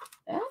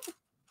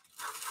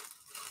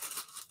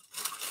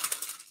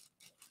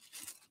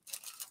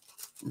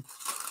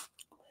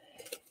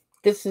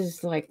this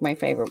is like my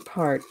favorite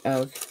part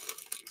of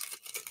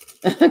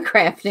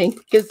crafting,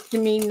 because to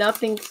me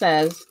nothing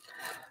says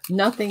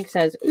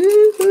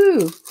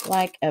ooh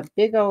like a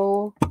big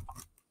old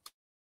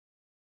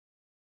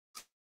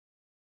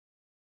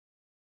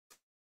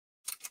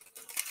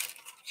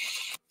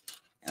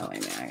oh wait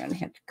a minute, I'm gonna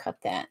have to cut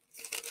that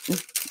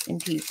in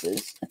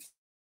pieces.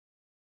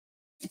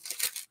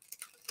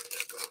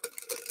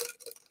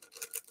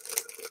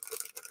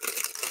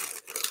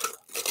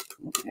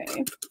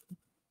 Okay.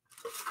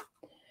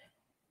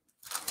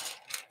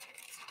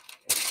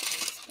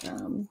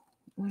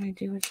 What I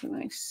do with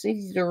my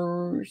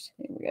scissors.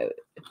 Here we go.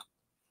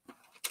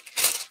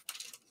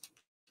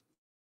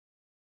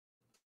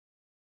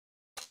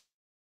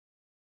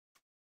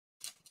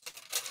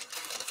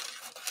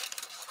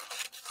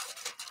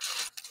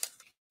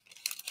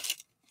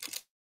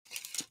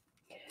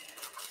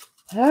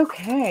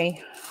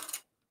 Okay.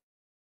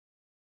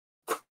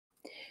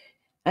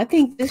 I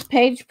think this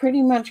page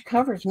pretty much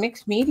covers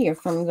mixed media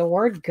from the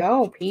word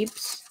go,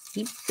 peeps.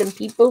 peeps and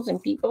peoples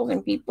and peoples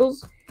and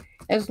peoples,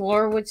 as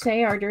Laura would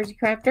say, our Jersey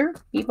crafter.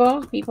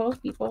 Peoples, peoples,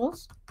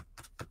 peoples.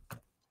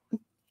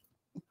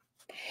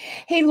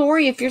 Hey,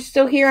 Lori, if you're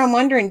still here, I'm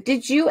wondering,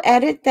 did you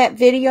edit that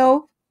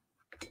video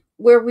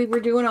where we were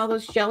doing all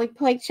those jelly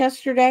plates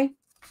yesterday?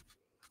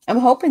 I'm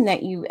hoping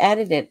that you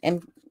edited it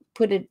and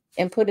put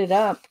it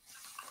up,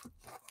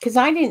 because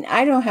I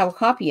don't have a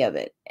copy of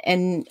it,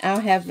 and I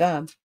don't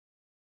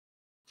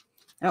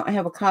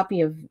have a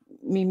copy of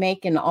me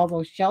making all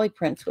those jelly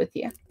prints with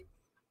you.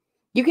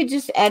 You could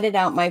just edit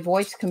out my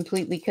voice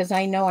completely, because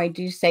I know I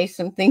do say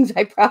some things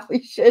I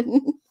probably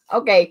shouldn't.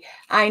 Okay,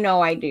 I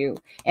know I do,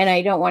 and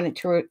I don't want it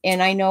to,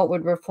 and I know it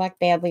would reflect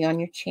badly on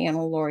your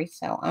channel, Lori,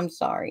 so I'm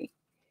sorry.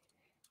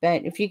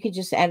 But if you could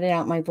just edit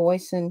out my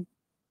voice and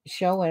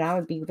show it, I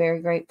would be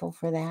very grateful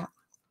for that.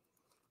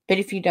 But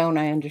if you don't,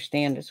 I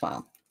understand as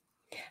well.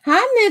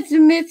 Hi,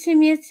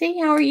 Mitzi.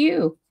 How are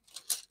you?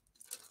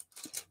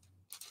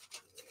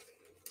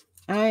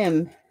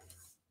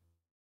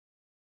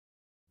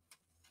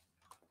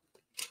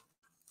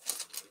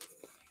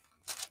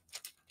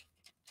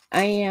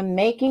 I am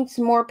making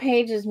some more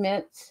pages,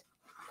 Mitz.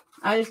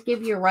 I'll just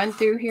give you a run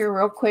through here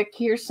real quick.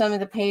 Here's some of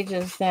the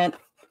pages that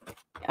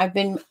I've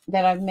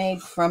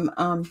made from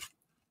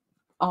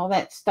all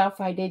that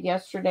stuff I did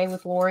yesterday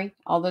with Lori.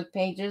 All those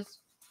pages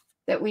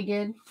that we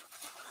did.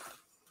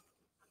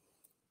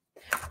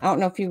 I don't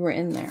know if you were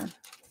in there.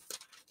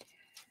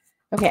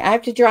 Okay, I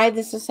have to dry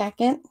this a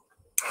second.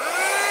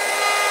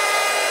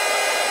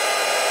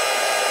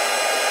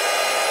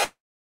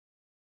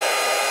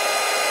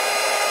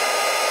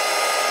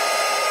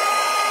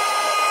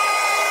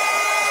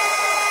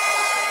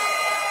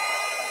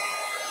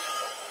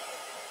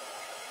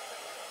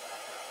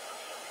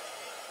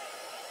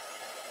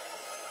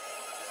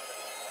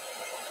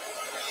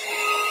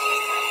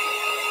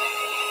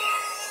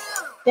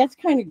 That's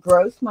kind of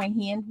gross, my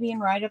hand being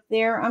right up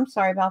there. I'm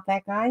sorry about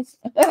that, guys.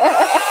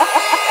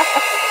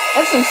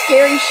 That's some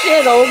scary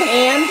shit, old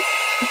hand.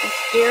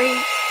 Scary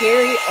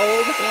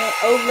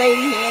old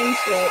lady hand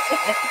shit.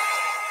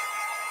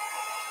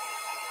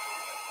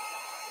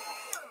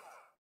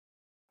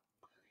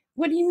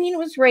 What do you mean it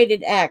was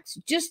rated X?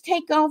 Just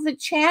take all the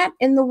chat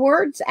and the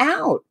words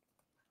out.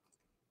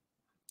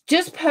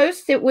 Just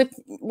post it with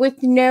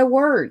no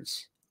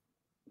words.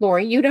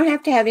 Lori, you don't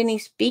have to have any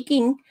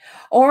speaking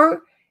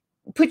or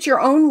put your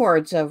own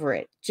words over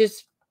it.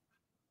 Just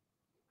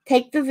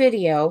take the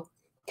video,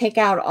 take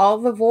out all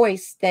the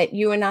voice that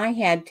you and I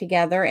had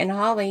together and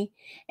Holly,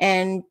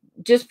 and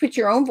just put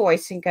your own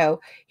voice and go,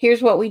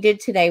 here's what we did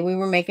today. We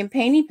were making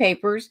painting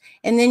papers,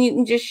 and then you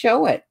can just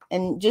show it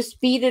and just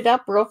speed it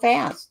up real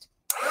fast.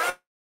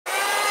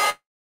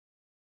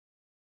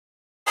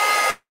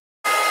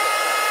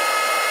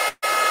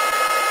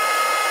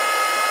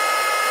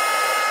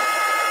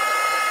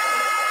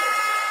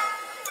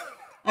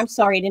 I'm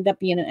sorry, it ended up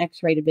being an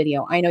X-rated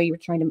video. I know you were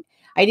trying to,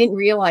 I didn't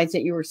realize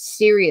that you were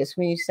serious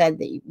when you said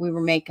that we were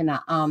making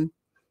a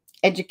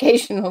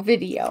educational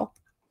video.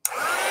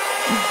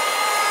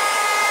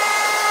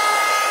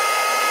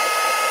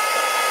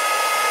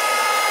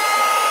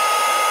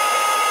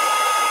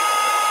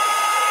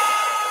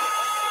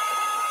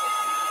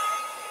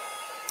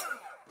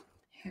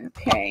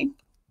 Okay.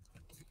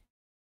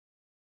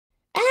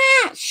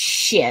 Ah,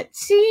 shit.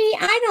 See,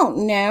 I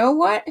don't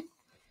know.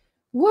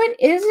 What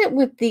is it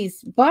with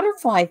these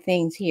butterfly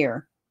things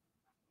here?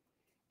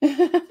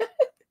 No,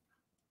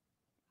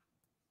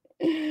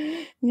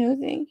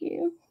 thank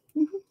you.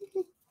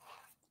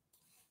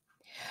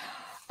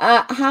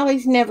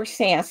 Holly's never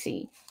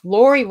sassy.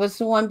 Lori was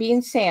the one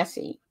being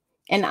sassy.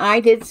 And I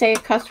did say a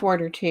cuss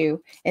word or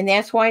two. And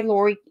that's why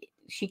Lori,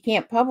 she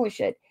can't publish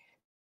it.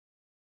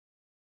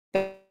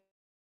 But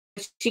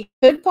she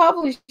could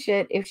publish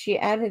it if she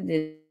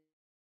edited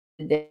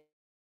it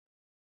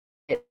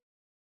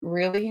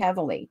really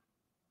heavily.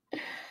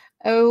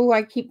 Oh,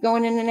 I keep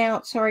going in and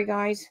out. Sorry,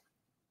 guys.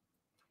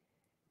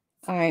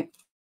 All right.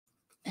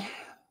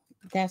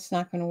 That's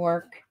not going to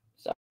work.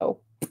 So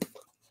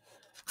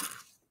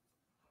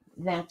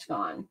that's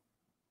gone.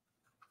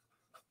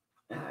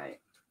 All right.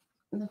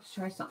 Let's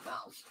try something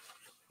else.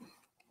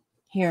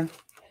 Here.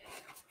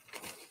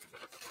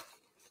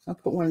 I'll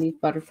put one of these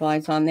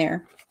butterflies on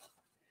there.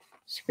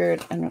 Screw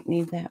it. I don't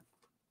need that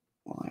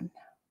one.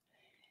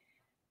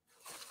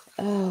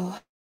 Oh,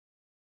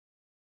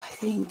 I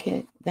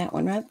think that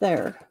one right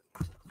there.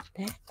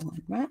 That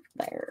one right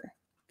there.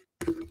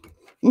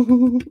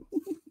 And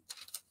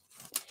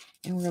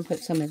we're going to put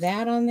some of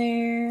that on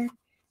there.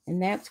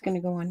 And that's going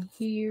to go on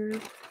here.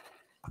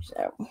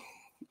 So,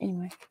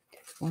 anyway,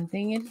 one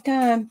thing at a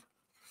time.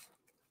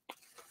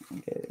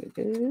 Okay.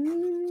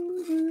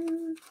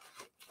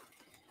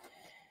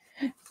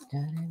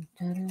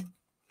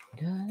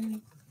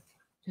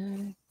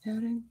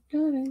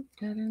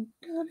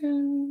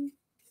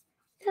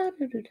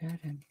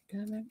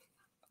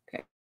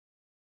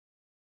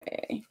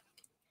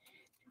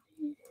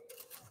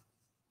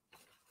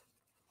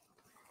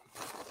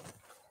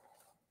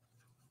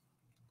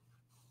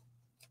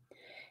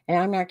 And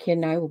I'm not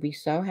kidding. I will be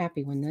so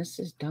happy when this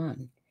is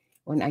done.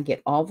 when I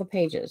get all the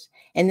pages.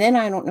 And then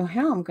I don't know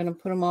how I'm going to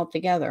put them all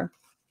together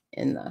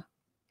in the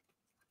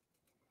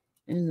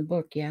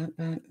book yet,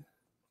 but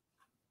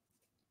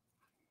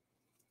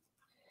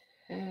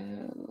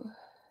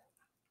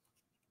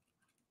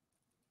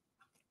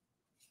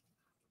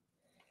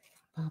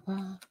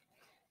Baba.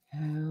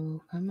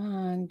 Oh, come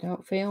on.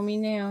 Don't fail me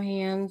now,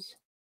 hands.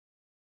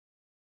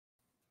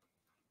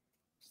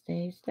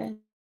 Stay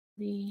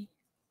steady.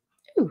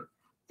 Ooh,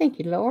 thank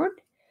you, Lord.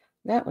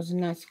 That was a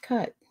nice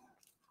cut.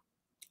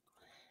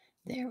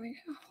 There we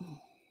go.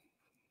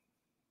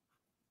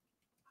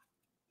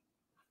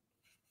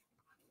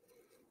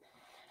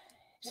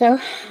 So,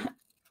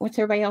 what's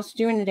everybody else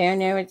doing today? I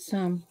know it's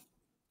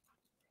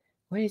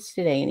what is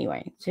today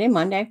anyway? Today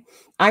Monday.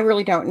 I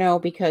really don't know,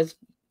 because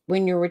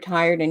when you're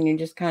retired and you're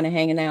just kind of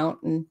hanging out,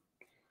 and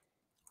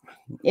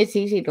it's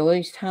easy to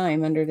lose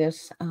time under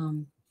this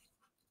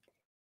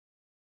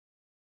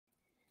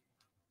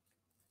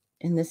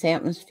in this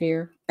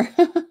atmosphere.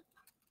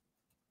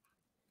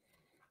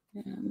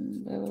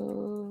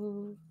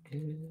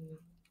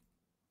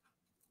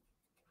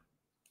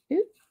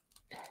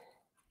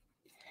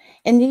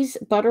 And these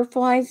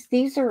butterflies,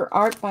 these are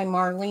art by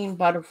Marlene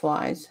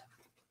Butterflies.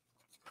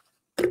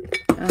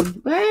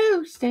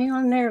 Whoa, stay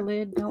on there,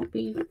 lid.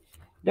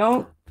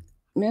 Don't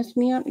mess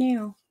me up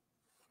now.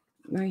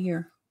 Right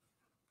here.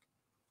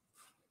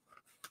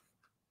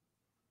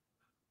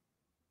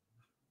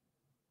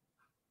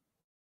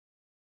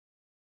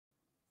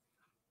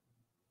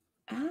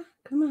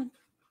 Come on.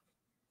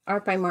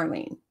 Art by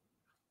Marlene.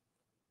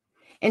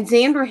 And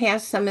Xandra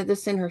has some of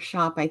this in her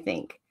shop, I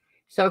think.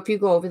 So if you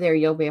go over there,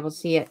 you'll be able to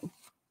see it.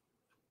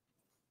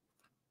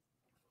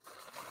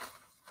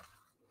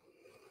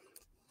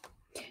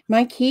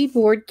 My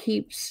keyboard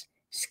keeps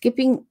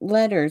skipping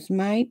letters.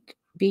 Might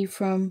be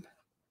from...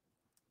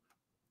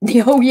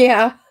 Oh,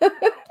 yeah.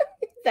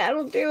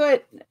 That'll do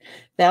it.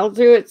 That'll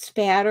do it,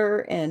 spatter.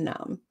 And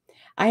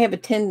I have a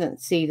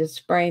tendency to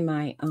spray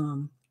my...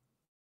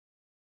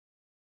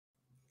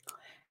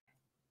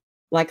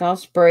 like I'll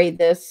spray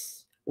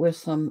this with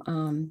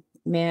some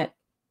matte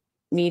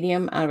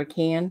medium out of a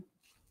can,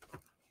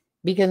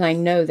 because I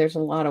know there's a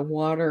lot of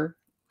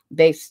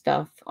water-based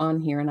stuff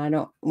on here, and I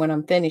don't, when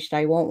I'm finished,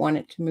 I won't want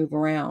it to move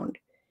around.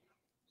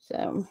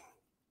 So,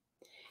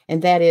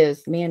 and that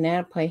is, man,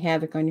 that'll play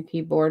havoc on your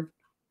keyboard.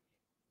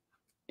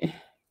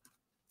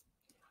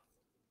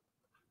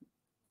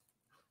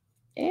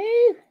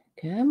 Oh,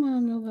 come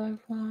on, little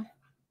butterfly.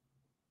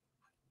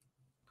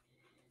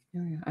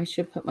 I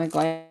should put my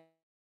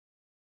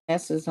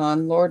glasses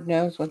on. Lord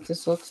knows what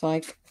this looks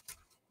like.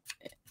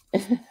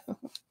 Okay.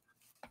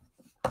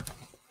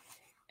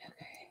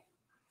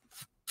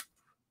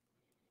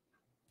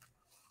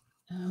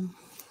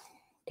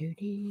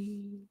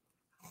 Duty.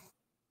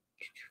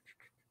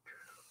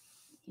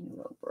 A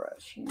little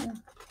brush here.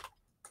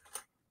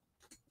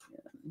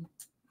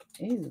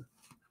 Ew,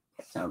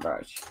 that's not a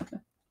brush.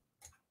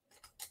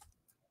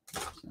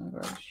 That's not a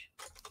brush.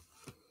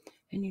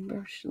 I need a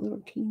brush, a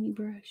little teeny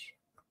brush.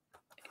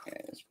 Yeah,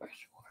 this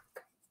brush will work.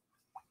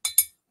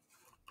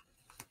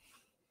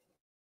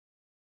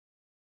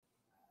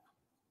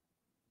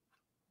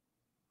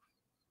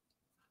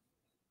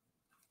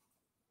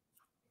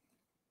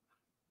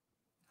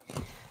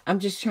 I'm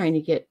just trying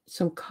to get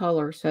some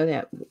color so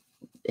that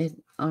it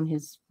on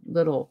his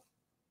little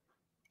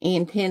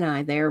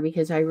antennae there,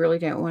 because I really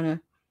don't want to,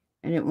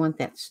 I didn't want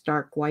that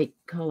stark white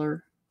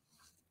color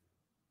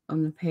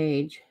on the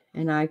page,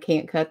 and I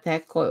can't cut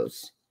that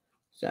close.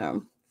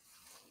 So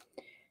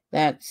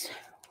that's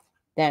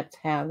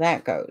how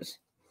that goes.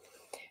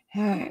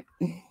 All right.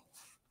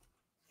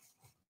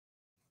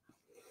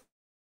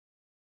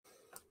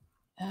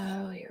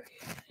 Oh, here we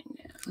go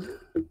now.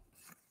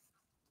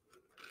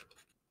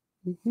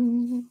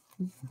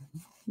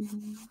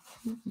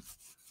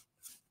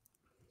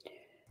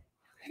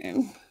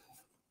 Okay.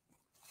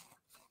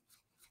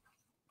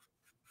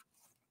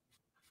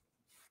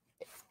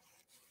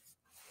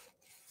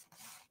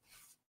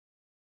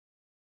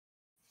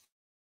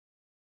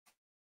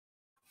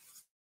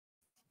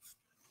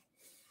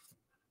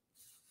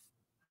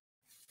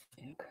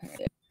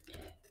 Okay.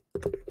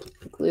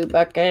 Glue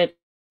bucket.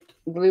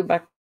 Glue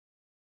bucket.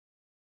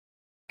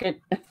 Okay.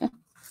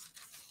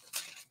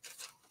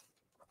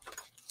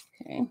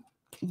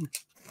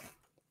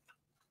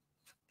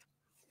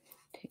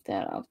 Take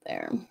that out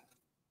there.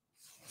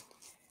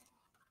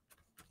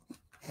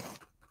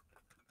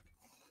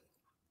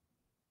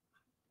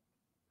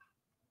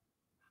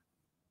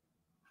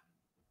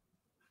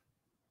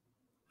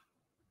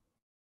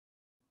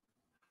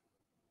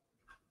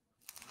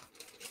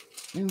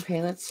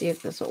 Okay, let's see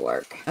if this will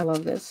work. I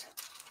love this.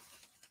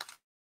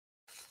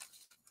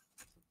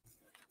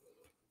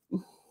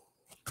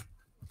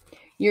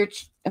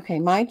 Okay,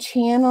 my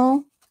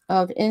channel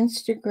of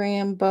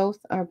Instagram, both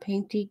are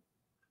Pink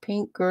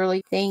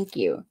Girly. Thank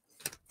you.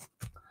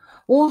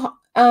 Well,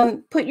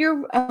 put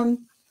your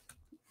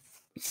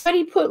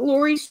somebody put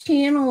Lori's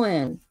channel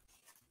in.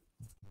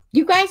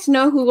 You guys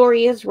know who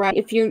Lori is, right?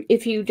 If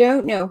you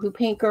don't know who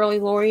Pink Girly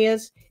Lori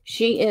is,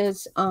 she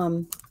is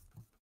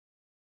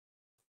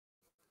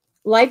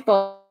light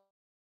bulb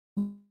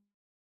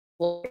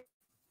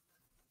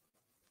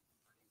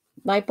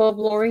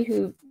Lori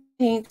who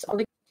paints all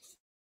the.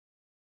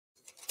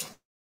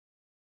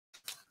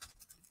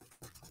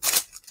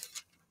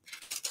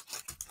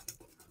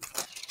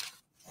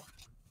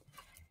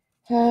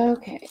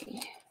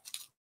 Okay.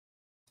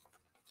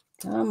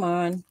 Come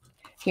on.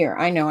 Here,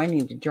 I know I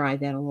need to dry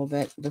that a little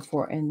bit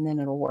before, and then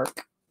it'll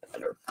work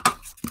better.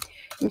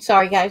 I'm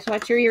sorry, guys.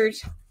 Watch your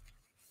ears.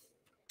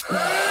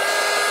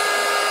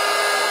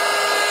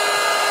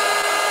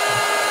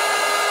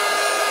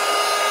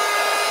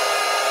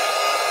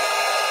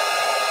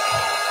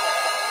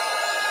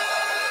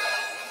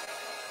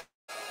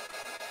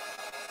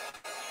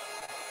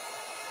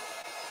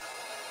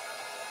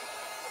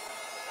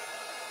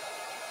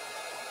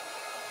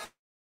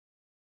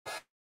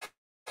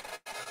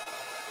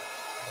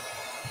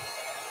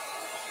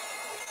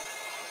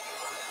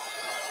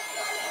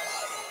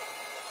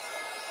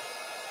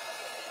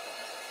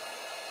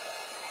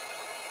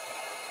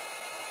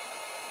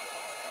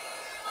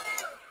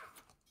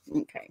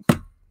 Okay.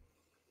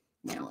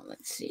 Now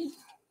let's see.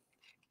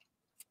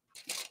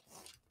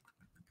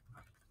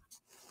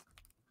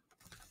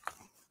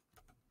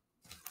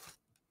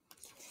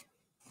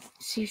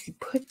 See if you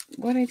put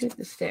what I did with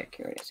the stick.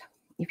 Here it is.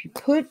 If you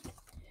put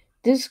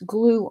this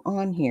glue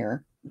on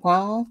here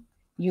while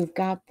you've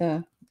got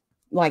the,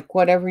 like,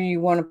 whatever you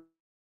want to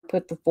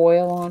put the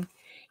foil on,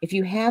 if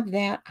you have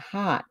that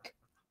hot,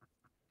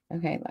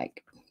 okay,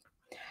 like,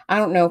 I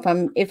don't know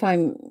if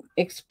I'm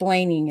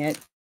explaining it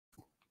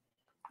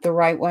the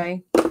right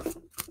way.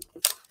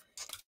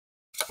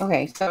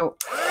 Okay, so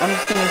I'm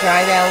just going to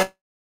dry that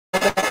a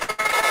little bit.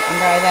 And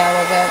dry that a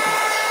little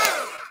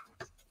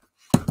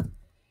bit.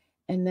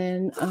 And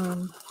then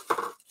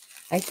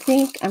I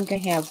think I'm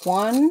going to have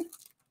one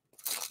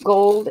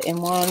gold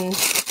and one.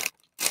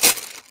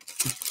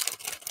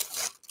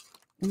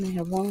 I'm going to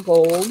have one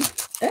gold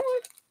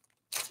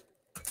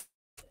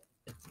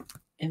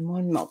and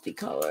one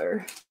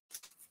multicolor.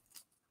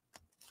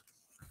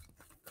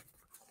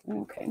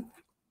 Okay.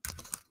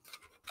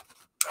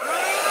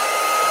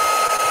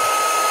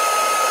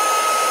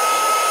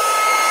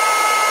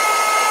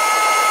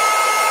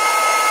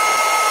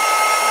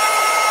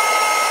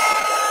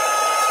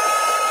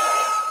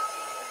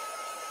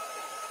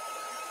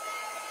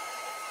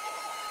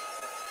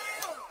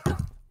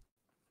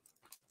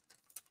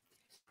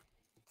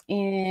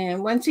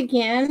 And once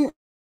again,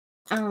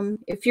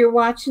 if you're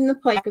watching the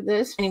play for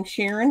this, my name's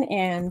Sharon,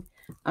 and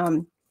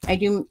I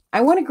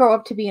want to grow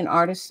up to be an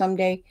artist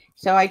someday.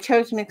 So I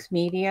chose mixed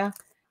media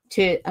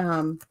to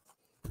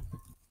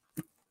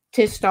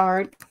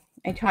start.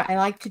 I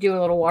like to do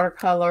a little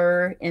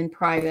watercolor in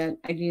private.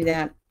 I do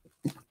that.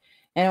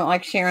 I don't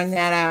like sharing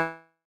that out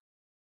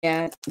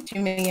yet. Too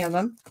many of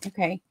them.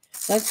 Okay,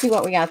 let's see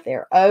what we got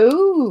there.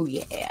 Oh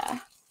yeah.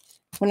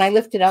 When I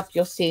lift it up,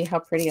 you'll see how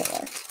pretty it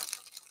looks.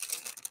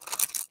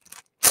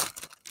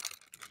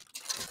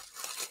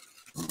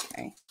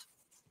 Okay.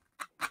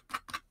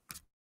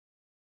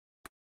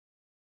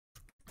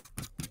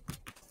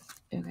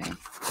 Okay.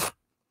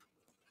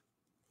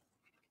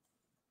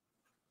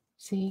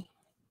 See?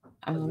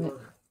 I love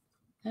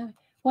it.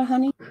 What,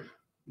 honey?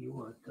 You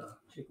want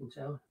chicken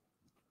salad?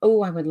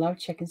 Oh, I would love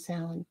chicken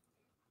salad.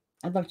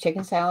 I'd love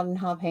chicken salad and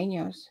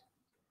jalapenos.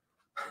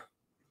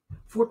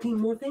 14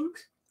 more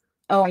things?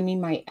 Oh, I need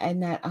my,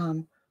 and that,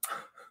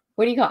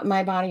 what do you call it?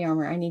 My body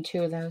armor. I need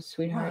 2 of those,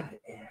 sweetheart.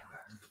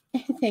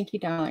 Thank you,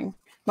 darling.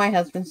 My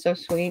husband's so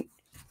sweet.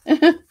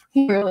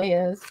 He really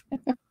is.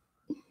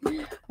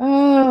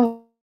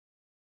 Oh.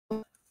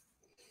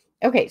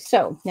 Okay,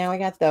 so now I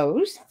got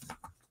those.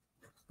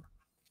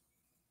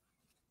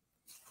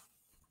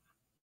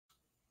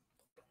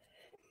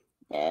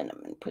 And I'm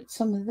going to put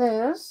some of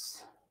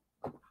this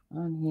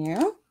on here.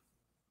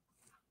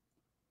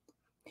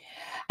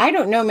 I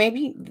don't know.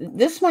 Maybe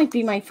this might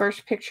be my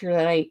first picture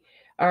that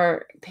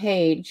or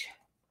page.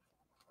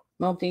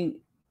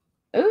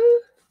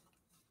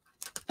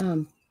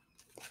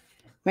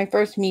 My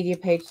first media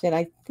page that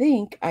I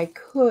think I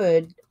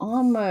could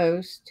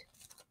almost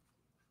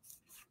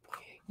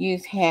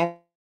use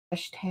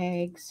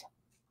hashtags.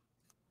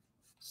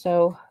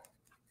 So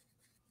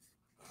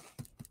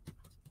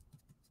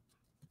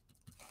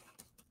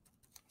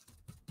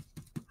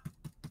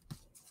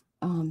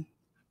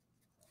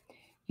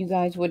you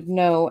guys would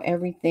know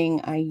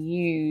everything I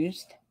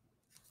used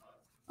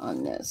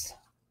on this.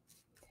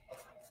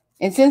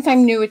 And since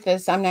I'm new at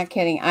this, I'm not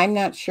kidding. I'm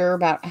not sure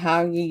about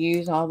how you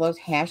use all those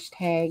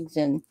hashtags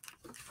and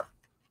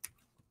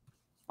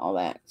all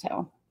that.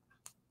 So,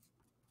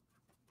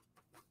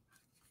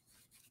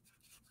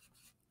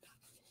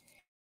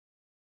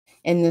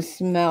 and the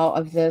smell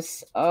of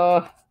this,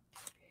 oh,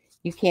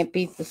 you can't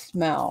beat the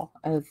smell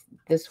of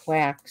this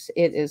wax.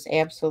 It is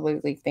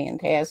absolutely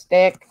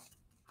fantastic.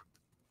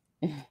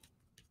 Okay,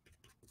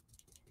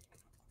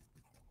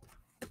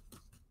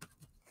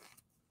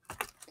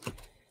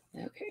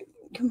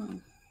 come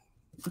on.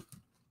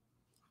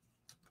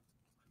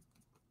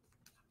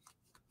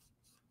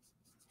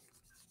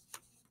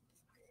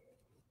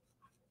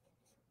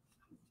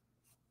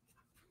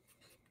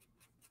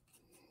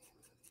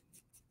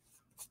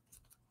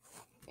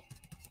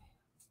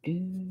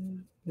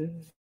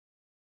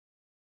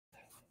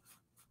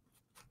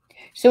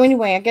 So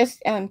anyway, I guess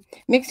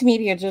mixed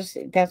media, just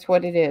that's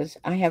what it is.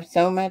 I have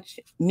so much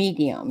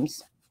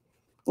mediums.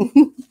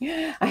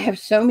 I have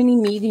so many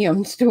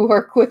mediums to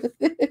work with.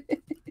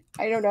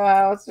 I don't know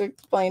how else to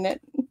explain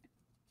it.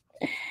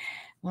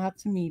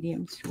 Lots of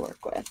mediums to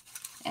work with.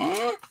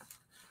 Ah.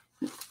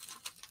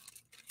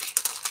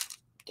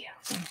 Yeah.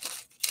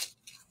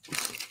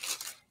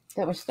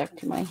 That was stuck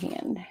to my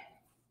hand.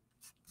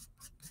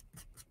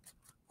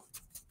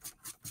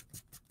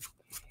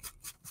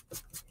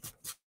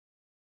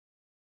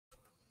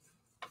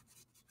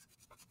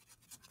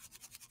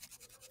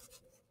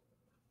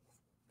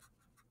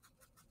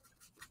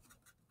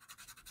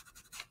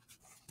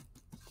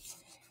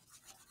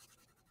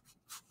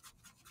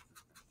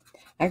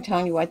 I'm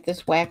telling you what,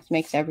 this wax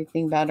makes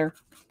everything better.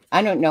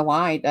 I don't know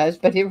why it does,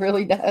 but it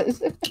really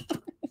does. And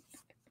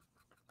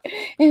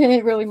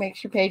it really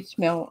makes your page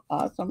smell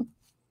awesome.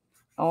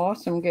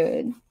 Awesome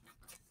good.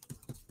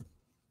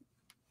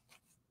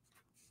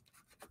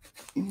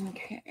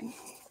 Okay.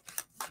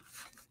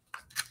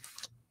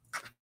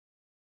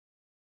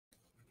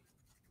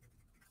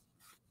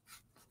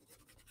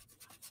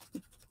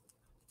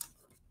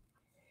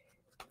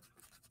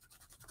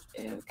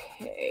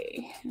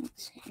 Okay,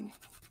 let's see.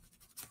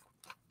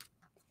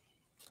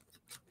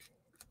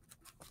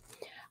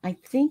 I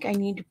think I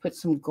need to put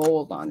some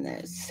gold on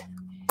this.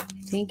 I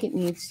think it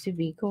needs to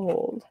be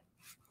gold.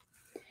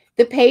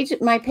 The page,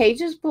 my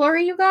page is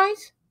blurry, you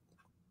guys.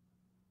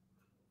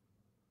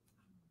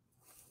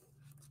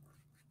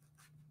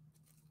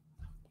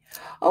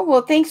 Oh,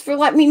 well, thanks for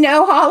letting me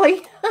know,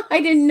 Holly.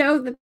 I didn't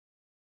know that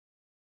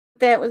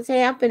that was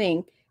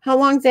happening. How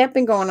long's that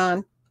been going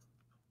on?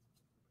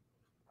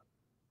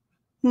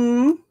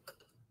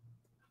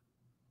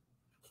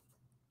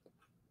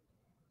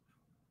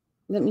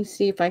 Let me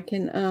see if I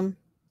can,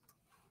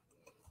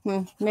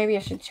 maybe I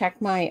should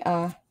check my,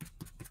 I'm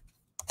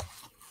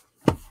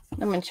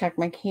going to check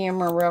my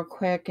camera real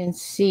quick and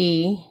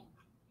see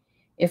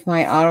if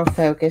my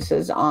autofocus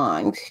is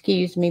on.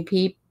 Excuse me,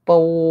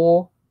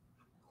 people.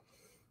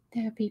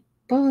 There are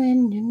people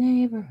in your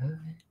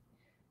neighborhood,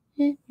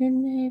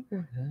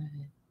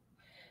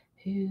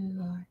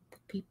 Who are the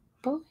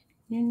people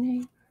in your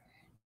neighborhood?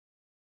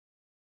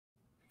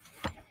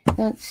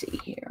 Let's see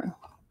here.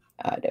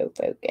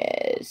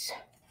 Autofocus.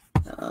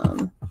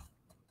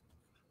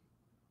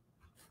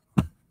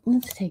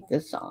 Let's take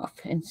this off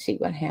and see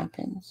what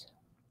happens.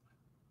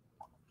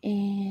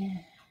 And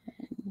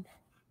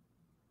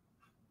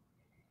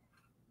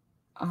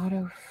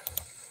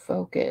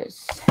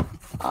autofocus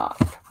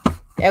off.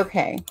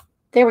 Okay,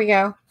 there we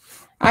go.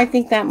 I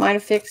think that might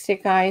have fixed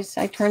it, guys.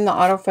 I turned the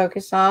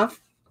autofocus off.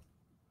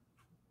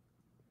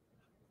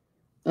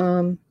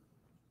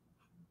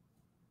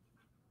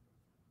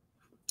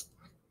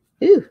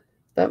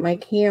 But my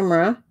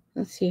camera,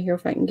 let's see here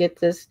if I can get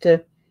this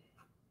to,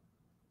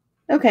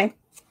 okay.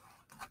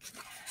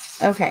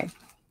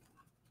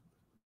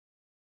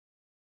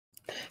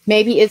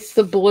 Maybe it's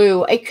the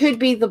blue. It could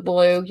be the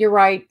blue. You're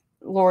right,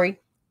 Lori.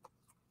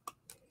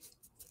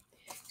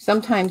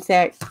 Sometimes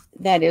that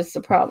is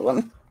the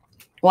problem.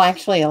 Well,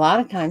 actually, a lot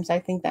of times I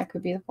think that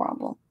could be the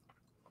problem.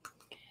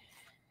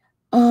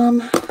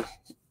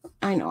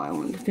 I know I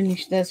want to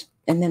finish this,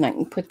 and then I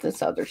can put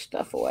this other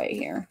stuff away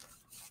here.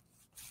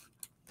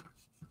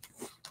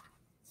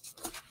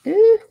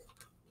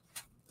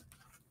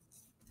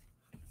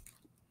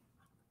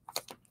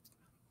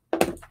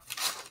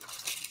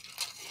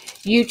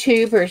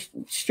 YouTube or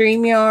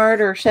StreamYard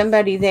or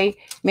somebody,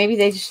 maybe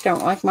they just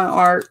don't like my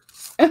art.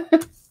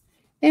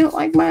 They don't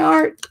like my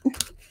art.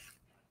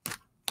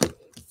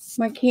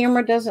 My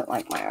camera doesn't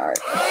like my art.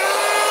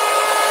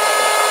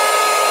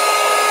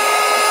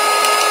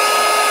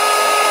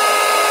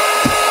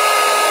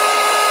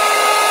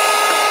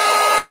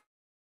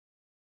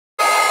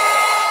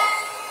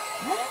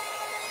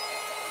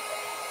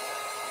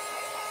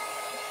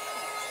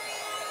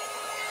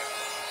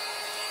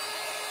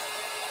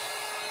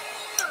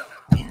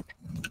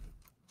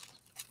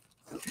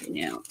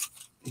 Now,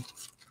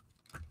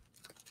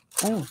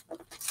 oh,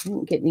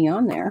 didn't get me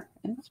on there.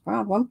 That's a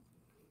problem.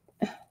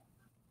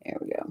 There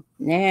we go.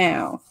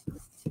 Now.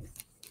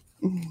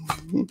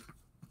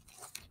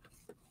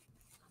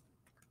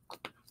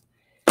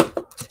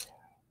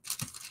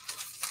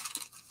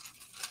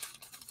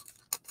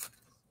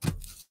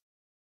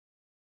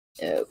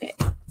 Okay.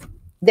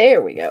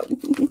 There we go.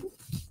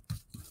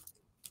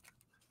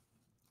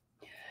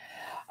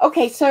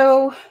 Okay,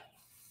 so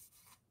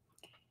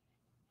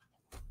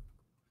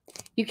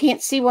you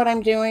can't see what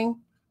I'm doing.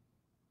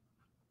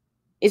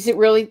 Is it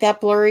really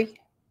that blurry?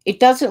 It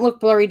doesn't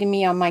look blurry to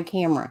me on my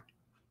camera.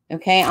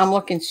 Okay, I'm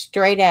looking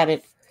straight at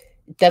it.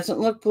 It doesn't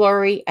look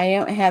blurry. I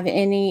don't have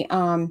any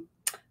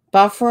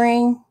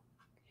buffering.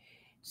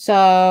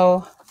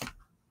 So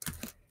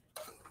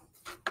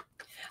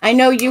I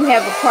know you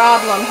have a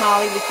problem,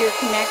 Holly, with your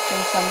connection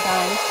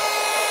sometimes.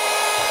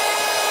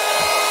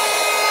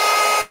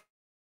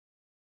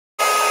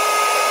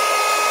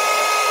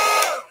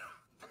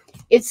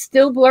 It's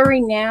still blurry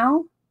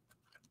now.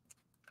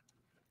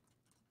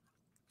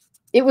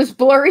 It was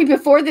blurry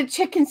before the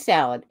chicken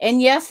salad.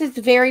 And yes, it's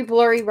very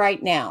blurry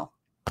right now.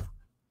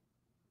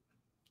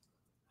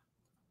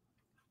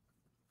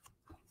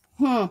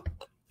 Hmm.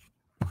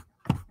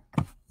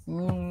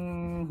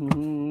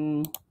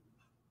 Mm-hmm.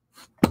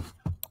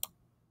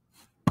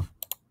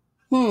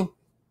 Hmm.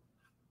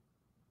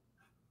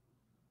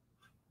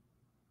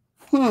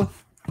 Hmm.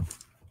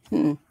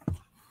 Hmm.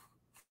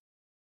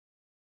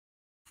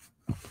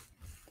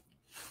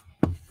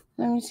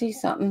 Let me see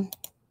something.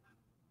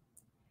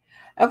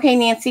 Okay,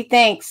 Nancy,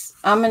 thanks.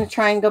 I'm going to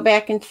try and go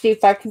back and see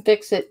if I can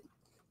fix it.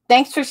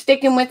 Thanks for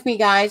sticking with me,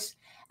 guys.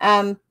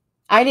 I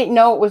didn't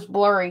know it was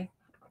blurry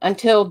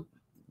until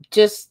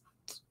just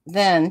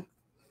then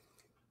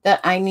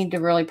that I need to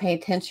really pay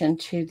attention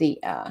to the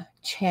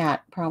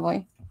chat,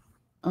 probably.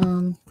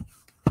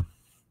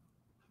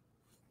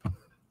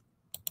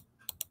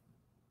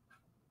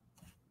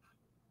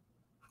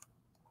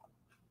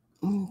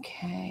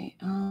 Okay.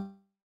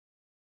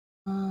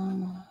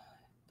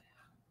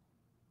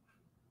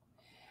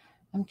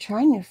 I'm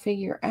trying to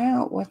figure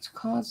out what's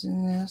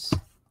causing this.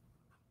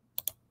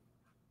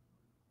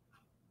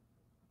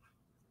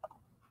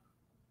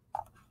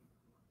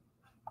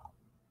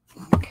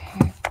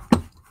 Okay.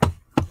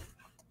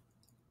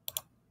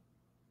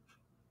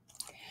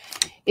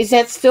 Is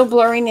that still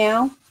blurry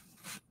now?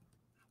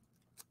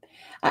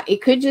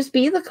 It could just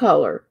be the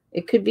color.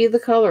 It could be the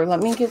color.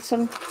 Let me put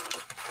some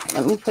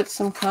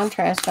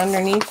contrast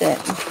underneath it.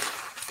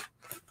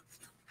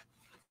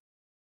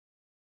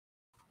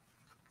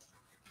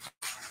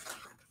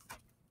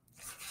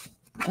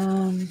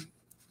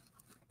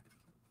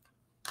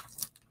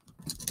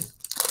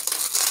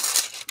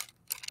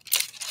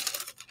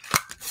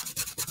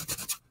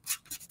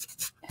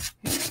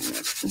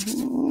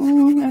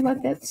 I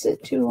let that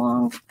sit too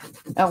long.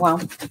 Oh, well.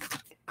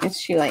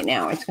 It's too late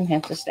now. It's going to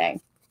have to stay.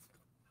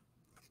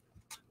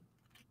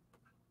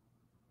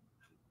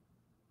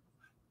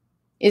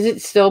 Is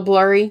it still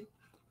blurry?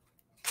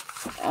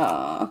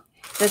 Oh,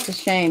 that's a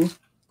shame.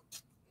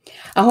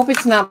 I hope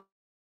it's not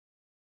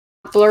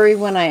blurry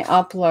when I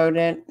upload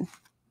it.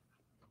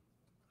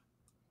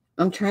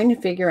 I'm trying to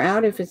figure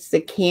out if it's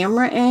the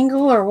camera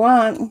angle or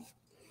what.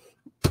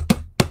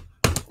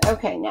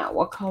 Okay, now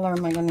what color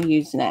am I going to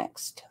use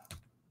next?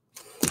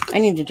 I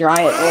need to dry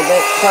it a little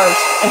bit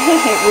first.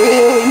 It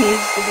really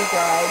needs to be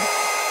dried.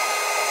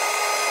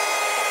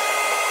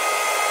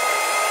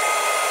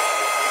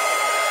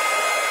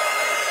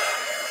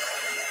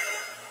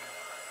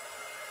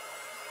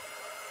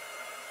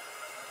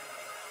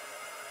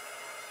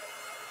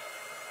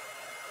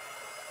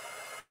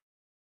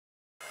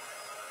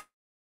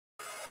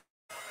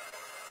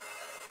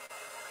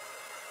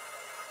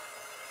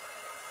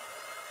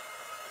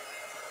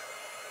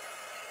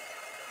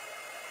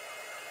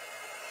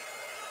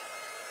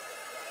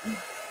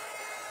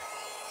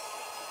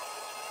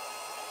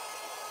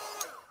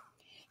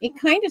 It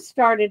kind of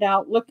started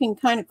out looking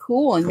kind of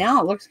cool, and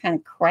now it looks kind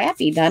of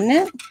crappy, doesn't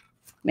it?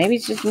 Maybe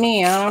it's just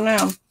me. I don't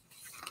know.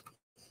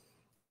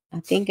 I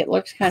think it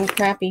looks kind of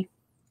crappy.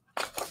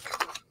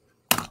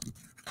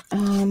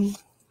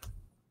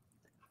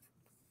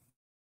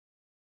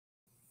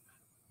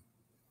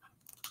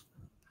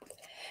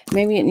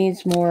 Maybe it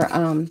needs more,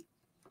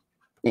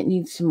 it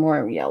needs some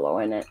more yellow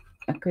in it.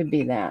 It could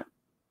be that.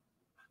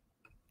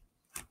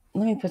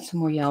 Let me put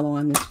some more yellow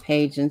on this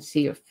page and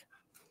see if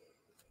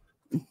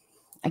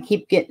I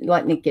keep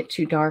letting it get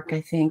too dark,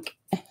 I think.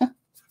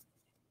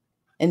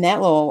 And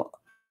that little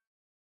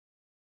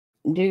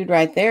dude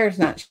right there is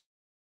not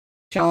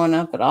showing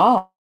up at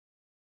all.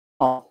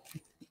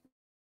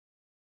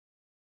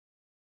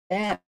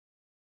 That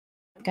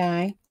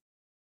guy.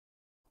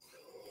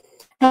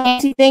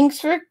 Nancy, thanks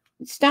for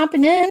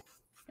stopping in.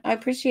 I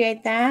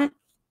appreciate that.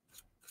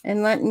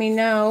 And letting me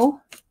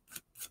know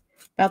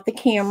about the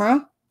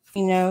camera.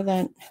 You know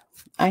that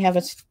I have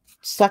a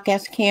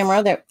suck-ass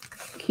camera that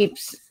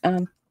keeps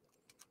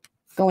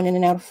going in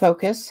and out of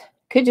focus.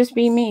 Could just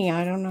be me.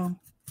 I don't know.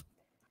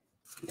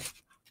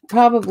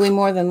 Probably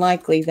more than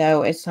likely,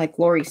 though, it's like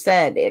Lori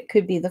said, it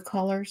could be the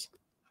colors.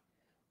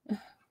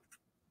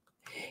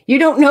 You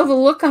don't know the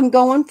look I'm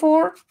going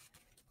for?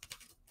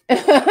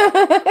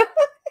 I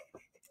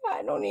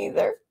don't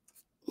either.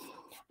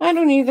 I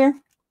don't either.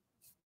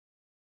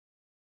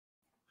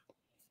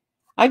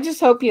 I just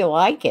hope you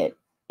like it.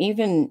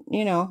 Even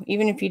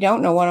if you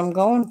don't know what I'm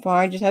going for,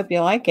 I just hope you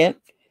like it.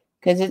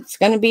 Because it's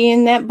going to be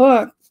in that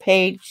book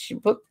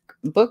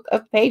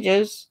of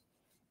pages.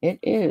 It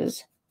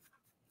is.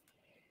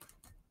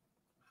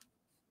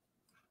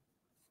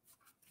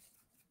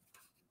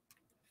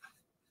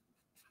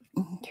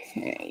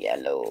 Okay,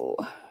 yellow.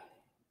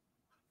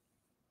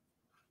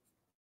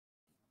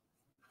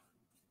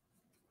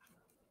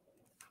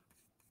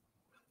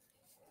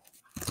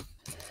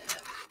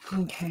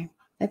 Okay.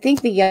 I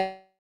think the yellow's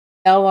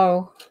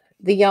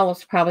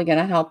probably going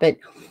to help it.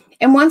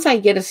 And once I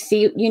get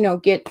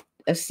get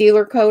a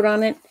sealer coat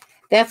on it,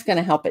 that's going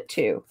to help it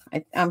too.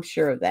 I'm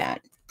sure of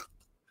that.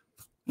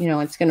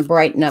 It's going to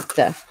brighten up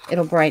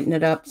it'll brighten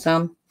it up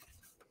some.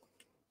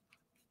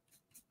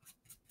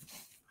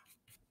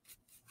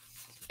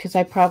 because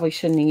I probably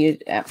shouldn't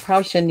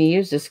have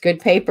used this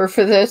good paper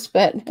for this,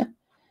 but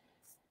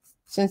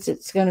since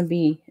it's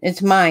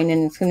mine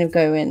and it's going to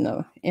go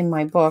in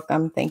my book,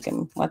 I'm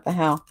thinking, what the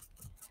hell?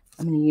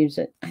 I'm going to use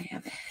it. I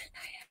have it.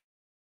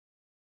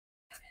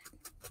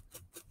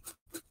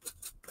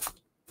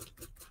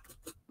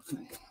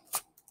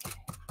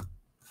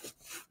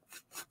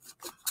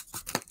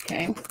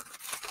 Okay.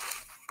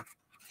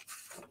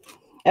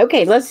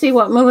 Okay, let's see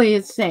what Millie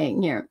is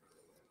saying here.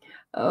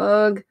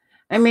 Ugh,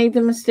 I made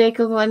the mistake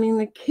of letting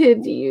the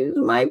kids use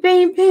my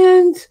paint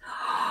pens.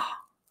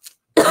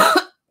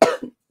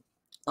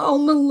 Oh,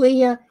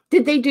 Malia,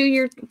 did they do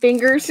your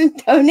fingers and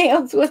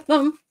toenails with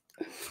them?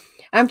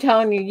 I'm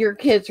telling you, your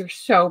kids are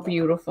so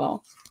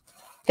beautiful.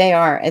 They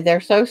are. They're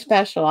so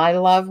special. I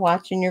love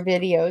watching your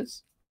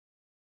videos.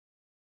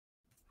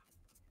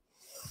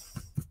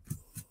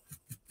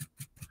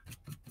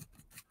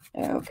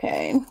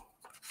 Okay.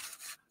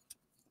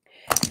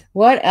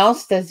 What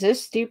else does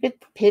this stupid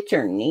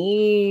picture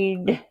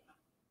need?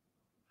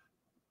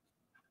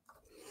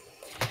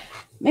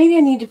 Maybe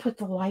I need to put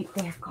the light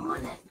back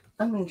on it.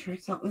 I'm going to try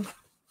something.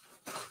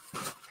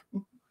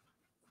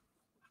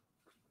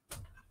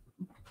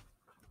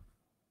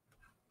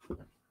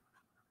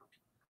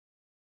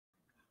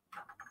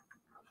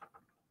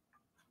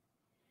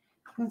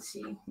 Let's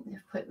see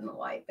if putting the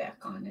light back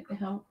on it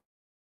helps.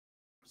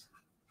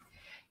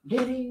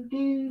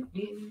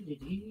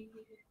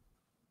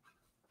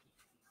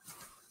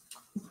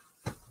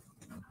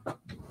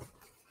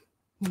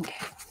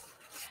 Okay.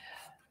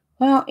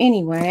 Well,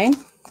 anyway,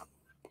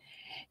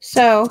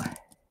 so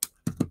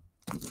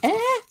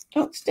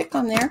don't stick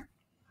on there.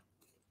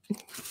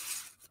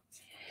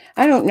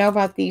 I don't know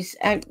about these.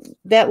 That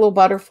little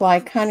butterfly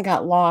kind of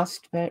got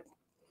lost, but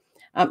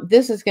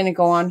this is going to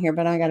go on here,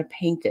 but I got to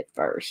paint it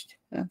first.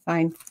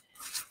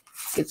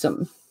 Get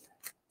some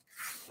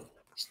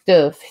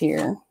stuff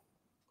here.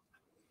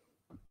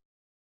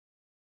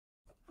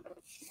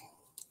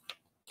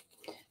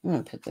 I'm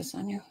going to put this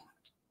on here.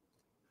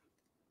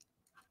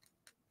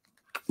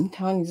 I'm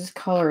telling you, this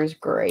color is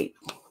great.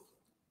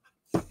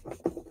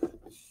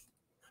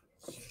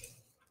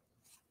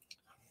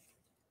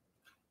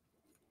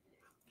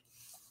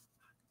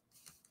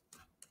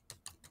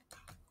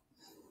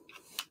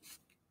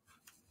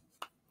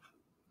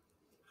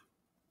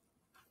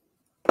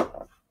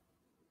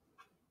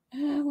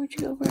 Where'd you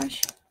go,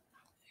 brush?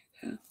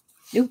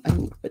 Nope, I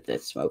need to put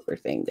that smoker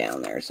thing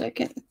down there a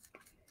second.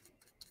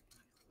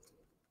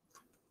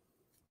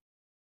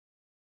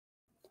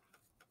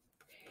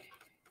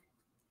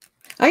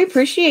 I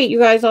appreciate you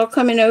guys all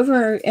coming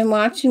over and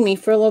watching me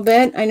for a little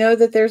bit. I know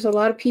that there's a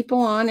lot of people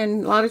on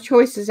and a lot of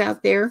choices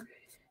out there.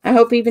 I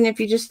hope even if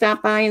you just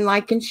stop by and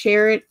like and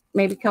share it,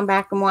 maybe come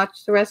back and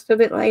watch the rest of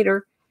it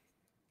later.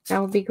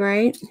 That would be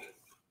great.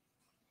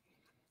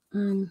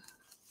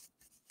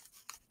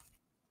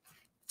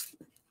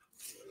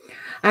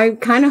 I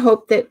kind of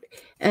hope that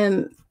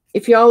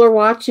if y'all are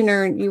watching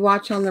or you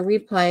watch on the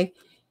replay,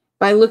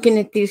 by looking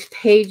at these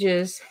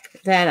pages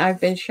that I've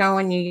been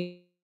showing you,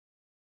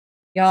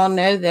 y'all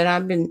know that I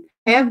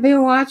have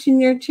been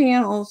watching your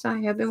channels. I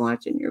have been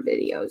watching your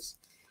videos.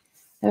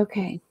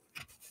 Okay.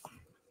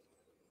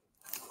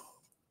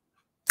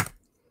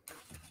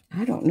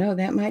 I don't know.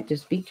 That might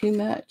just be too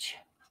much.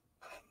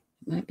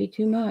 Might be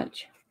too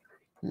much.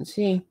 Let's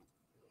see.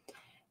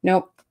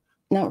 Nope.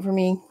 Not for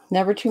me.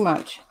 Never too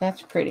much.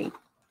 That's pretty.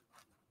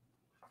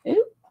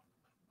 Ooh.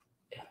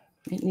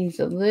 It needs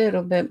a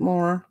little bit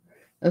more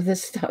of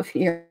this stuff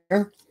here.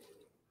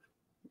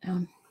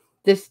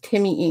 This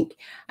Timmy ink.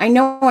 I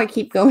know I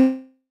keep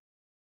going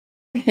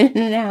in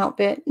and out,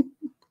 but.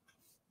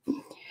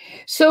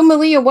 So,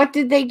 Malia, what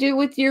did they do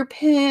with your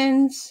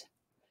pens?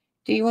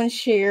 Do you want to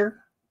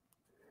share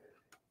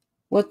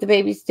what the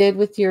babies did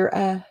with your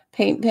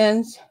paint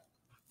pens?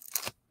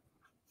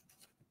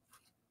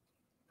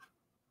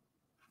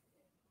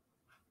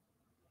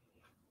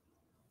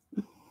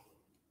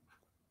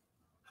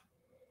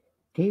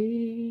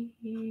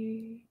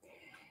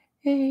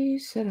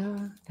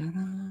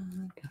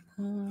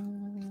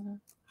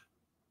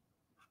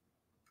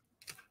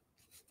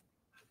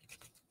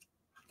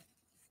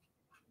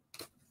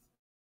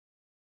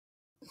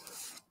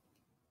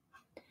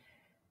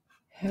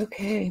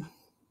 Okay.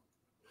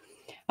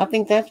 I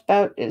think that's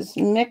about as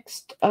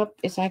mixed up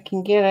as I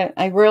can get it.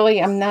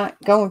 I'm not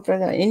going for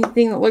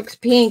anything that looks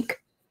pink.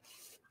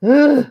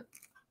 Ugh.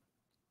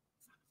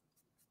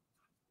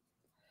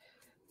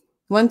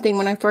 One thing,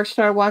 when I first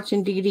started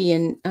watching Dee Dee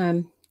and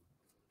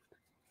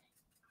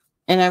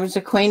I was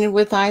acquainted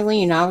with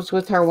Eileen, I was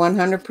with her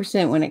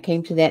 100% when it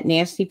came to that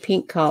nasty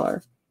pink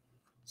color.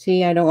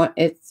 See, I don't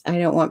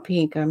want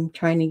pink. I'm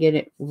trying to get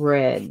it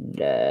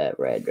red,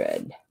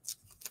 red.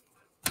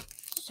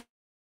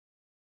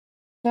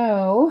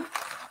 So,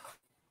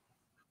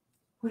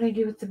 what do I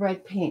do with the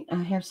red paint?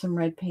 I have some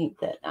red paint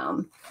that I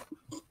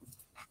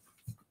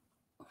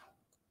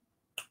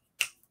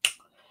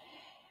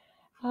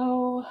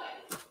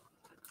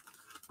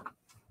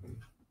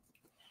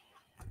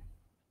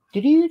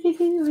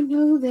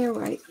know they're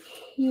right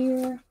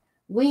here.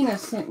 Lena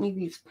sent me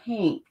these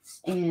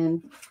paints,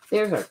 and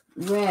there's a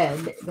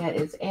red that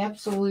is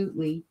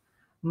absolutely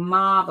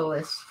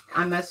marvelous.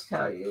 I must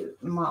tell you,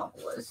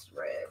 marvelous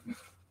red.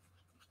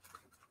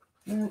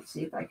 Let's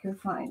see if I can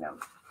find them.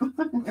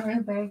 They're in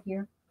a bag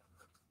here.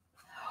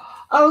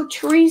 Oh,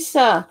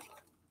 Teresa.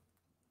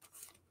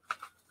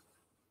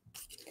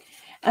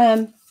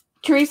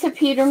 Teresa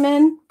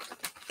Peterman,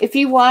 if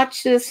you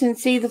watch this and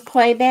see the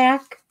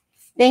playback,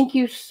 thank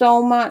you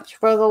so much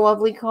for the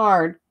lovely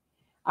card.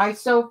 I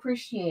so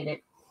appreciate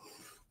it.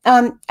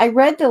 I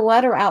read the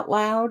letter out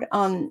loud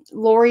on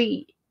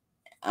Lori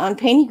on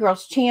Painty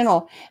Girl's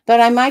channel, but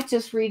I might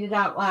just read it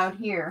out loud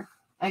here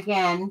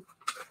again.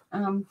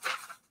 Come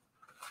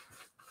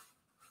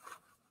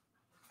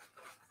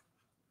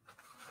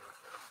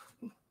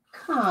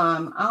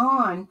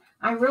on.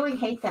 I really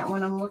hate that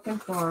when I'm looking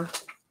for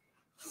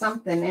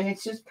something and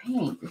it's just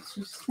paint. It's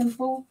just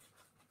simple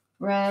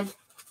red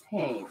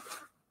paint.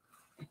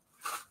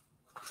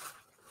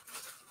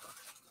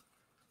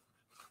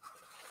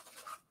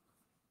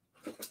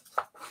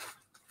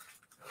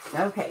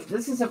 Okay,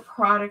 this is a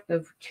product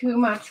of too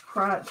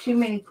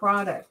many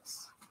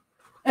products.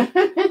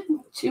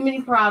 Too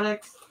many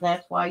products.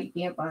 That's why you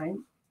can't find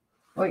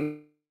what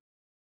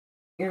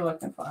you're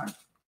looking for.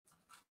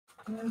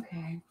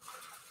 Okay.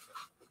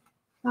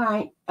 All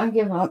right, I'll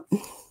give up.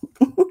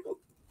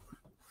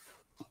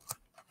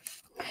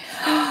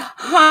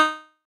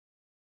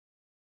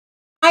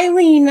 Hi,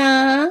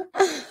 Lena.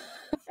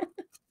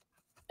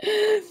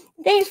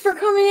 Thanks for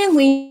coming in,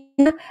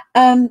 Lena.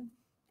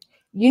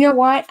 You know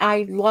what?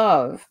 I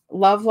love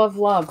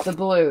the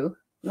blue.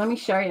 Let me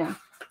show you now.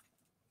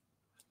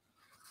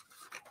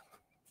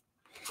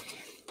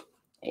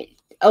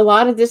 A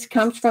lot of this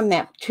comes from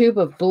that tube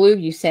of blue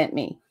you sent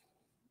me.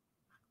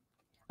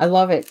 I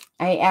love it.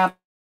 I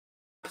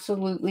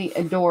absolutely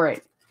adore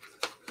it.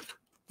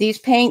 These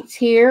paints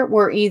here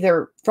were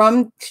either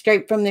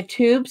straight from the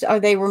tubes,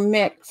 or they were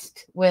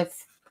mixed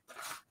with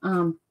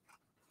the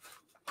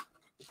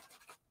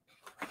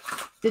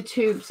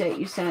tubes that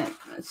you sent.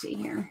 Let's see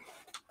here.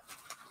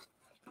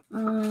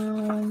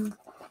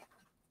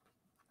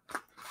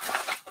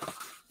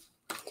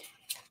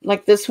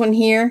 Like this one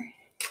here.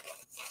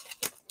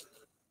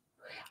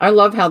 I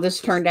love how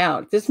this turned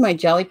out. This is my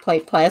jelly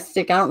plate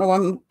plastic. I don't know what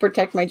I'm going to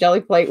protect my jelly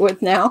plate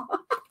with now.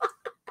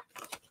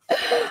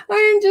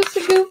 I am just a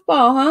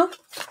goofball, huh?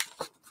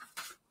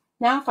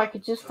 Now, if I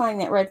could just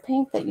find that red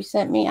paint that you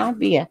sent me, I'd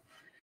be a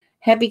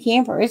happy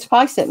camper. It's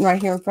probably sitting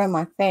right here in front of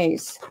my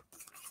face.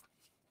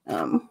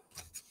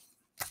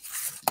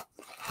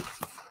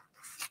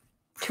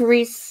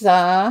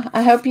 Teresa,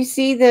 I hope you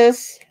see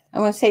this. I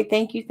want to say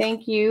thank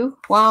you.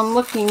 While I'm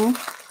looking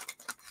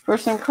for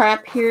some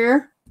crap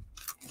here.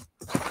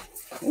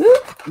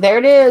 Oop, there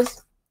it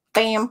is.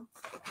 Bam.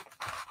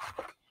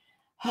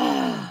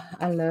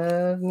 I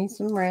love me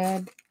some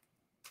red.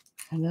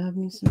 I love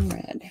me some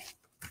red.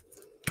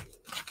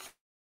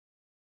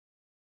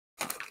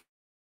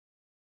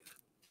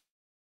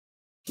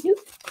 Oop.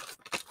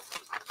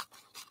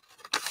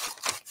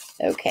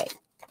 Okay.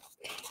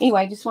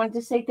 Anyway, I just wanted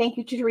to say thank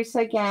you to Teresa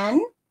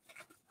again.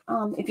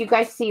 If you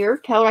guys see her,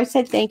 tell her I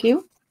said thank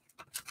you.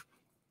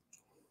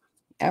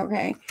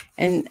 Okay.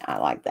 And I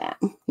like that.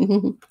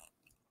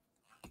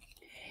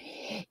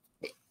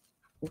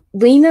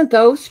 Lena,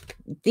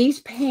 these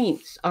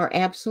paints are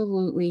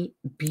absolutely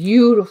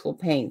beautiful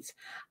paints.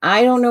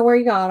 I don't know where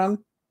you got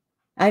them.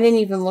 I didn't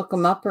even look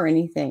them up or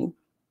anything.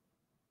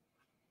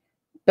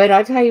 But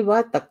I tell you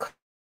what, the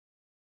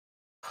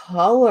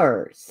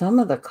color, some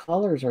of the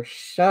colors are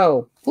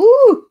so,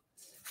 woo,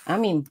 I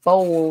mean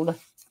bold.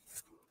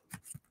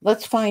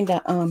 Let's find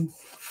a,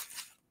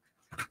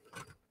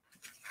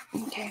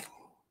 okay.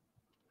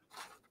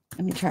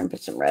 Let me try and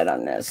put some red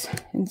on this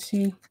and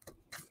see.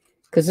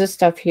 Because this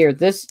stuff here,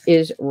 this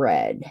is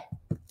red.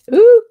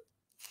 Ooh.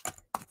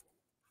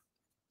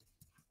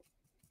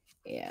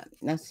 Yeah.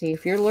 Now see,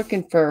 if you're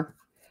looking for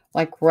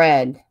like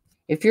red,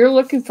 if you're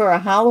looking for a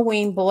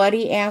Halloween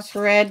bloody ass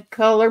red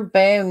color,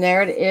 boom,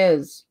 there it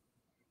is.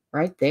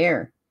 Right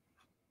there.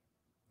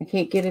 I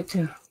can't get it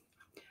to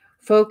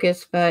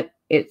focus, but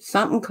it's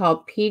something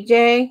called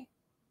PJ.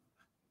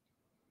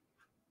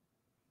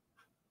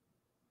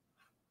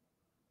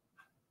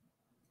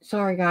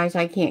 Sorry, guys,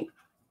 I can't.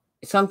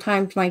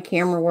 Sometimes my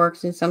camera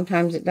works and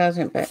sometimes it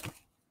doesn't, but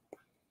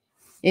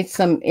it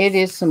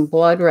is some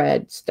blood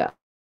red stuff,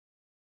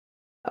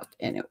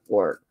 and it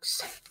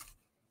works.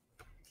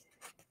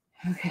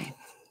 Okay.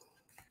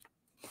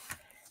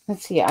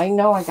 Let's see. I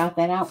know I got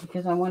that out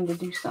because I wanted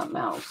to do something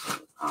else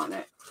on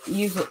it.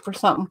 Use it for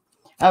something.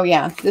 Oh,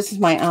 yeah. This is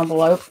my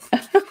envelope.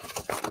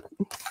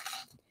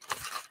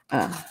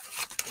 I've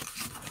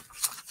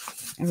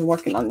been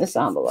working on this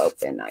envelope,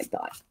 and I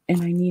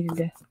needed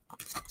to,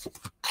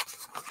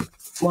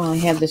 while I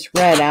have this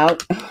red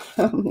out,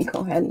 let me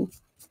go ahead and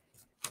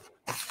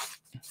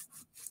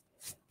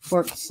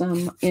work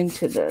some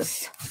into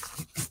this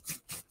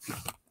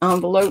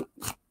envelope.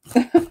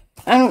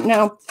 I don't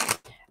know.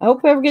 I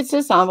hope whoever gets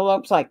this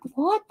envelope's like,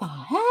 what the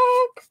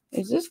heck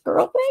is this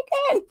girl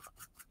thinking?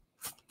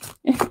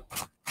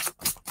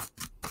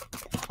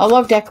 I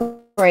love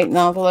decorating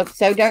envelopes.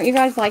 So don't you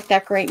guys like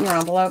decorating your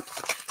envelopes?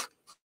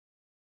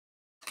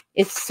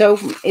 It's so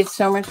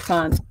much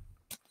fun.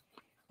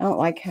 I don't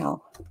like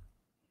how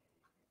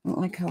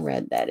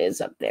red that is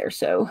up there.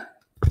 So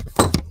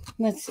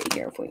let's see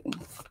here if we can.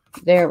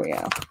 There we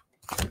go.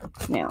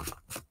 Now,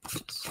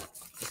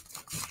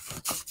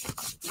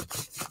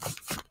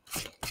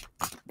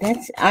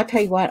 I'll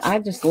tell you what, I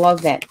just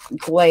love that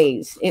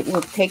glaze. It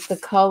will take the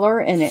color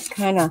and it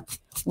kind of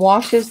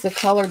washes the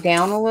color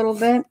down a little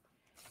bit.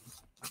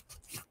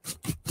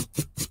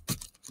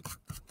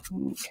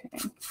 Okay.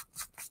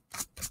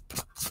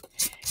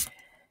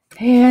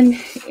 And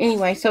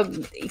anyway, so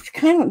it's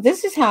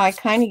this is how I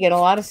kind of get a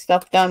lot of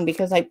stuff done,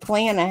 because I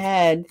plan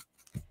ahead.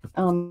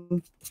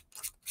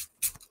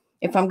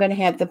 If I'm going to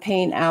have the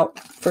paint out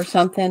for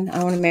something,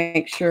 I want to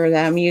make sure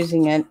that I'm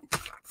using it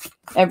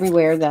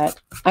everywhere that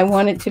I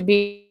want it to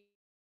be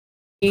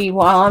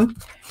while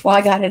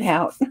I got it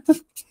out.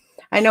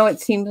 I know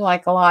it seems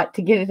like a lot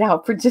to get it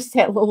out for just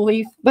that little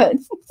leaf, but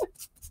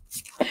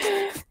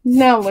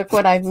now look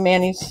what I've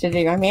managed to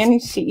do. I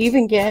managed to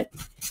even get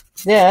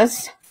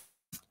this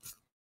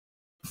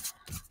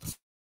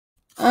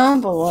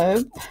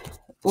envelope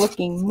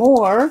looking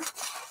more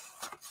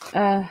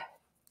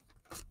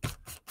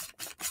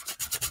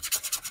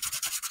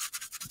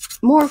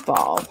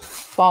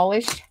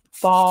fallish,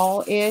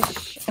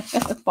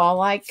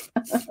 fall-like.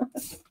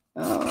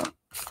 Oh.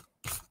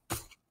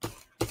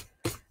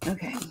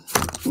 Okay.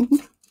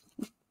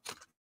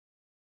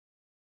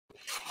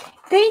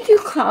 Thank you,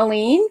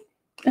 Colleen.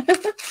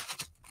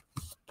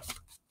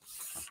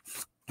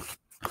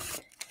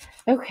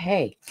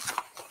 Okay.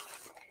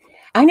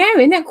 I know,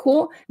 isn't that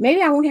cool?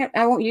 Maybe I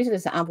won't use it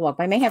as an envelope.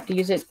 I may have to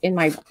use it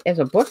as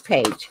a book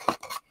page.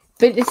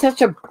 But it's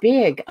such a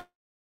big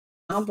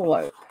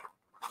envelope.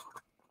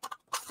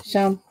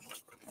 So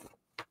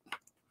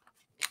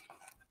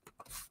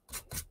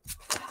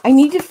I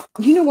need to,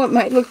 you know what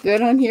might look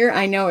good on here?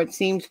 I know it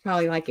seems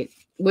probably like it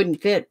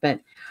wouldn't fit,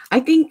 but I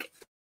think,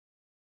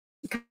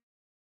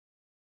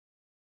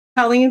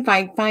 Colleen, if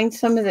I find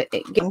some of it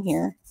in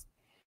here,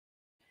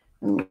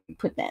 let me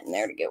put that in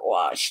there to get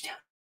washed.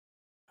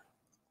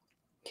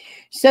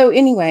 So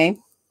anyway,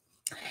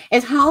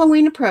 as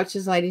Halloween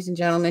approaches, ladies and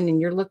gentlemen, and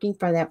you're looking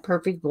for that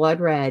perfect blood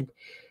red,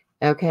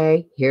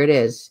 okay, here it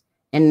is.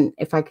 And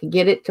if I could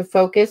get it to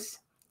focus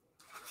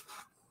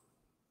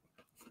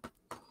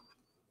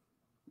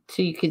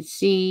so you could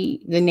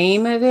see the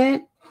name of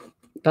it,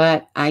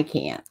 but I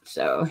can't.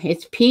 So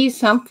it's P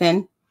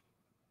something.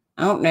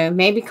 I don't know.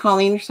 Maybe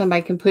Colleen or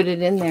somebody can put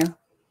it in there.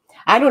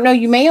 I don't know.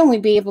 You may only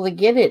be able to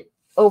get it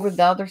over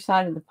the other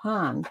side of the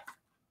pond.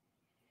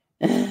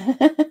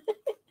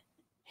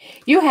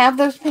 You have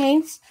those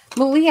paints?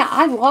 Malia,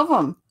 I love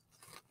them.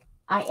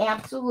 I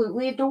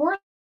absolutely adore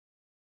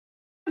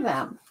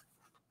them.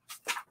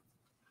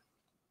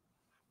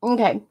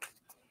 Okay.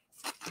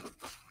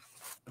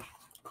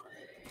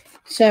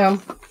 So,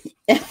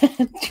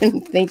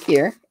 think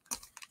here.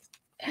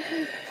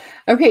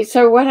 Okay,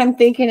 so what I'm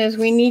thinking is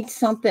we need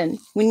something.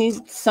 We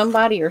need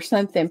somebody or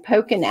something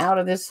poking out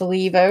of this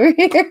sleeve over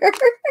here.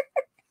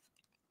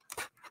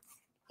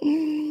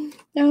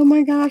 Oh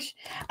my gosh.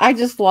 I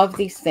just love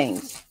these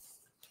things.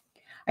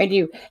 I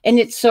do. And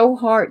it's so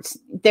hard.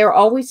 They're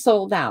always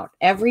sold out.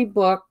 Every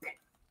book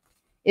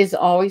is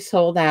always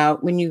sold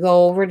out. When you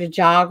go over to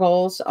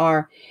Joggles,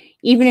 or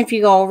even if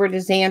you go over to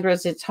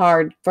Zandra's,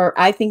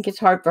 I think it's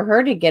hard for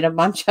her to get a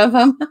bunch of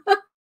them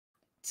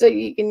so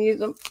you can use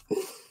them.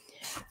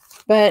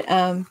 But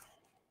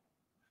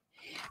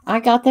I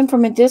got them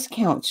from a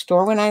discount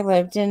store when I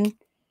lived in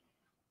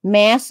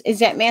Is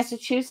that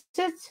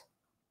Massachusetts?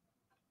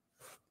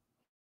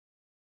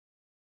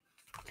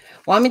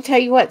 Well, I'm going to tell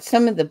you what,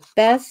 some of the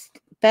bestest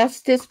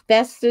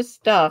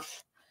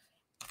stuff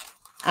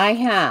I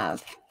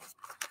have.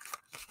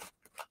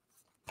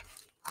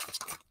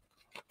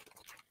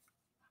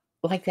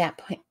 Like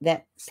that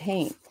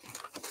paint.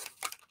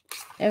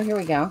 Oh, here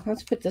we go.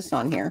 Let's put this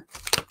on here.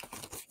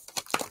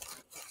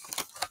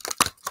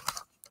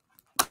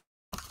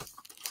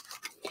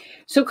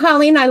 So,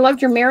 Colleen, I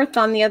loved your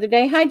marathon the other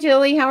day. Hi,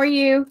 Jilly. How are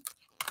you?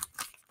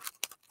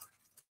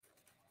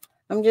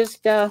 I'm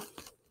just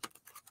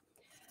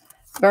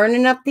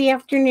burning up the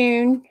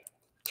afternoon,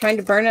 trying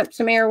to burn up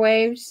some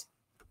airwaves.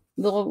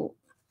 Little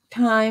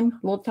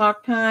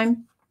talk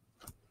time,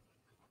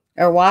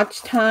 or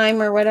watch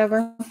time, or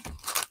whatever.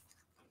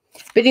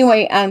 But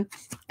anyway,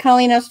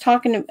 Colleen, I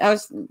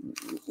was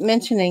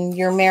mentioning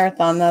your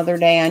marathon the other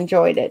day. I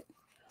enjoyed it,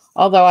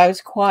 although I was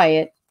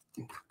quiet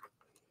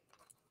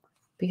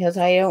because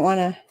I don't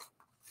want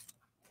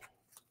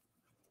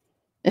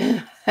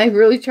to. I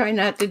really try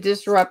not to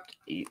disrupt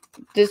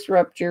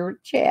your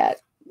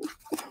chat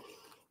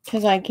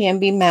because I can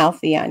be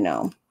mouthy. I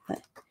know.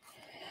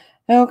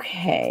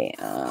 Okay.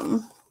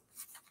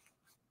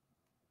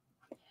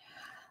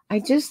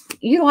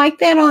 You like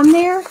that on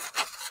there?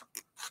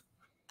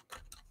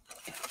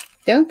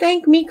 Don't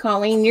thank me,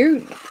 Colleen.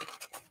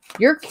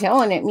 You're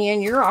killing it,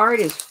 man. Your art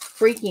is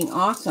freaking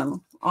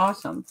awesome.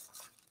 Awesome.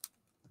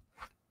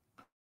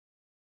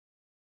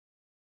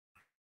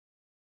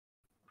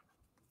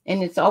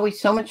 And it's always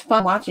so much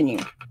fun watching you.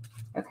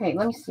 Okay,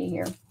 let me see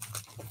here.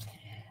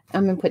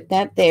 I'm going to put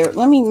that there.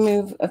 Let me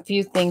move a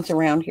few things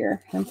around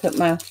here and put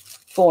my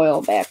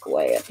foil back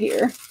way up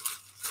here.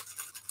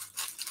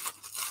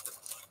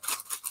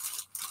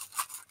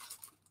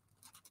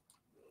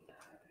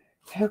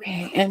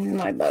 Okay, and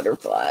my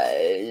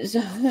butterflies.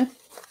 I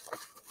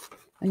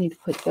need to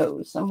put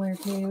those somewhere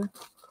too.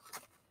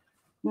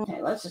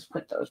 Okay, let's just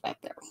put those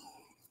back there.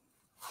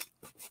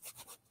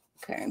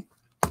 Okay.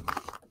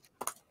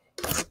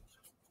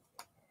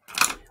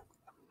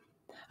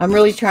 I'm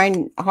really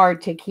trying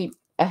hard to keep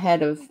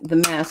ahead of the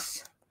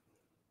mess.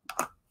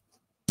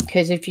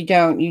 Because if you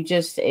don't,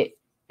 it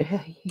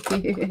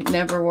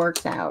never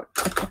works out.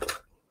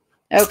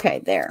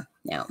 Okay, there.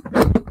 Now.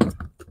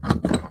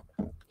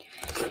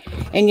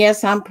 And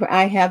yes,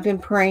 I have been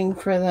praying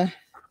for the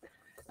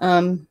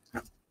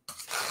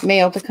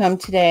mail to come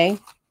today.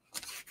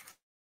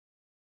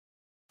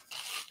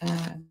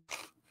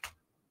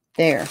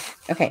 There.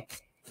 Okay.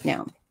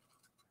 Now,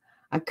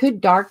 I could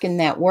darken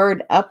that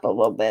word up a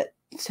little bit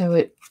so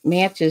it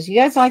matches. You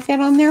guys like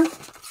that on there?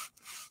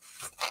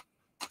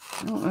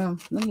 I don't know.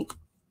 Let me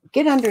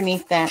get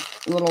underneath that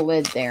little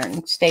lid there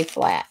and stay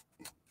flat.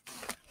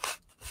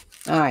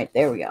 All right,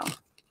 there we go.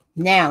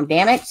 Now,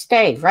 damn it,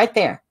 stay right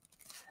there.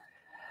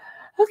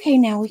 Okay,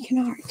 now we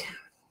can art.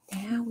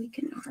 Now we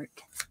can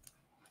art.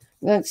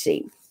 Let's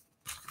see.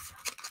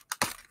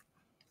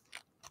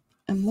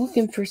 I'm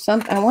looking for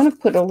something. I want to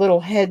put a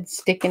little head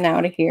sticking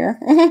out of here.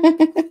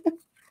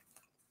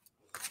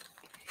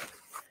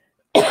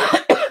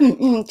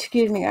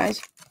 Excuse me,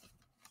 guys.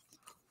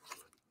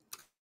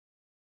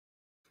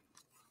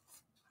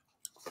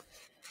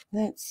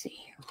 Let's see.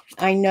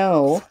 I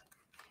know,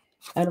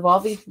 out of all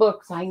these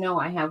books, I know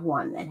I have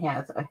one that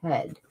has a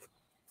head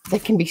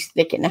that can be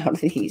sticking out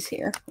of these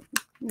here.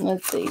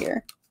 Let's see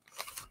here.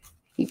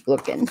 Keep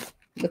looking.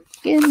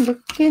 Looking.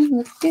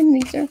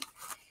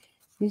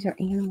 These are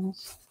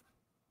animals.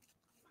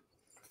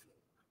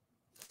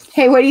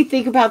 Hey, what do you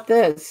think about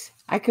this?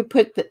 I could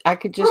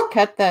just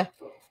cut the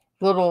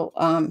little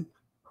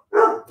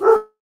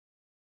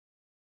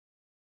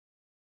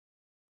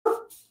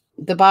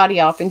the body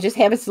off and just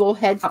have its little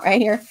head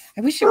right here.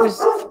 I wish it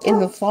was in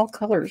the fall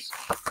colors.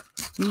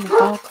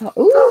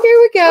 Oh, here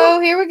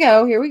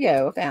we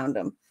go. I found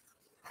them.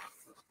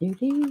 And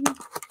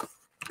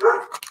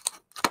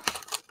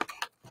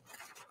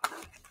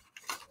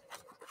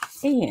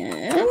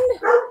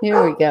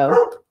here we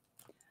go.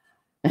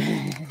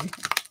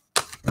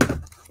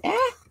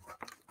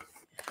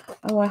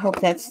 Oh, I hope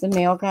that's the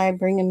mail guy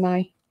bringing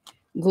my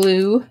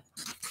glue.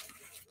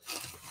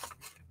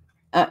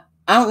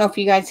 I don't know if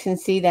you guys can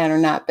see that or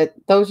not, but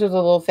those are the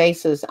little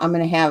faces I'm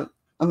going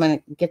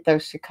to get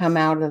those to come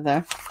out of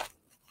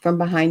from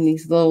behind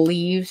these little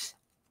leaves.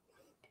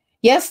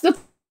 Yes, the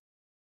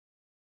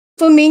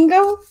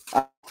flamingo.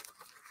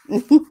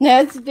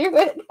 Let's do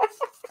it.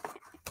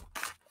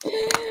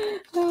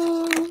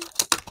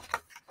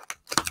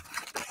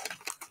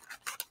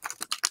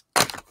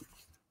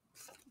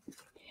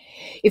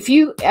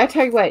 I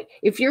tell you what,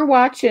 if you're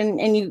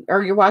watching and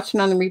you're watching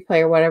on the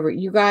replay or whatever,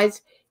 you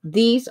guys,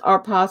 these are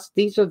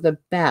the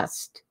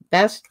best,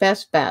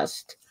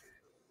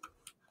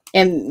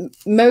 and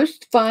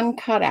most fun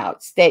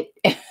cutouts that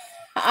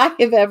I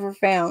have ever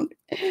found.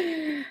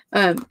 And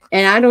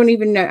I don't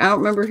even know. I don't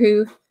remember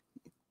who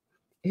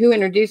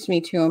introduced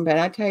me to them, but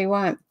I tell you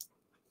what,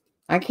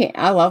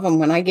 I love them.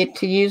 When I get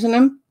to using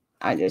them,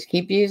 I just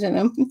keep using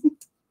them.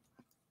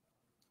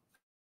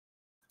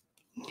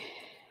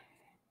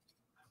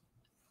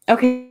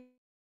 Okay,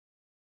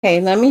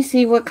 let me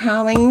see what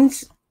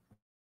Colleen's.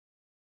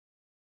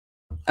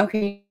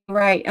 Okay,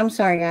 right. I'm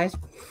sorry, guys.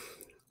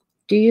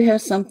 Do you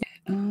have something?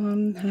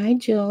 Hi,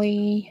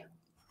 Julie.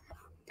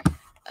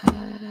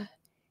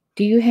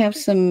 Do you have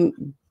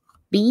some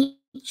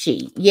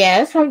beachy?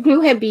 Yes, I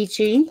do have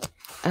beachy.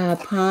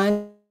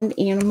 Pond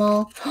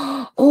animal.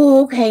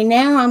 Oh, okay.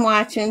 Now I'm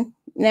watching.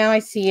 Now I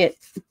see it.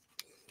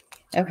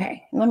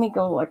 Okay, let me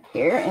go look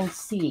here and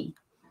see.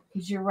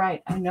 Because you're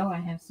right. I know I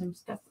have some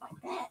stuff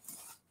like that.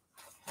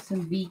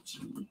 Some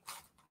beachy.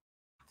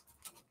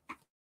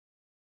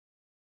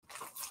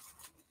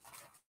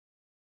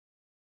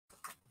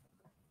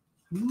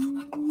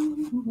 Some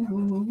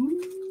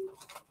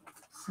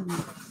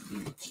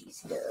beachy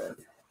stuff.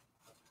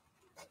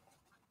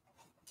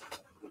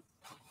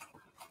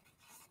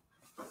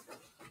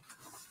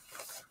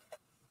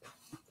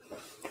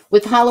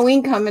 With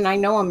Halloween coming, I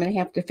know I'm going to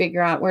have to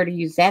figure out where to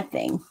use that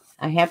thing.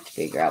 I have to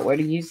figure out where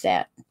to use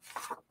that.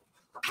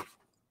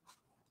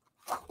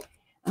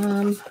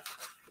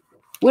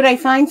 Would I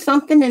find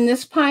something in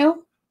this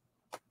pile?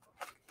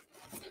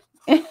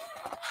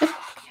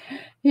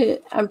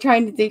 I'm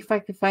trying to think if I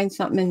could find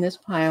something in this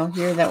pile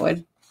here that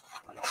would.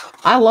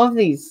 I love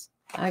these.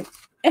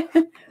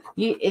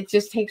 It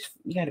just takes.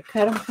 You got to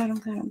cut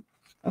them.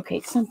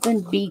 Okay,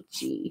 something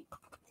beachy.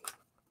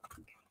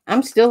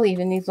 I'm still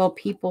leaving these little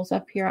peoples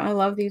up here. I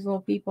love these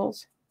little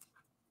peoples.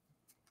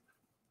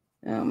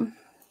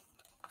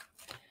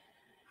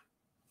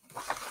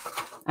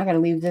 I got to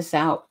leave this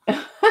out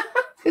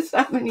because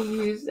I'm going to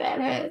use that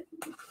head.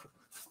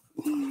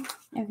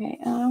 Okay.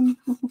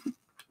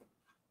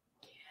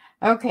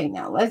 Okay,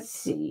 now let's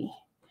see.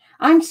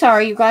 I'm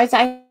sorry, you guys.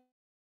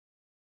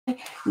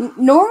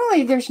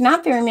 Normally there's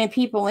not very many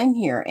people in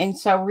here, and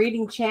so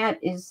reading chat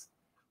is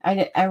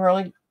I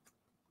really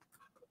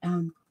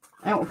I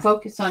don't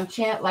focus on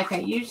chat like I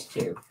used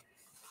to.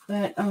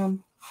 But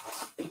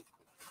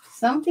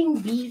something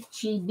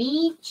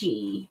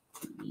beachy.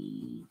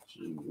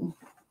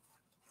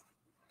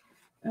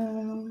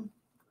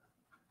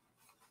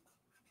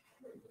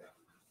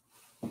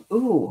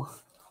 Ooh,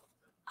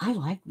 I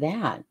like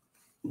that.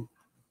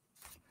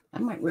 I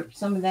might rip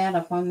some of that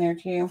up on there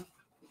too.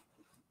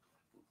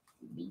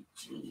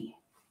 Beachy.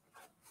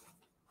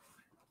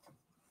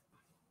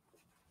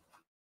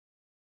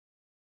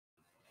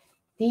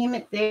 Damn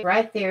it, there,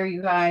 right there,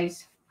 you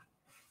guys.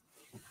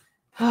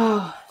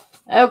 Oh,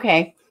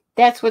 okay.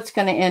 That's what's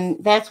going to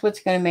end. That's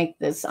what's going to make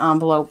this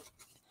envelope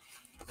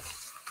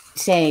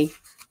say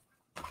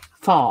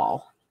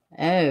fall.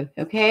 Oh,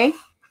 okay.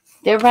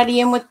 Everybody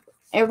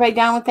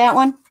down with that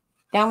one?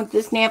 Down with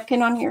this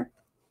napkin on here?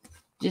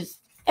 Just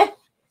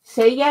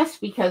say yes,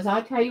 because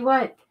I'll tell you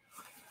what.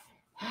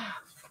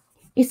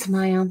 It's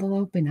my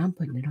envelope and I'm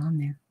putting it on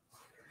there.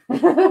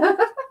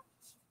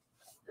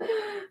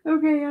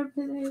 Okay, I'll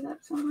put that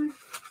somewhere.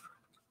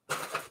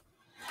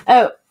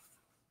 Oh.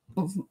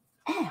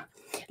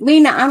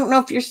 Lena, I don't know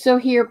if you're still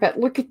here, but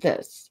look at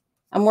this.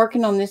 I'm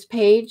working on this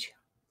page.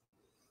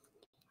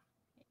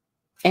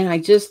 And I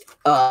just,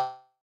 I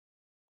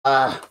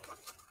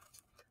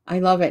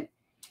love it.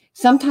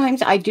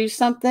 Sometimes I do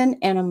something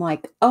and I'm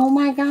like, oh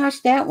my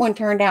gosh, that one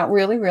turned out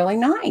really, really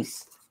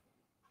nice.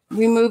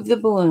 Remove the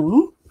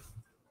balloon.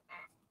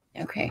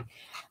 Okay.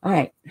 All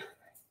right.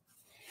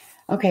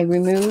 Okay,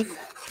 remove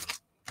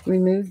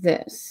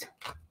this.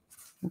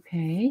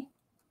 Okay.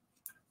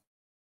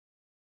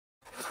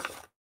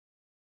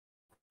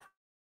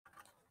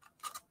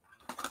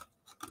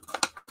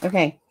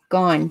 Okay,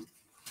 gone.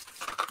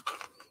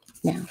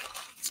 Now.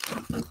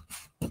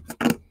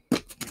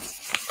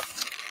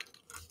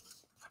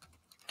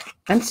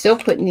 I'm still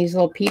putting these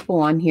little people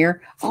on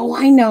here. Oh,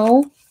 I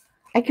know.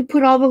 I could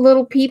put all the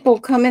little people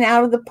coming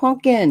out of the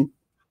pumpkin.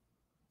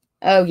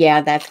 Oh,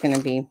 yeah, that's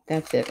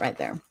it right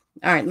there.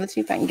 All right, let's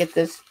see if I can get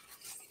this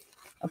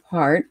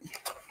apart.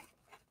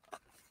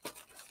 All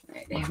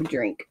right, have a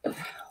drink of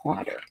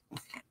water.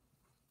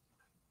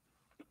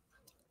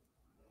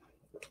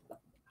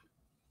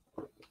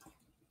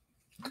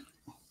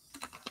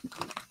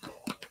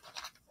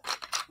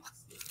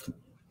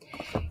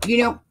 You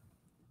know,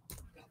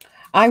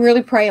 I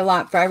really pray a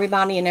lot for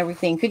everybody and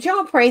everything. Could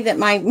y'all pray that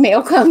my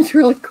mail comes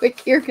really quick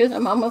here because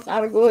I'm almost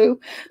out of glue?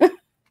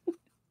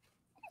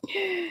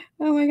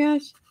 Oh my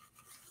gosh.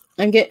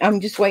 I'm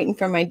just waiting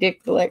for my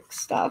Dick Blick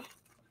stuff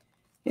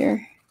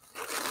here.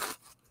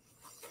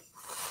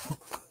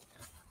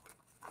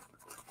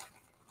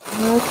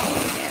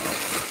 Okay.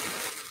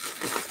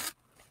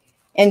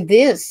 And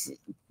this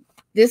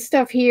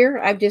stuff here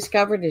I've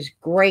discovered is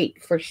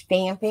great for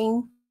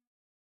stamping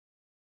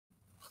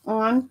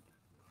on.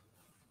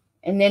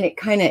 And then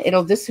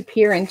it'll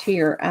disappear into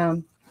your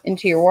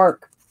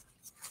work.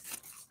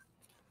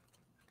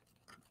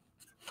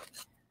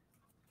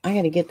 I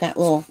got to get that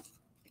little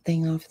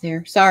thing off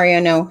there. Sorry, I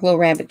know Little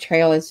Rabbit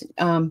Trail is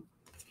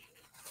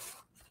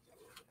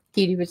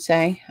Kitty would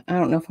say. I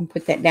don't know if I'm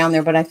put that down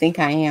there, but I think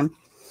I am.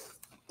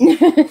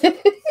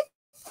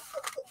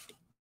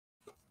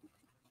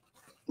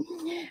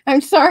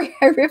 I'm sorry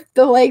I ripped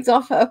the legs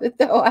off of it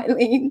though,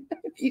 Eileen.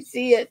 If you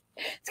see it,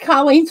 it's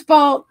Colleen's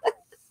fault.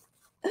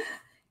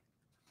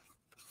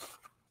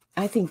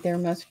 I think there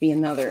must be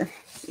another.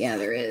 Yeah,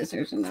 there is.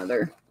 There's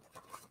another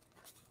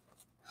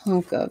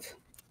hunk of.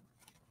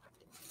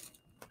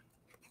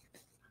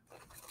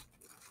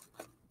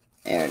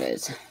 There it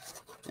is.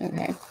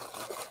 Okay.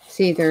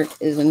 See, there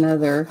is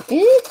another.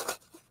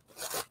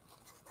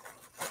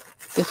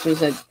 This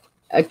was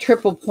a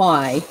triple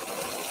ply.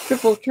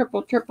 Triple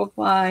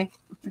ply.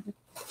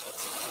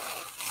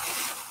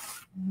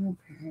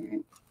 Okay.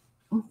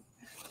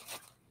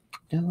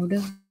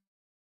 Dodo.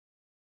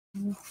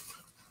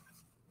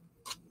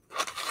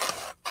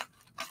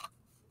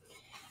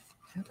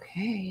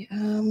 Okay.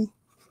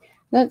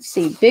 Let's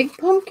see. Big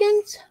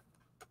pumpkins.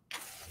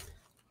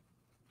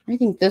 I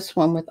think this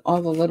one with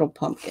all the little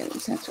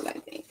pumpkins. That's what I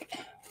think.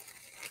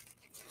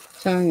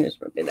 So I'm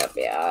just rip it up.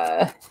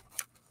 Yeah.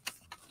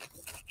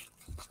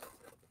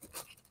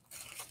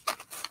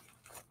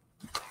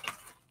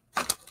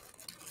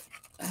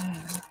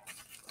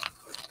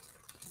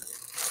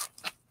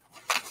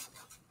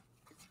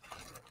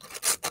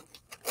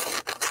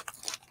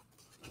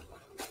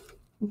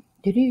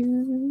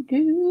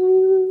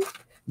 Do-do-do.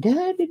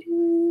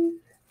 Da-do-do.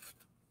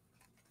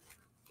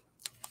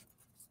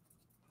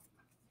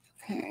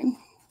 Okay.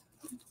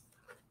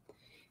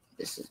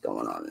 This is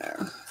going on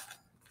there.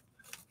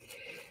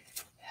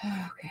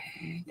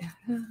 Okay.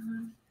 Da-da.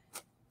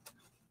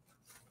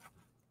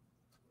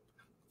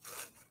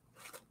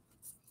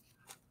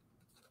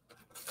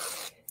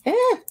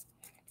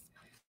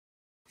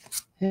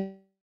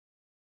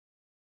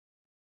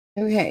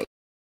 Okay,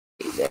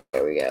 there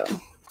we go.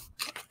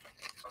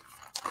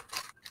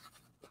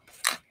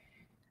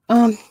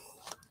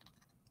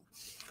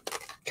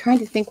 Trying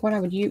to think what I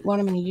would use, what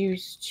I'm going to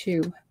use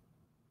to.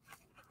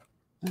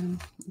 I'm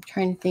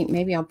trying to think.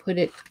 Maybe I'll put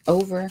it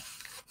over.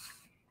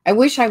 I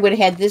wish I would have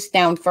had this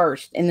down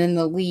first and then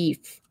the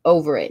leaf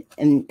over it,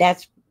 and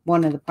that's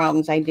one of the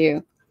problems I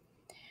do.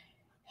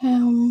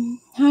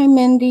 Hi,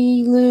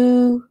 Mindy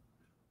Lou,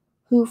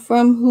 who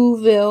from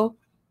Whoville.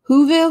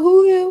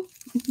 Whoville.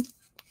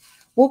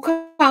 Well,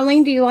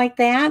 Colleen, do you like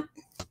that?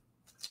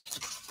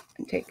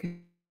 Okay.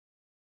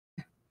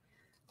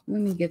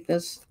 Let me get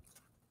this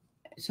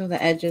so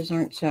the edges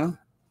aren't so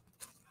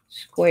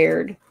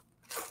squared.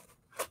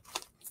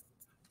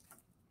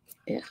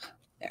 Yeah,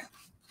 there.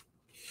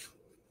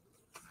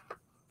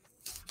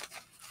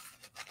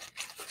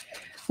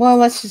 Well,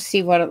 let's just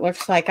see what it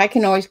looks like. I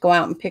can always go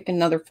out and pick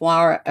another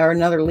flower or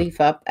another leaf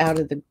up out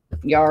of the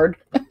yard.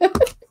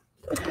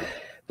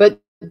 But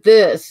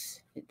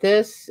this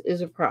is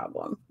a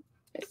problem.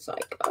 It's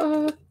like,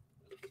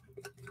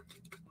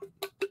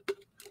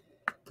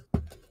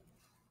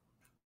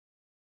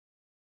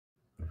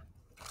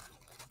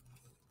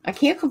 I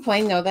can't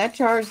complain though. That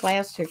jar has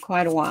lasted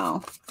quite a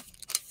while.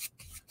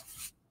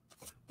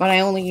 But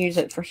I only use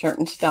it for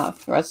certain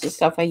stuff. The rest of the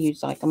stuff I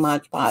use like a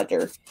Mod Podge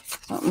or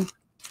something.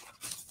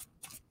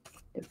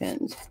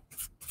 Depends.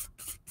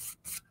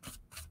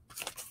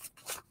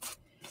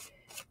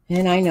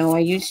 And I know I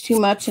use too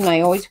much and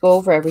I always go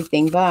over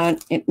everything,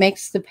 but it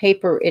makes the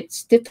paper, it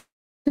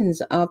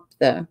stiffens up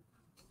the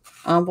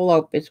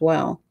envelope as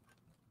well.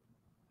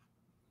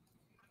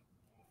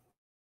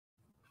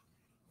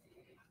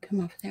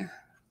 Come over there.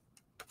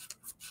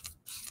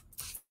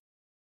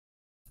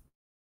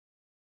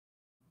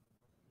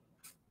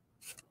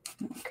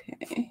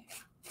 Okay.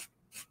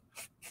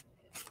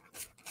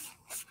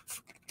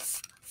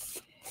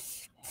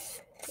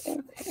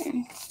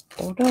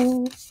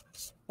 Okay.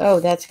 Oh,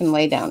 that's going to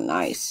lay down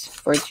nice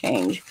for a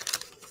change.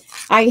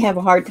 I have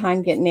a hard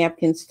time getting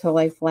napkins to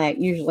lay flat.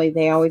 Usually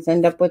they always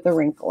end up with a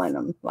wrinkle in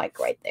them, like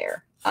right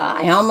there.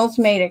 I almost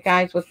made it,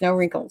 guys, with no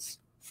wrinkles.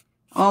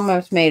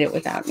 Almost made it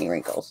without any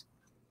wrinkles.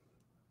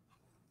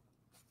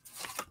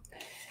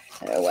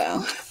 Oh,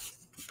 well.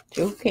 It's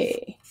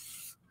okay.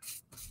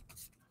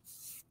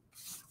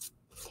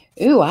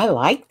 Ooh, I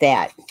like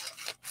that.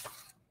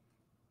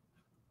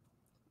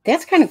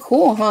 That's kind of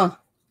cool, huh?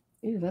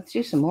 Ooh, let's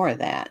do some more of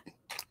that.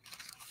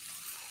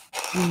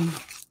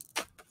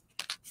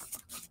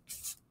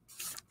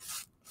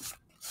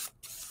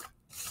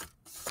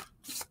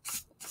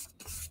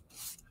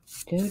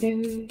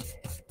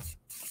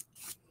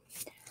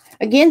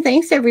 Again,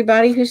 thanks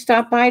everybody who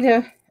stopped by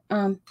to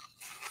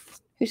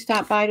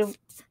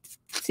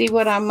see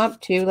what I'm up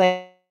to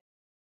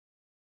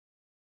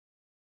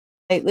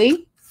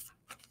lately.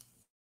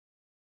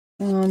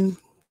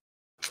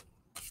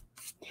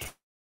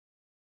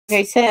 Like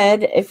I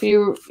said, if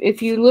you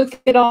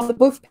look at all the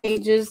book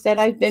pages that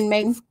I've been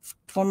making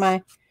for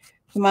my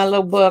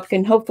little book,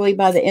 and hopefully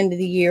by the end of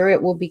the year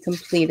it will be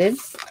completed.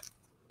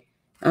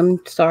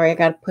 I'm sorry, I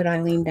got to put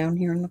Eileen down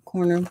here in the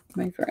corner,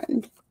 my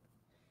friend.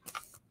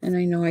 And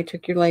I know I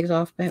took your legs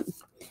off, but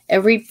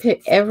every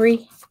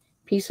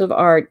piece of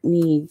art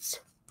needs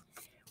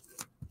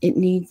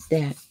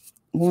that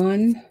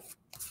one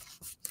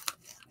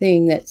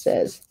thing that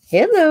says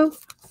hello.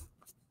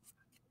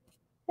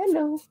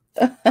 Hello.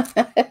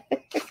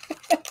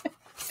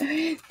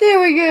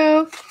 There we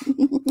go.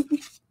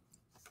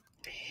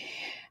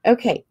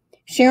 Okay.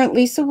 Sharon,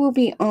 Lisa will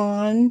be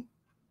on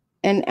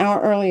an hour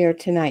earlier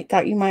tonight.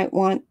 Thought you might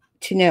want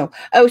to know.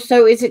 Oh,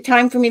 so is it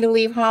time for me to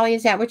leave, Holly?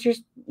 Is that what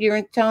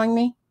you're telling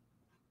me?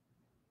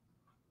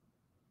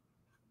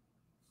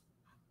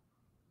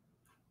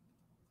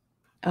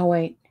 Oh,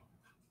 wait.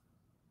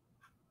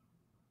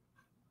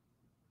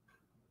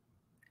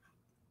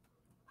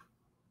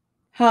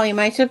 Holly, am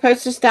I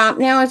supposed to stop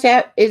now?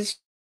 Is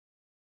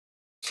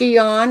she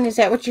on? Is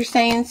that what you're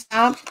saying?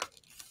 Stop?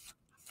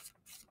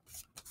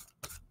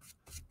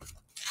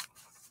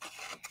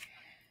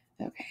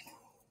 Okay.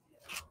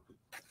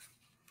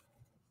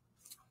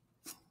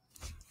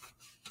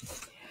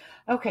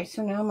 Okay,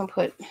 so now I'm going to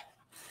put...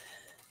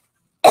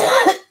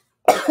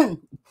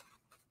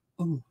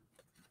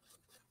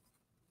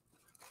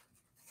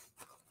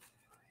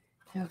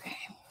 Okay.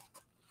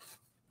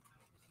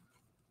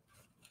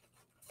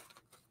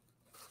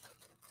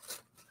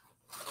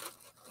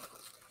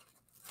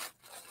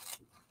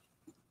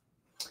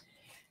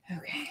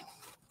 Okay.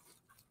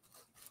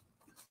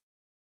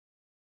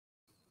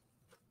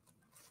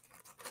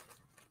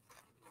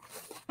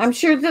 I'm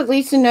sure that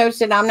Lisa knows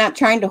that I'm not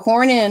trying to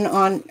horn in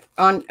on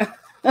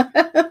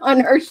on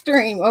her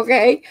stream,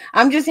 okay?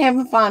 I'm just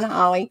having fun,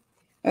 Holly.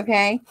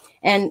 Okay?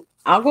 And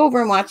I'll go over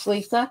and watch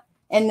Lisa,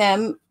 and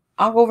then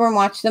I'll go over and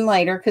watch them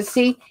later. Because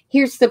see,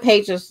 here's the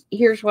pages.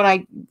 Here's what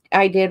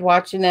I did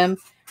watching them,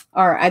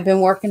 or I've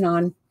been working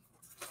on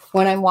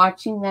when I'm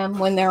watching them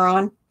when they're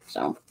on.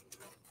 So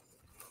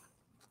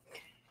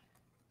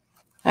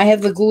I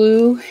have the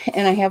glue,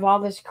 and I have all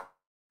this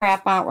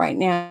crap out right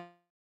now.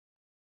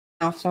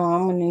 so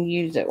I'm going to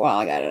use it while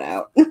I got it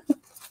out.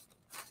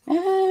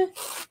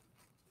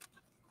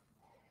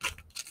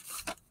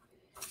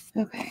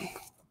 Okay.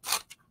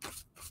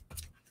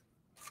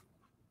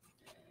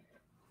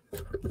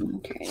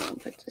 Okay, I'll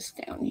put this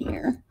down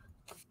here.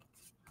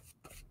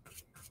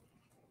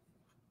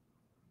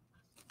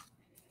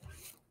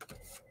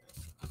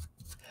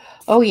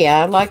 Oh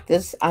yeah, I like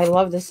this. I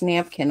love this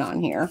napkin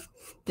on here.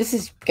 This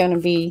is gonna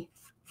be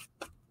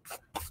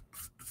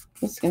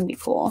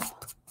cool.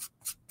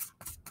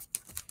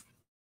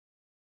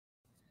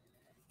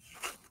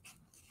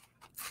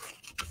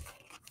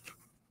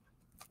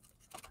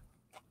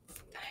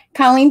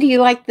 Colleen, do you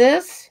like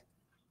this?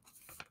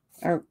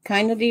 Or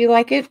kind of do you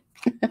like it?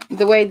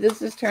 The way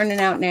this is turning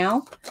out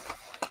now?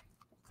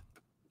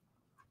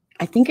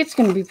 I think it's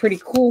going to be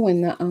pretty cool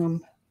when the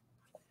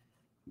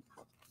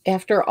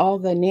after all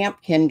the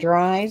napkin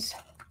dries.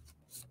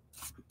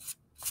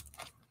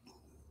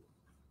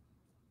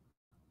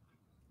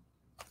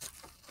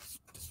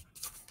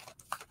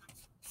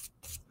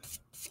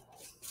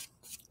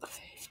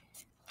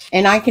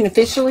 And I can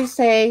officially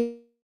say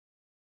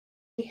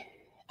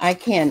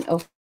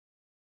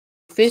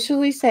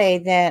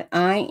that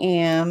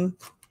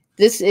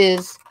this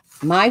is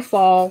my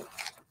fall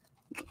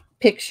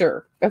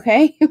picture,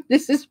 okay?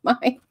 This is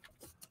my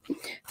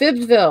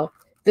Phibbsville.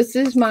 This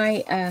is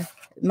my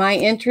my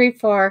entry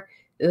for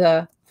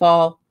the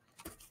fall,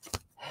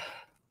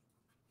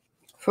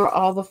 for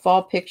all the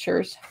fall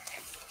pictures.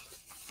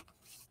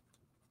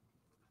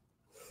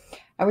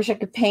 I wish I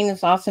could paint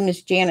as awesome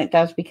as Janet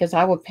does, because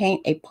I would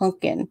paint a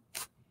pumpkin.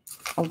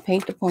 I would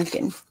paint the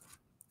pumpkin.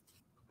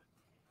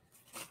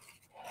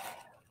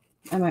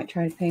 I might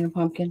try to paint a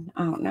pumpkin.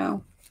 I don't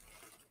know.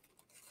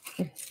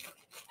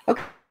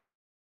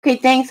 Okay,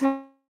 thanks,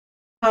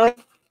 Holly.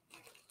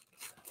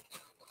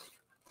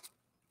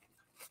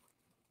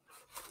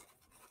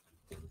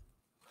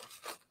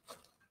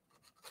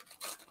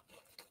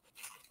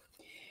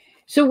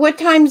 So what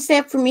time is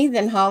that for me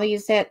then, Holly?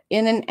 Is that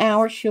in an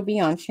hour she'll be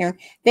on, Sharon?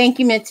 Thank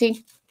you,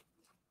 Mitzi.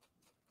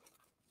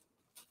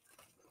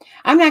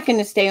 I'm not going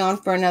to stay on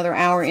for another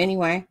hour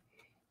anyway,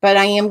 but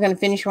I am going to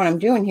finish what I'm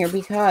doing here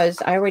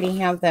because I already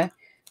have I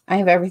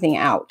have everything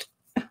out.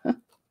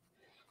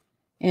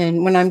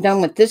 And when I'm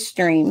done with this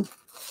stream,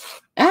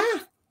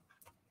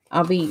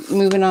 I'll be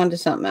moving on to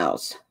something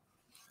else.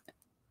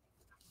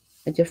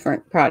 A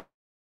different project.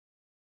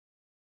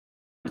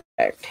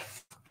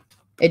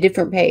 A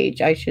different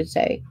page, I should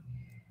say.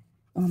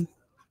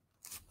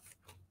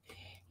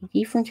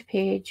 Different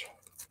page.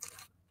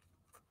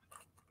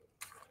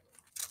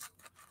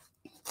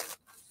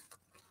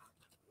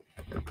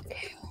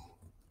 Okay.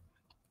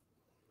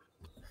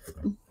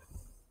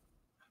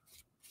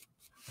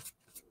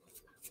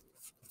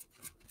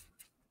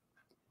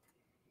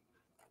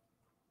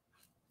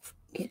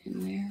 Get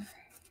in there.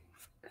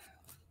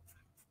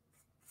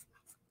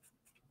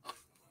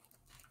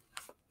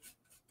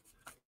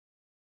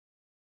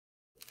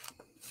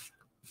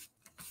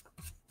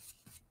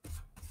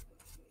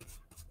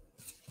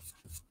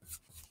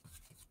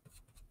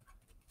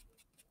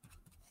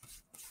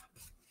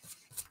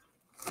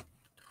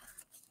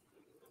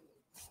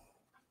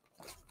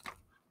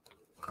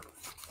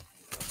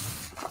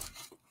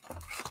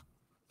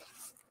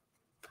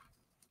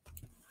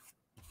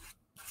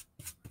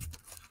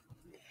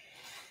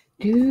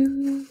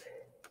 Do.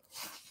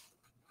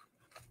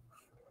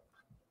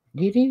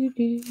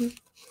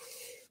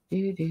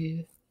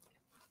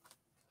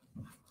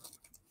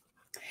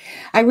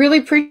 I really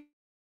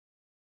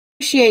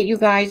appreciate you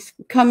guys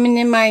coming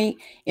in my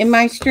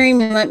stream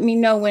and let me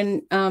know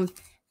when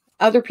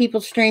other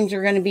people's streams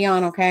are going to be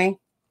on, okay?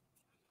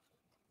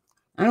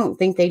 I don't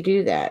think they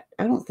do that.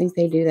 I don't think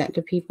they do that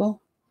to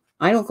people.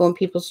 I don't go in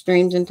people's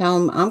streams and tell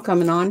them I'm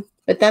coming on,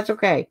 but that's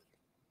okay.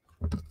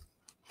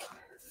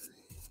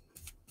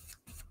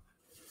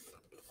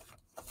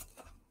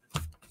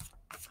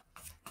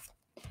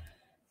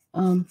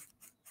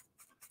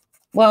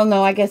 Well,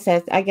 no, I guess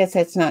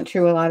that's not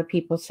true. A lot of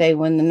people say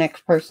when the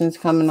next person's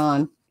coming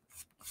on.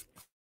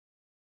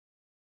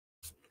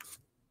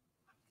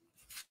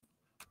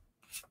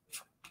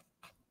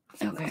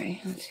 Okay,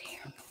 let's see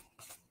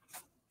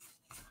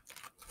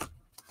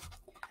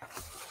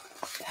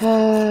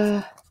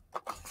here.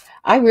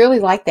 I really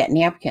like that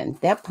napkin.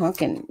 That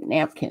pumpkin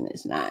napkin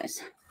is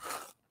nice.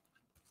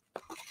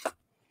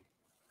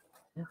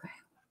 Okay.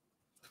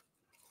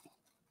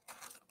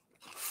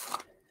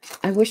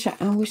 I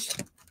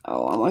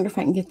wonder if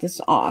I can get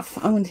this off.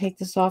 I'm going to take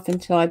this off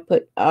until I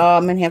put,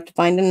 I'm going to have to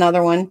find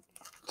another one.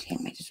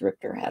 Damn, I just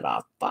ripped her head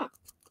off. Fuck.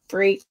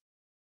 Break.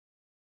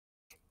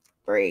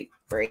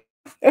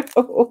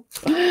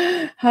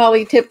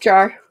 Holly tip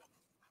jar.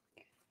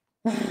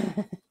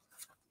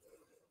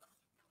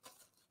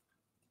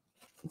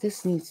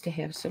 This needs to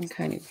have some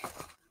kind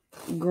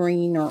of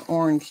green or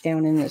orange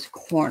down in this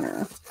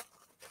corner.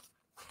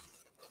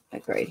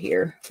 Like right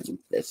here.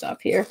 This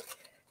up here.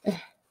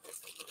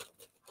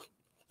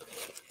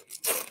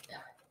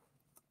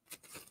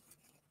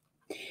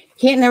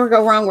 Can't never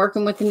go wrong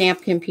working with the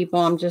napkin, people.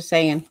 I'm just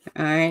saying.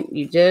 All right.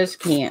 You just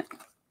can't.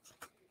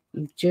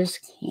 You just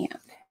can't.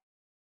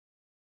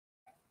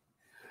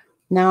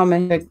 Now I'm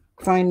going to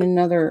find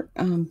another.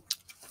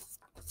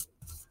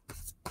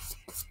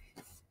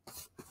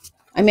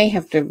 I may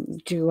have to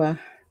do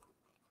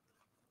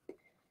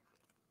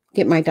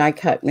get my die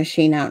cut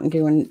machine out and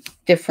do a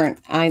different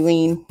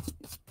Eileen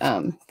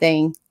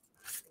thing.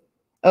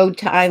 Ode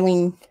to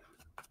Eileen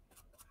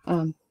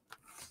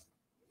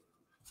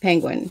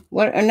penguin.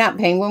 What? Not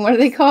penguin. What are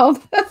they called?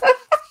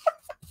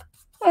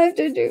 I have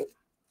to do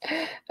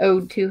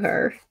ode to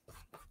her.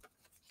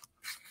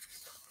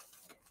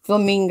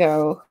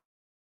 Flamingo.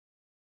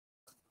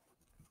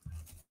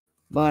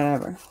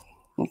 Whatever.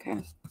 Okay.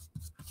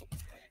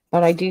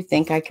 But I do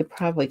think I could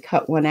probably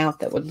cut one out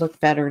that would look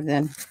better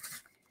than,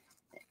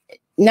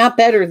 not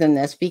better than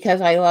this, because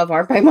I love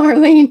Art by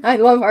Marlene. I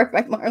love Art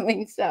by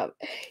Marlene stuff.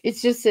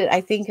 It's just that I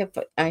think if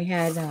I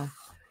had,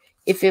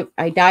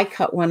 I die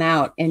cut one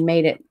out and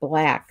made it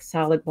black,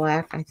 solid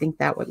black, I think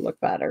that would look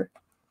better.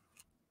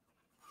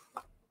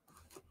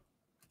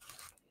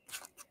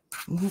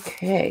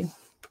 Okay.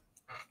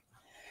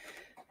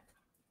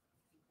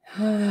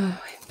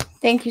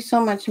 Thank you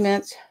so much,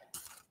 Mitz.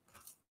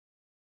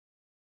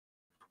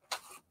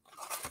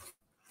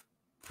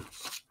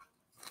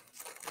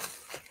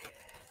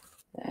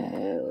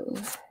 Oh.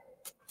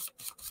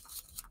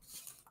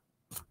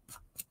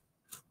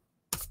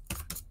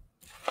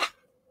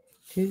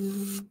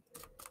 Two.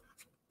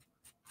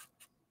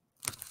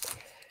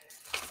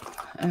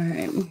 All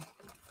right.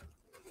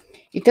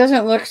 It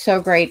doesn't look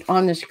so great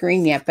on the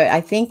screen yet, but I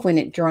think when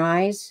it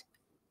dries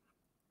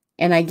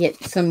and I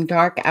get some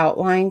dark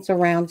outlines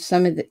around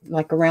some of the,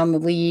 like around the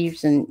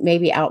leaves and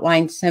maybe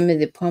outline some of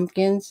the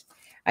pumpkins,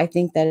 I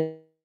think that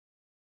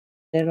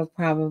it'll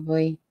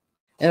probably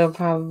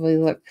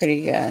look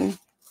pretty good.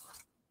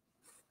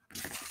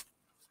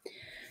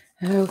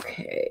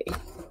 Okay.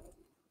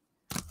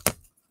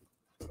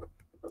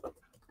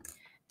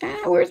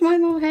 Where's my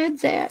little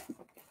heads at?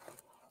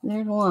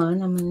 There's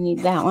one. I'm going to need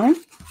that one.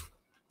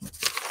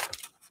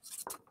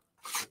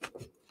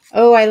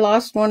 Oh, I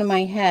lost one of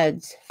my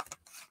heads.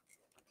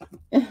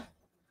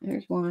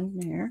 There's one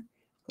there.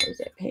 Close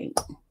that page.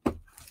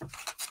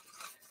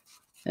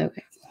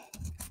 Okay.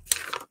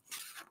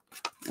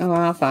 Oh,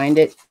 I'll find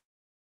it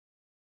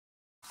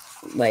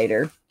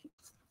later.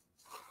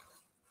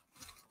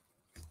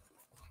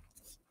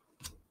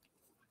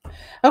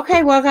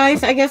 Okay, well,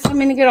 guys, I guess I'm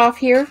going to get off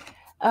here.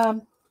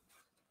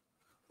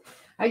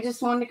 I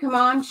just wanted to come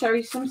on, show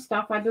you some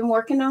stuff I've been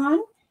working on.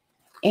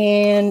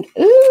 And,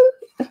 ooh,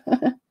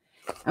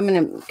 I'm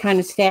going to kind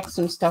of stack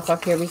some stuff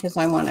up here because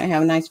I want to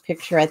have a nice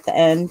picture at the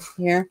end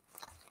here.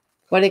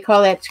 What do they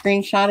call that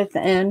screenshot at the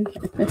end?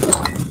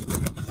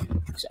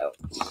 So,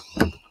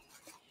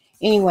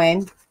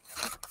 anyway.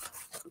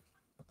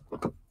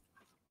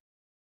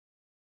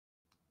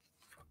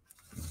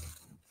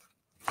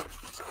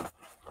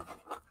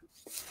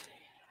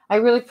 I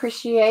really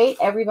appreciate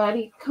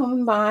everybody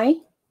coming by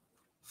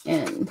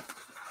and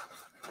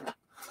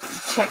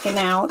checking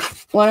out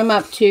what I'm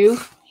up to.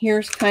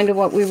 Here's kind of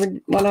what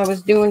I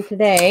was doing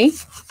today.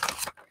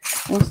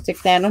 We'll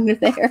stick that under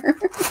there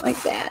like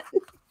that.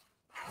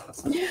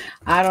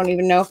 I don't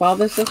even know if all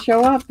this will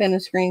show up in a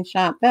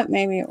screenshot, but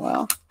maybe it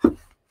will. There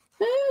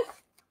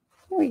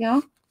we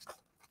go.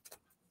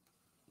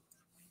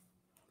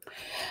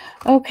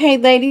 Okay,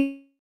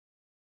 ladies,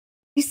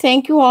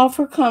 thank you all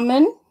for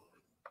coming.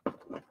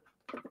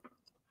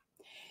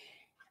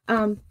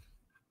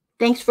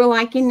 Thanks for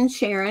liking and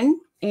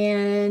sharing,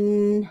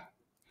 and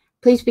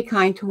please be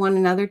kind to one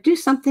another. Do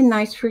something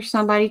nice for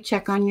somebody.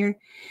 Check on your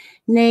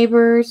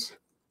neighbors.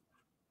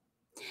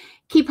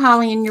 Keep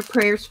Holly in your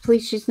prayers,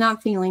 please. She's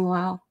not feeling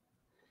well.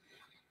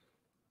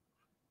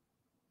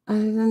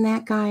 Other than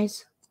that,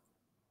 guys,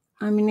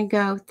 I'm going to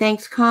go.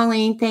 Thanks,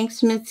 Colleen.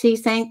 Thanks, Mitzi.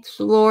 Thanks,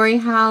 Lori,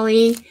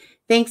 Holly.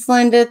 Thanks,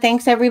 Linda.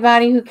 Thanks,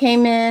 everybody who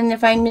came in.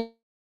 If I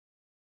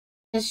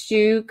missed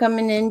you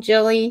coming in,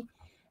 Jilly.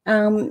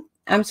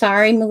 I'm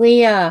sorry,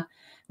 Malia.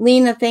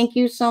 Lena, thank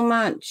you so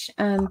much.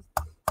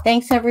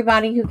 Thanks,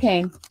 everybody who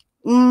came.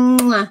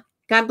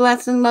 God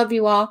bless and love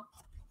you all.